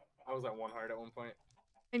lie, like, I was at 1 heart at one point.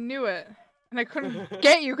 I knew it, and I couldn't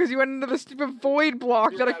get you because you went into the stupid void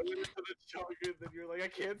block Yeah, that I I. went into the chunk, and then you were like, I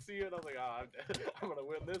can't see you, and I was like, I'm dead. I'm gonna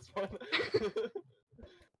win this one.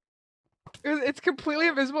 It's completely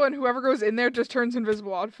invisible, and whoever goes in there just turns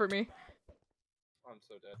invisible on for me. I'm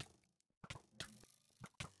so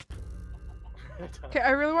dead. Okay,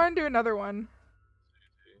 I really want to do another one.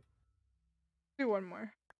 Do one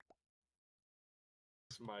more.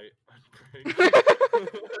 Smite.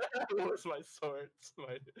 That was my sword.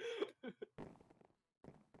 Smite.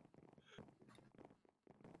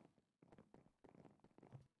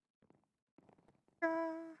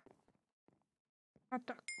 Not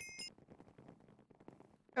duck.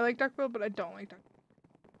 I like duckbill, but I don't like duck.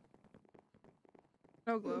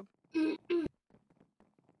 No globe. I'm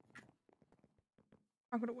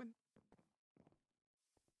gonna win.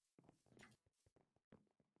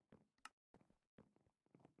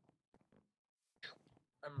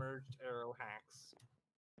 Emerged arrow hacks.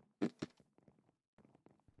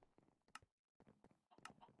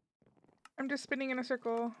 I'm just spinning in a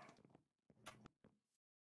circle.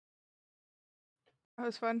 That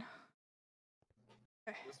was fun.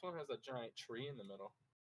 Okay. This one has a giant tree in the middle.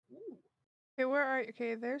 Ooh. Okay, where are you?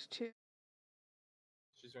 Okay, there's 2.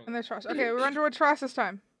 She's right And there's Tross. Okay, we run towards Tross this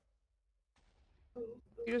time. Oh,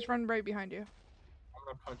 You just run right behind you. I'm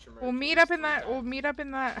gonna punch him. We'll meet up in that. We'll meet up in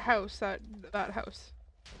that house. That house.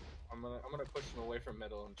 I'm gonna push him away from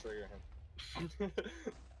middle and trigger him.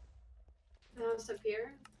 The house up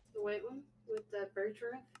here, the white one with the birch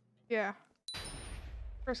roof. Yeah.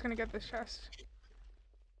 First, gonna get this chest.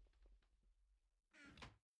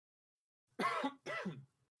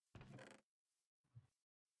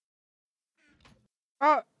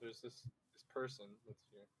 Oh, There's this person that's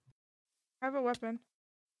here. I have a weapon.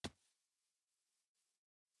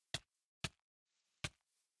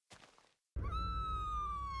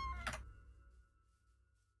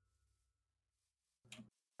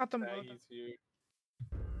 Got them both. Taggy's here.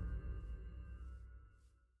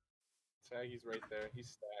 Taggy's right there. He's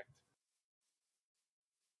stacked.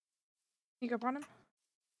 Sneak up on him.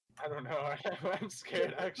 I don't know. I'm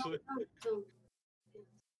scared actually. Don't.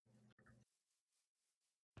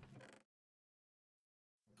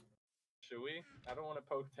 Should we? I don't want to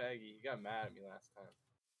poke Taggy. He got mad at me last time.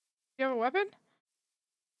 You have a weapon?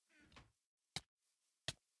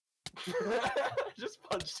 Just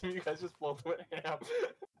punched me. You guys just both went ham.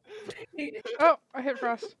 Oh, I hit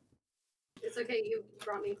Frost. It's okay, you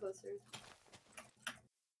brought me closer.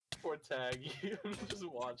 Poor Taggy. I'm just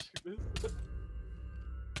watching this.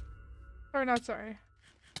 Sorry, not sorry.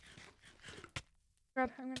 God,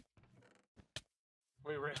 I'm gonna...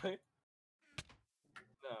 Wait, really?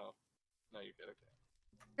 No. No, you're good. Okay.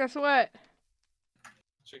 Guess what?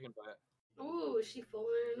 Chicken butt. Oh, she full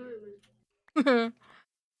iron armor.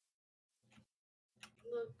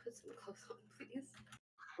 Look, put some clothes on, please.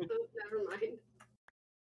 Oh, never mind.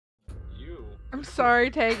 You. I'm sorry,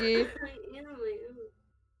 Taggy. I am.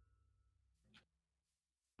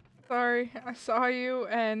 Sorry, I saw you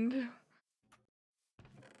and...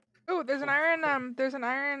 Oh, there's an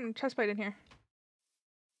iron chest plate in here.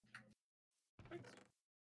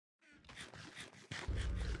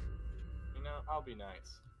 You know, I'll be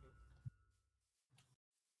nice.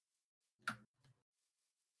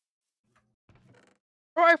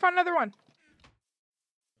 Oh, I found another one.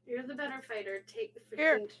 You're the better fighter. Take the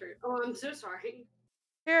Here. freaking shirt. Oh, I'm so sorry.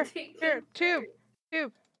 Here, Take here, the tube, shirt.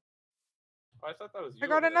 tube, Oh, I thought that was you. I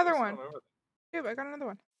got over there. another There's one. someone over tube. I got another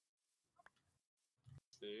one.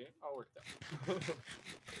 there. See? I'll work that.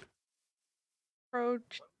 Pro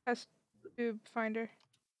test tube finder.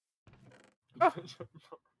 Oh.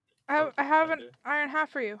 I have an Finder. iron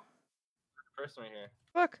hat for you. Person right here.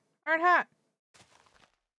 Look, iron hat.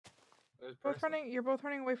 There's a Both person. running. You're both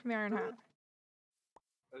running away from the iron hat.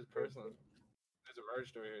 There's a person. There's a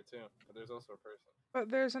merged over here too, but there's also a person. But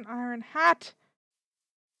there's an iron hat.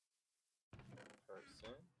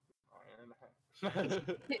 Person. Iron hat.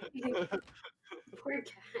 Poor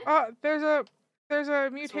cat. Oh, there's a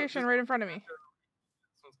mutation right in front of me.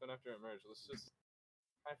 This one's going after it merged. Let's just.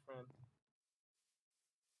 Hi, friend.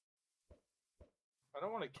 I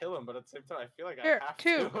don't want to kill him, but at the same time, I feel like Here, I have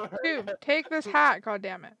tube, to. tube. Take this hat. God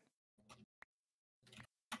damn it.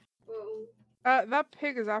 Whoa. That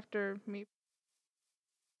pig is after me.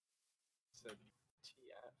 Said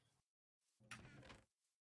TF.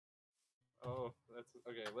 Oh, that's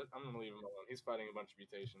okay. I'm gonna leave him alone. He's fighting a bunch of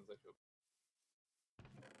mutations. I feel.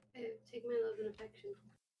 Take my love and affection.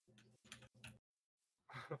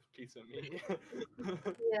 Piece of me.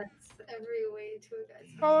 Yes, every way to a guy's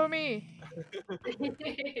Follow me.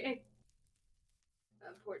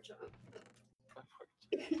 Poor chomp.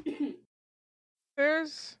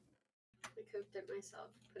 There's I cooked it myself,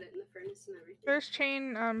 put it in the furnace and everything. there's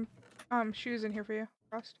chain shoes in here for you,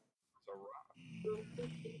 Frost. It's a rock. Oh,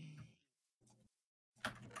 thank you.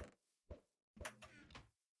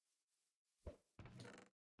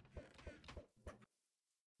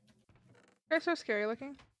 They're so scary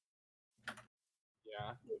looking.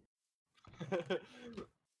 Yeah. I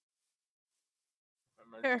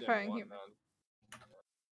merged Terrifying in one human. round.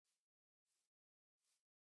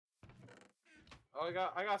 Oh,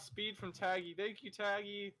 I got speed from Taggy. Thank you,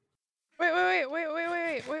 Taggy.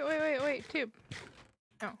 Wait, tube.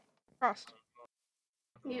 No, Frost.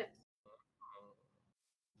 Yes.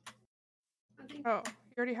 I think. Oh, you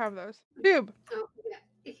already have those. Tube. Oh, yeah.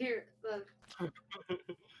 Here, look.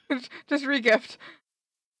 Just regift.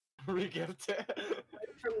 Regift it.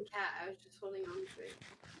 From cat. I was just holding on to it.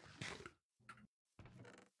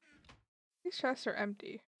 These chests are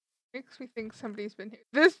empty. Makes me think somebody's been here.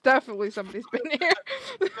 This definitely somebody's been here.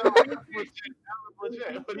 No, that was legit. What do you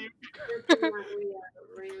The thing that we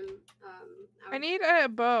ran I out. need a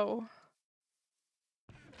bow.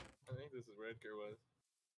 I think this is where Edgar was.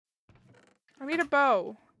 I need a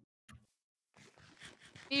bow.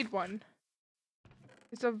 Need one.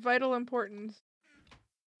 It's of vital importance.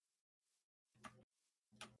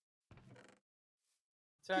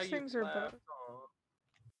 Taggy things are left. both- Aw.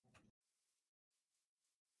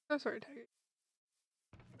 So sorry, Tiger.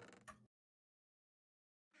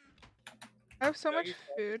 I have so much Taggy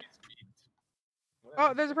food. speed.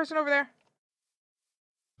 Oh, there's a person over there.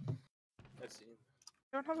 I see.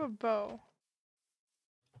 I don't have a bow.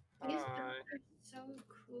 These Hi. dogs are so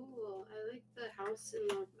cool. I like the house in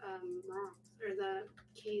the rocks or the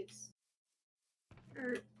caves.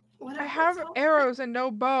 Or whatever. I have it's called. arrows and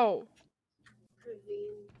no bow.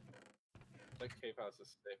 Ravine. That cave house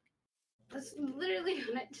is thick. That's literally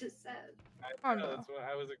what it just said. Oh, know, no. that's what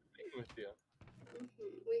I was agreeing with you.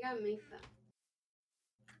 We gotta make that.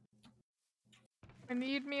 I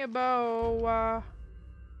need me a bow.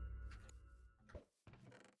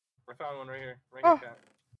 I found one right here. Right Oh. here, cat.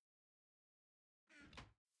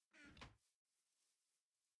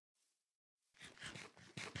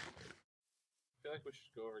 I feel like we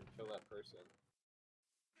should go over and kill that person.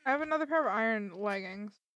 I have another pair of iron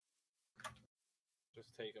leggings.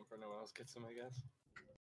 Just take them for no one else gets them, I guess.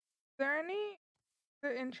 Is there any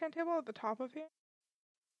the enchant table at the top of here?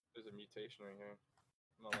 There's a mutation right here.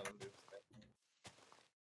 I'm gonna let him do his thing.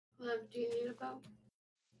 Love, do you need a bow?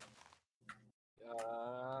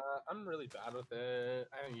 I'm really bad with it.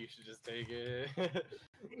 I think you should just take it.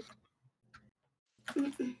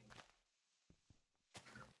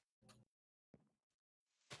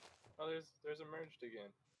 Oh, there's emerged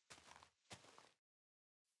again.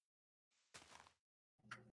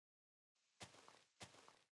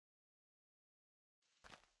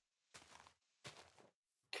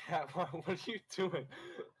 Cat, what are you doing?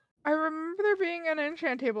 I remember there being an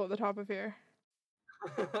enchant table at the top of here.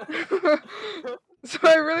 So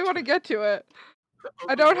I really want to get to it.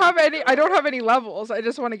 I don't have any levels. I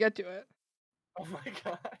just want to get to it. Oh my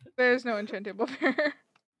god. There's no enchant table here.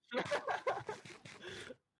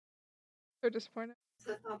 So disappointed.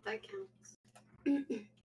 So I thought that counts.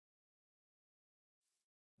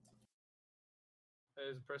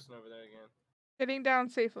 There's a person over there again. Getting down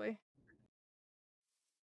safely.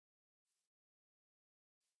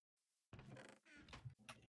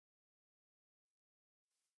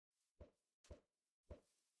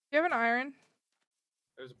 You have an iron?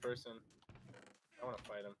 There's a person. I want to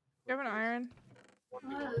fight him. You have an iron? One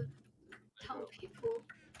Love, people. tell people.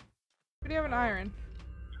 Who do you have an iron?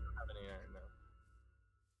 I don't have any iron now.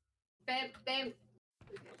 Babe, babe.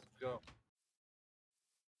 Let's go.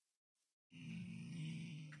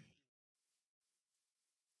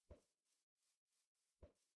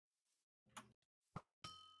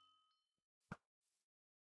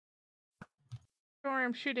 Don't worry,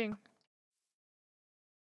 I'm shooting.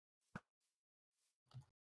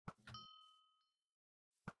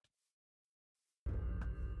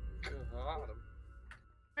 Got him.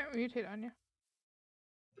 I might mutate on you.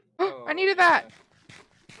 Oh, I needed that! yeah.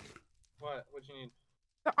 What? What'd you need?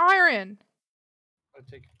 The iron! I'll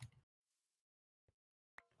take.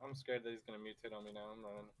 I'm scared that he's gonna mutate on me now. I'm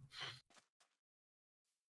running.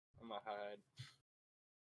 I'm gonna hide.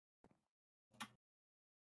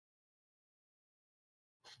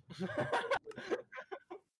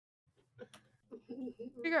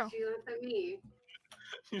 you go. She laughed at me.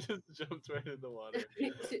 You just jumped right in the water.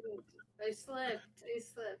 I slipped. I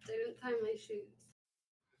didn't tie my shoes.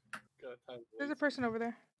 Got time. There's a person over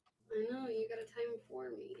there. I know, you gotta time for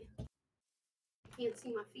me. I can't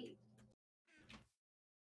see my feet.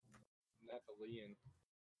 Napoleon.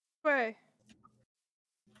 Way.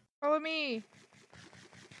 Follow me.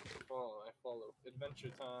 I follow.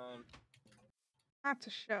 Adventure time. That's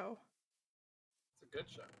a show. It's a good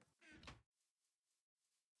show.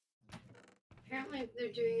 Apparently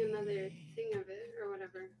they're doing another thing of it, or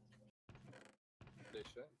whatever. They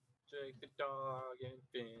should. Jake the dog and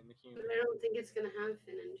Finn the But human. I don't think it's gonna have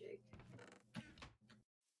Finn and Jake.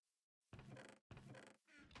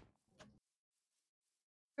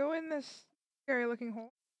 Go in this scary looking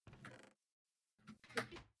hole. I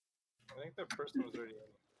think that person was already in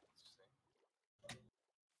it. Let's see.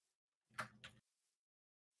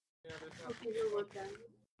 Yeah, there's not. Okay, we'll look at it.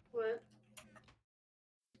 What?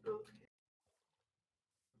 Okay.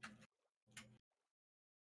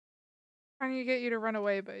 Trying to get you to run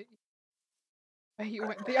away, but you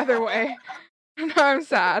went the other way. Now I'm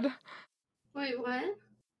sad. Wait, what?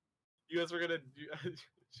 You guys were gonna do.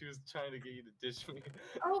 She was trying to get you to ditch me.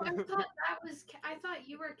 Oh, I thought that was. I thought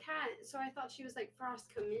you were Cat, so I thought she was like Frost.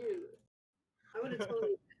 Come in. I would have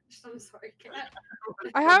totally. I'm sorry, Cat.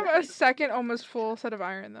 I have a second almost full set of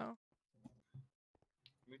iron though.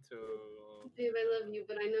 Me too. Babe, I love you,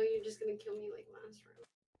 but I know you're just gonna kill me like last round.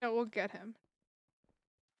 No, we'll get him.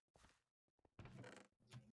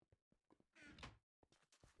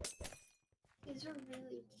 These are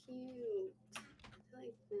really cute. I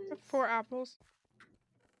like I have this. 4 apples.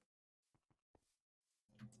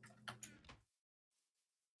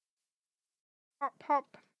 Pop,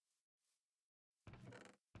 pop.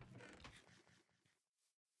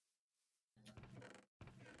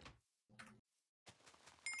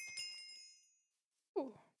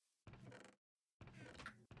 Ooh.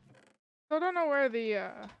 Still don't know where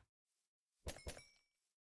the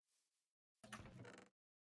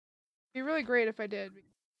Be really great if I did.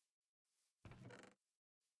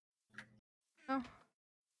 Oh,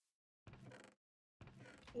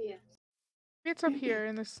 Yeah. maybe it's up here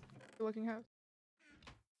in this looking house.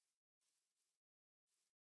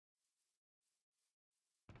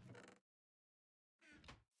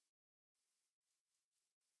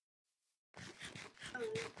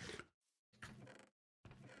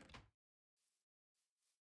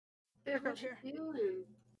 Babe, Go what you here. doing?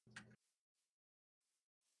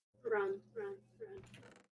 Run, run, run.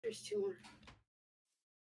 There's 2 more.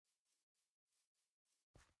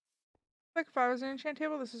 Like if I was an enchant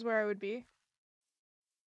table, this is where I would be.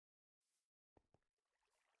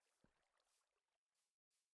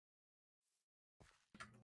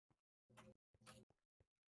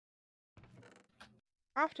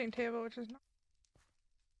 Crafting table, which is not.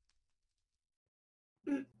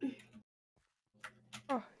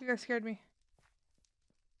 Oh, you guys scared me.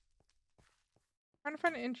 Trying to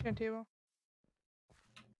find an enchant table.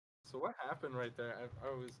 So what happened right there? I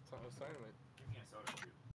was talking about.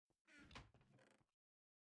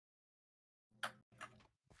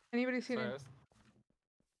 Anybody seen Sorry, it?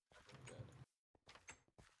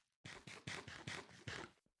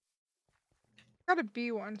 Gotta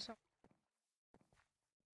be one. So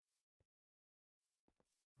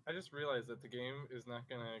I just realized that the game is not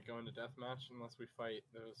gonna go into deathmatch unless we fight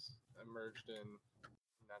those merged in.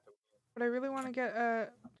 Not the. but I really want to get a.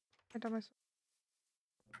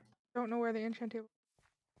 Don't know where the enchant table.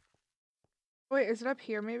 Wait, is it up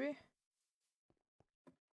here? Maybe.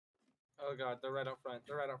 Oh god, they're right up front.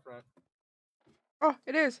 They're right up front. Oh,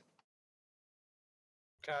 it is.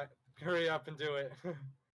 Cat, hurry up and do it.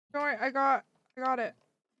 Don't worry, I got it.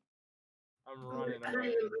 I'm I'm running. right behind them.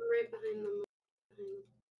 I'm right behind them.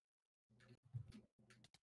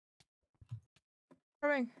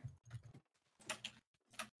 Coming.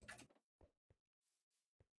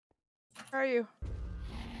 Where are you?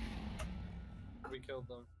 We killed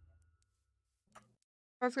them.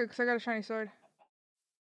 That's good, because I got a shiny sword.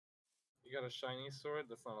 You got a shiny sword?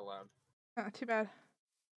 That's not allowed. Too bad.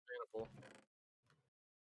 Bannable.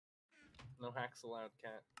 No hacks allowed,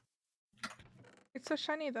 cat. It's so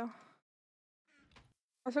shiny, though.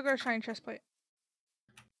 Also got a shiny chest plate.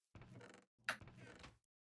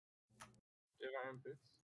 Do you have iron boots?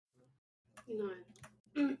 No.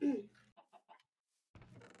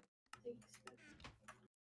 Thanks.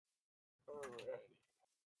 Alrighty.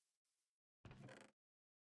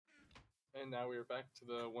 And now we're back to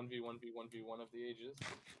the 1v1v1v1 of the ages.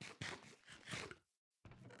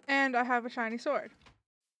 And I have a shiny sword.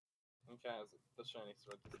 And Cat has the shiny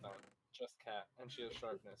sword this time. Just Cat. And she has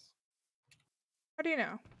sharpness. How do you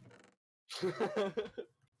know?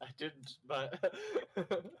 I didn't, but...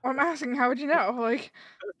 Well, I'm asking, how would you know? Like,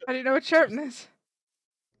 how do you know it's sharpness?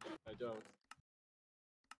 I don't.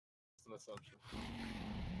 It's an assumption.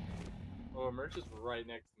 Oh, Merch is right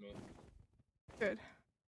next to me. Good.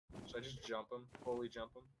 Should I just jump him? Fully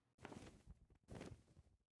jump him?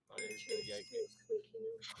 Oh, yeah, he's gonna yank me.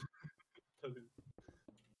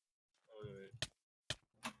 Oh, wait.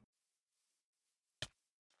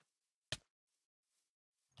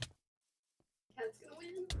 Cat's gonna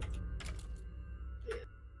win.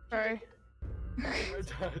 Sorry.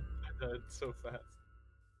 I died so fast.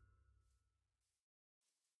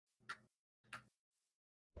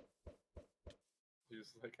 He was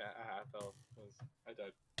like at half health. I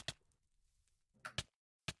died.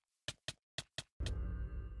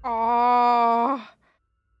 Aww.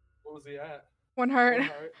 What was he at? 1 heart. 1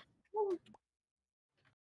 heart?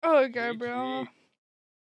 Oh, Gabriel.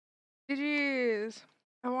 GG. GG's.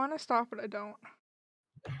 I want to stop, but I don't.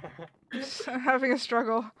 Just having a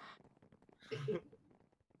struggle.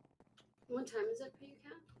 What time is it for you,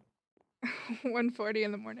 Cat? 1:40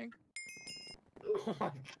 in the morning. Oh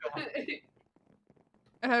my god.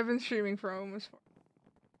 And I've been streaming for almost 4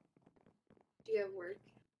 Do you have work?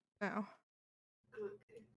 now. Oh,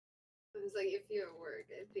 okay. I was like, if you have work,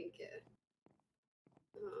 I think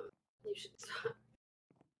you should stop.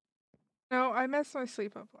 No, I messed my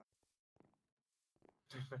sleep up.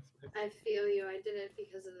 I feel you. I did it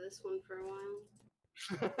because of this one for a while.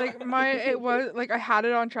 Like it was like I had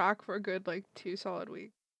it on track for a good like 2 solid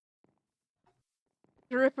weeks.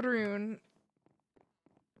 Dripparoon.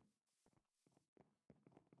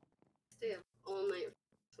 Stay up all night for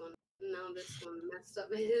this one. Now this one messed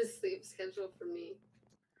up his sleep schedule for me.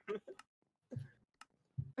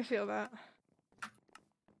 I feel that.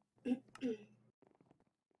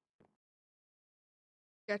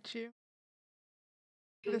 Get you.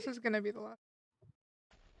 This is gonna be the last.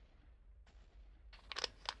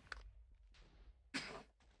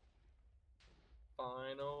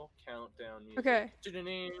 Final countdown music. Okay.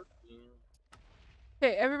 Okay.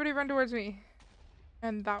 Okay, everybody run towards me.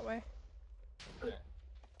 And that way.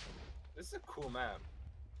 This is a cool map.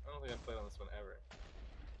 I don't think I've played on this one ever.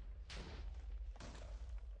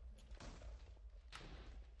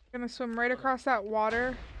 Gonna swim right across that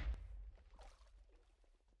water.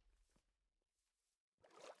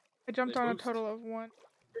 I jumped They on a boost. total of 1.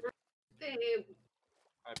 Babe.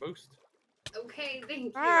 I boost. Okay, thank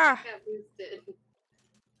you. Ah. I got boosted.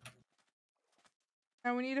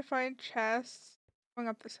 Now we need to find chests. Going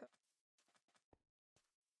up this hill.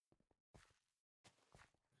 I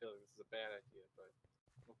feel like this is a bad idea, but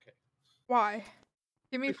okay. Why?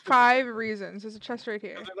 Give me 5 reasons. There's a chest right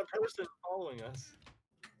here. Because they're the person following us.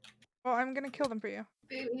 Well, I'm gonna kill them for you.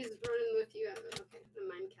 Babe, he's running with you. Okay, the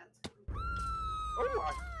mine cat's gone. Oh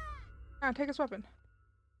my! Ah, take his weapon.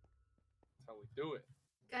 That's how we do it.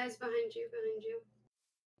 Guys, behind you, behind you.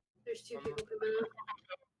 There's 2 people coming up.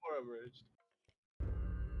 Poor Emerged.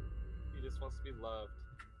 He just wants to be loved.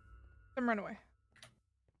 Then run away.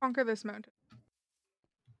 Conquer this mountain. Oh,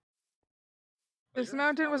 This you're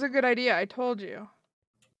mountain on was a top. good idea, I told you.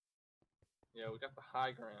 Yeah, we got the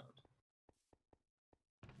high ground.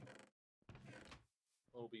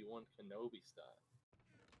 Obi-Wan Kenobi style.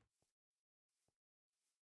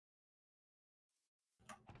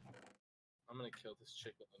 I'm gonna kill this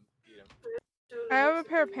chicken and eat him. Don't I have a notice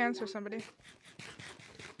pair of if pants for anyone- somebody.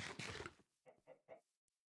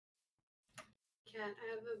 Cat,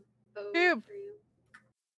 I have a bow Noob. for you.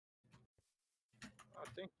 Oh,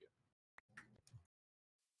 thank you.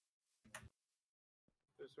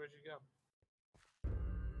 Chris, where'd you go?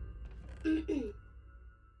 Do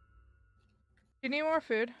you need more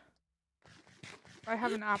food? I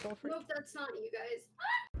have an apple for you. Nope, that's not you guys.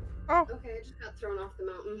 Oh, Okay, I just got thrown off the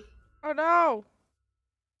mountain. oh no!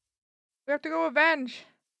 We have to go avenge.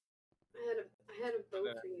 I had a bow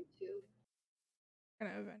for you too.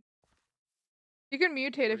 Gonna avenge. You can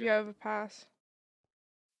mutate if you have a pass.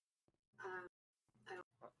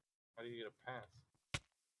 How do you get a pass?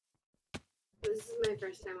 This is my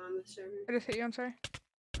first time on the server. I just hit you, I'm sorry.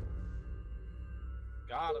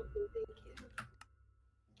 Got him.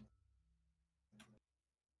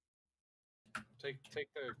 Thank you.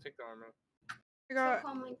 Take the armor. I got Stop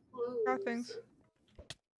calling my clothes. things.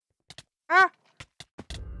 Ah!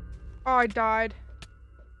 Oh, I died.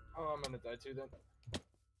 Oh, I'm gonna die too then.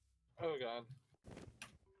 Oh god.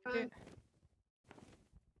 Yeah.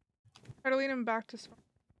 Try to lead him back to spawn.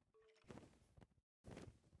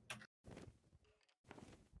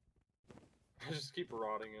 I just keep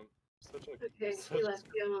rotting him. Such a Okay, such he a- left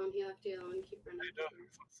you alone. He left you alone. Keep running. I know,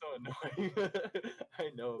 it's so annoying. I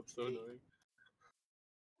know, I'm so annoying.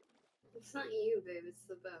 It's not you, babe. It's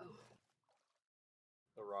the bow.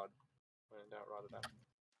 The rod. When in doubt, rod it out.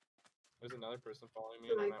 There's another person following me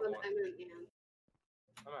Oh, and I'm at one. I meant man.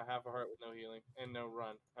 I'm at half a heart with no healing and no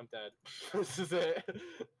run. I'm dead. This is it.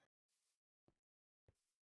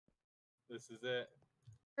 This is it.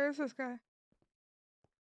 Where's this guy?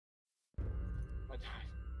 I died.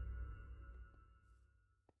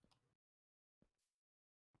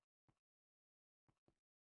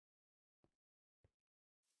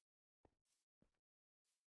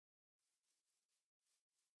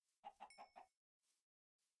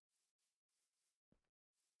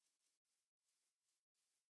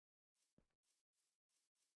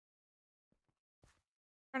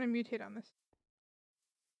 Trying to mutate on this.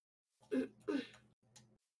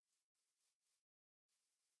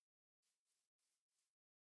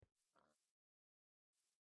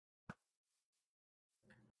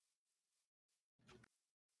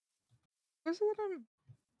 What is it that I'm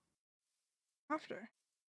after?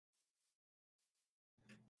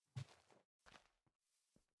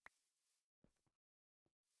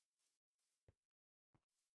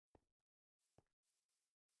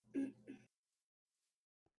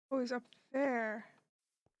 Oh, he's up there.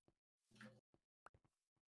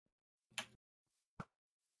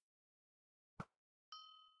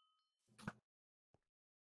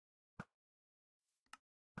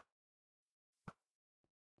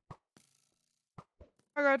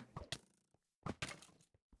 Oh god.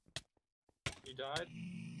 You died?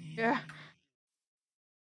 Yeah.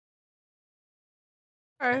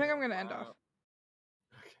 Alright, I think I'm gonna end Wow. off.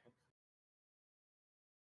 Okay.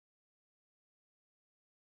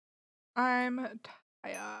 I'm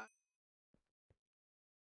tired.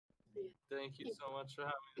 Thank you so much for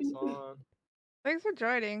having us on. Thanks for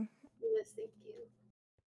joining. Yes, thank you.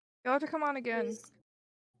 You'll have to come on again.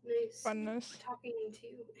 Nice Funness. talking to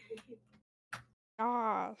you.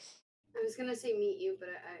 Yes. I was gonna say meet you, but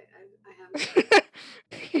I haven't.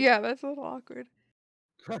 Yeah, that's a little awkward.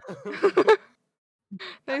 nice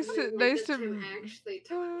I to mean, like, nice just to him actually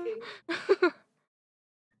talking. I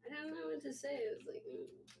didn't know what to say. I was like,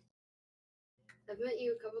 I've met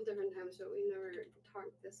you a couple different times, but we never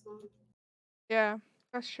talked this long. Yeah,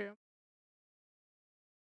 that's true.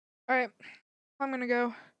 Alright, I'm gonna go.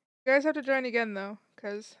 You guys have to join again though,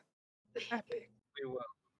 cause epic. We will.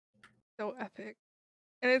 So epic.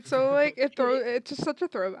 And it's so like it's just such a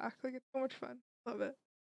throwback. Like it's so much fun. Love it.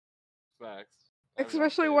 Facts. I'm not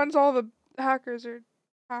Especially kidding. once all the hackers are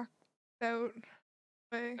hacked out.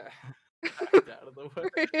 Way. Hacked out of the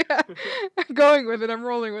way. Yeah. I'm going with it. I'm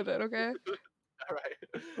rolling with it, okay? All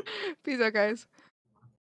right. Peace out, guys.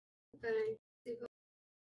 Bye.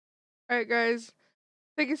 Alright, guys.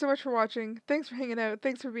 Thank you so much for watching. Thanks for hanging out.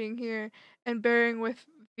 Thanks for being here and bearing with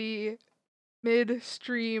the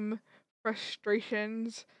mid-stream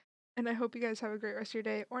frustrations. And I hope you guys have a great rest of your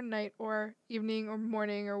day or night or evening or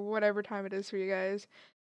morning or whatever time it is for you guys.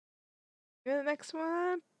 See you in the next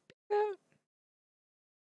one. Peace out.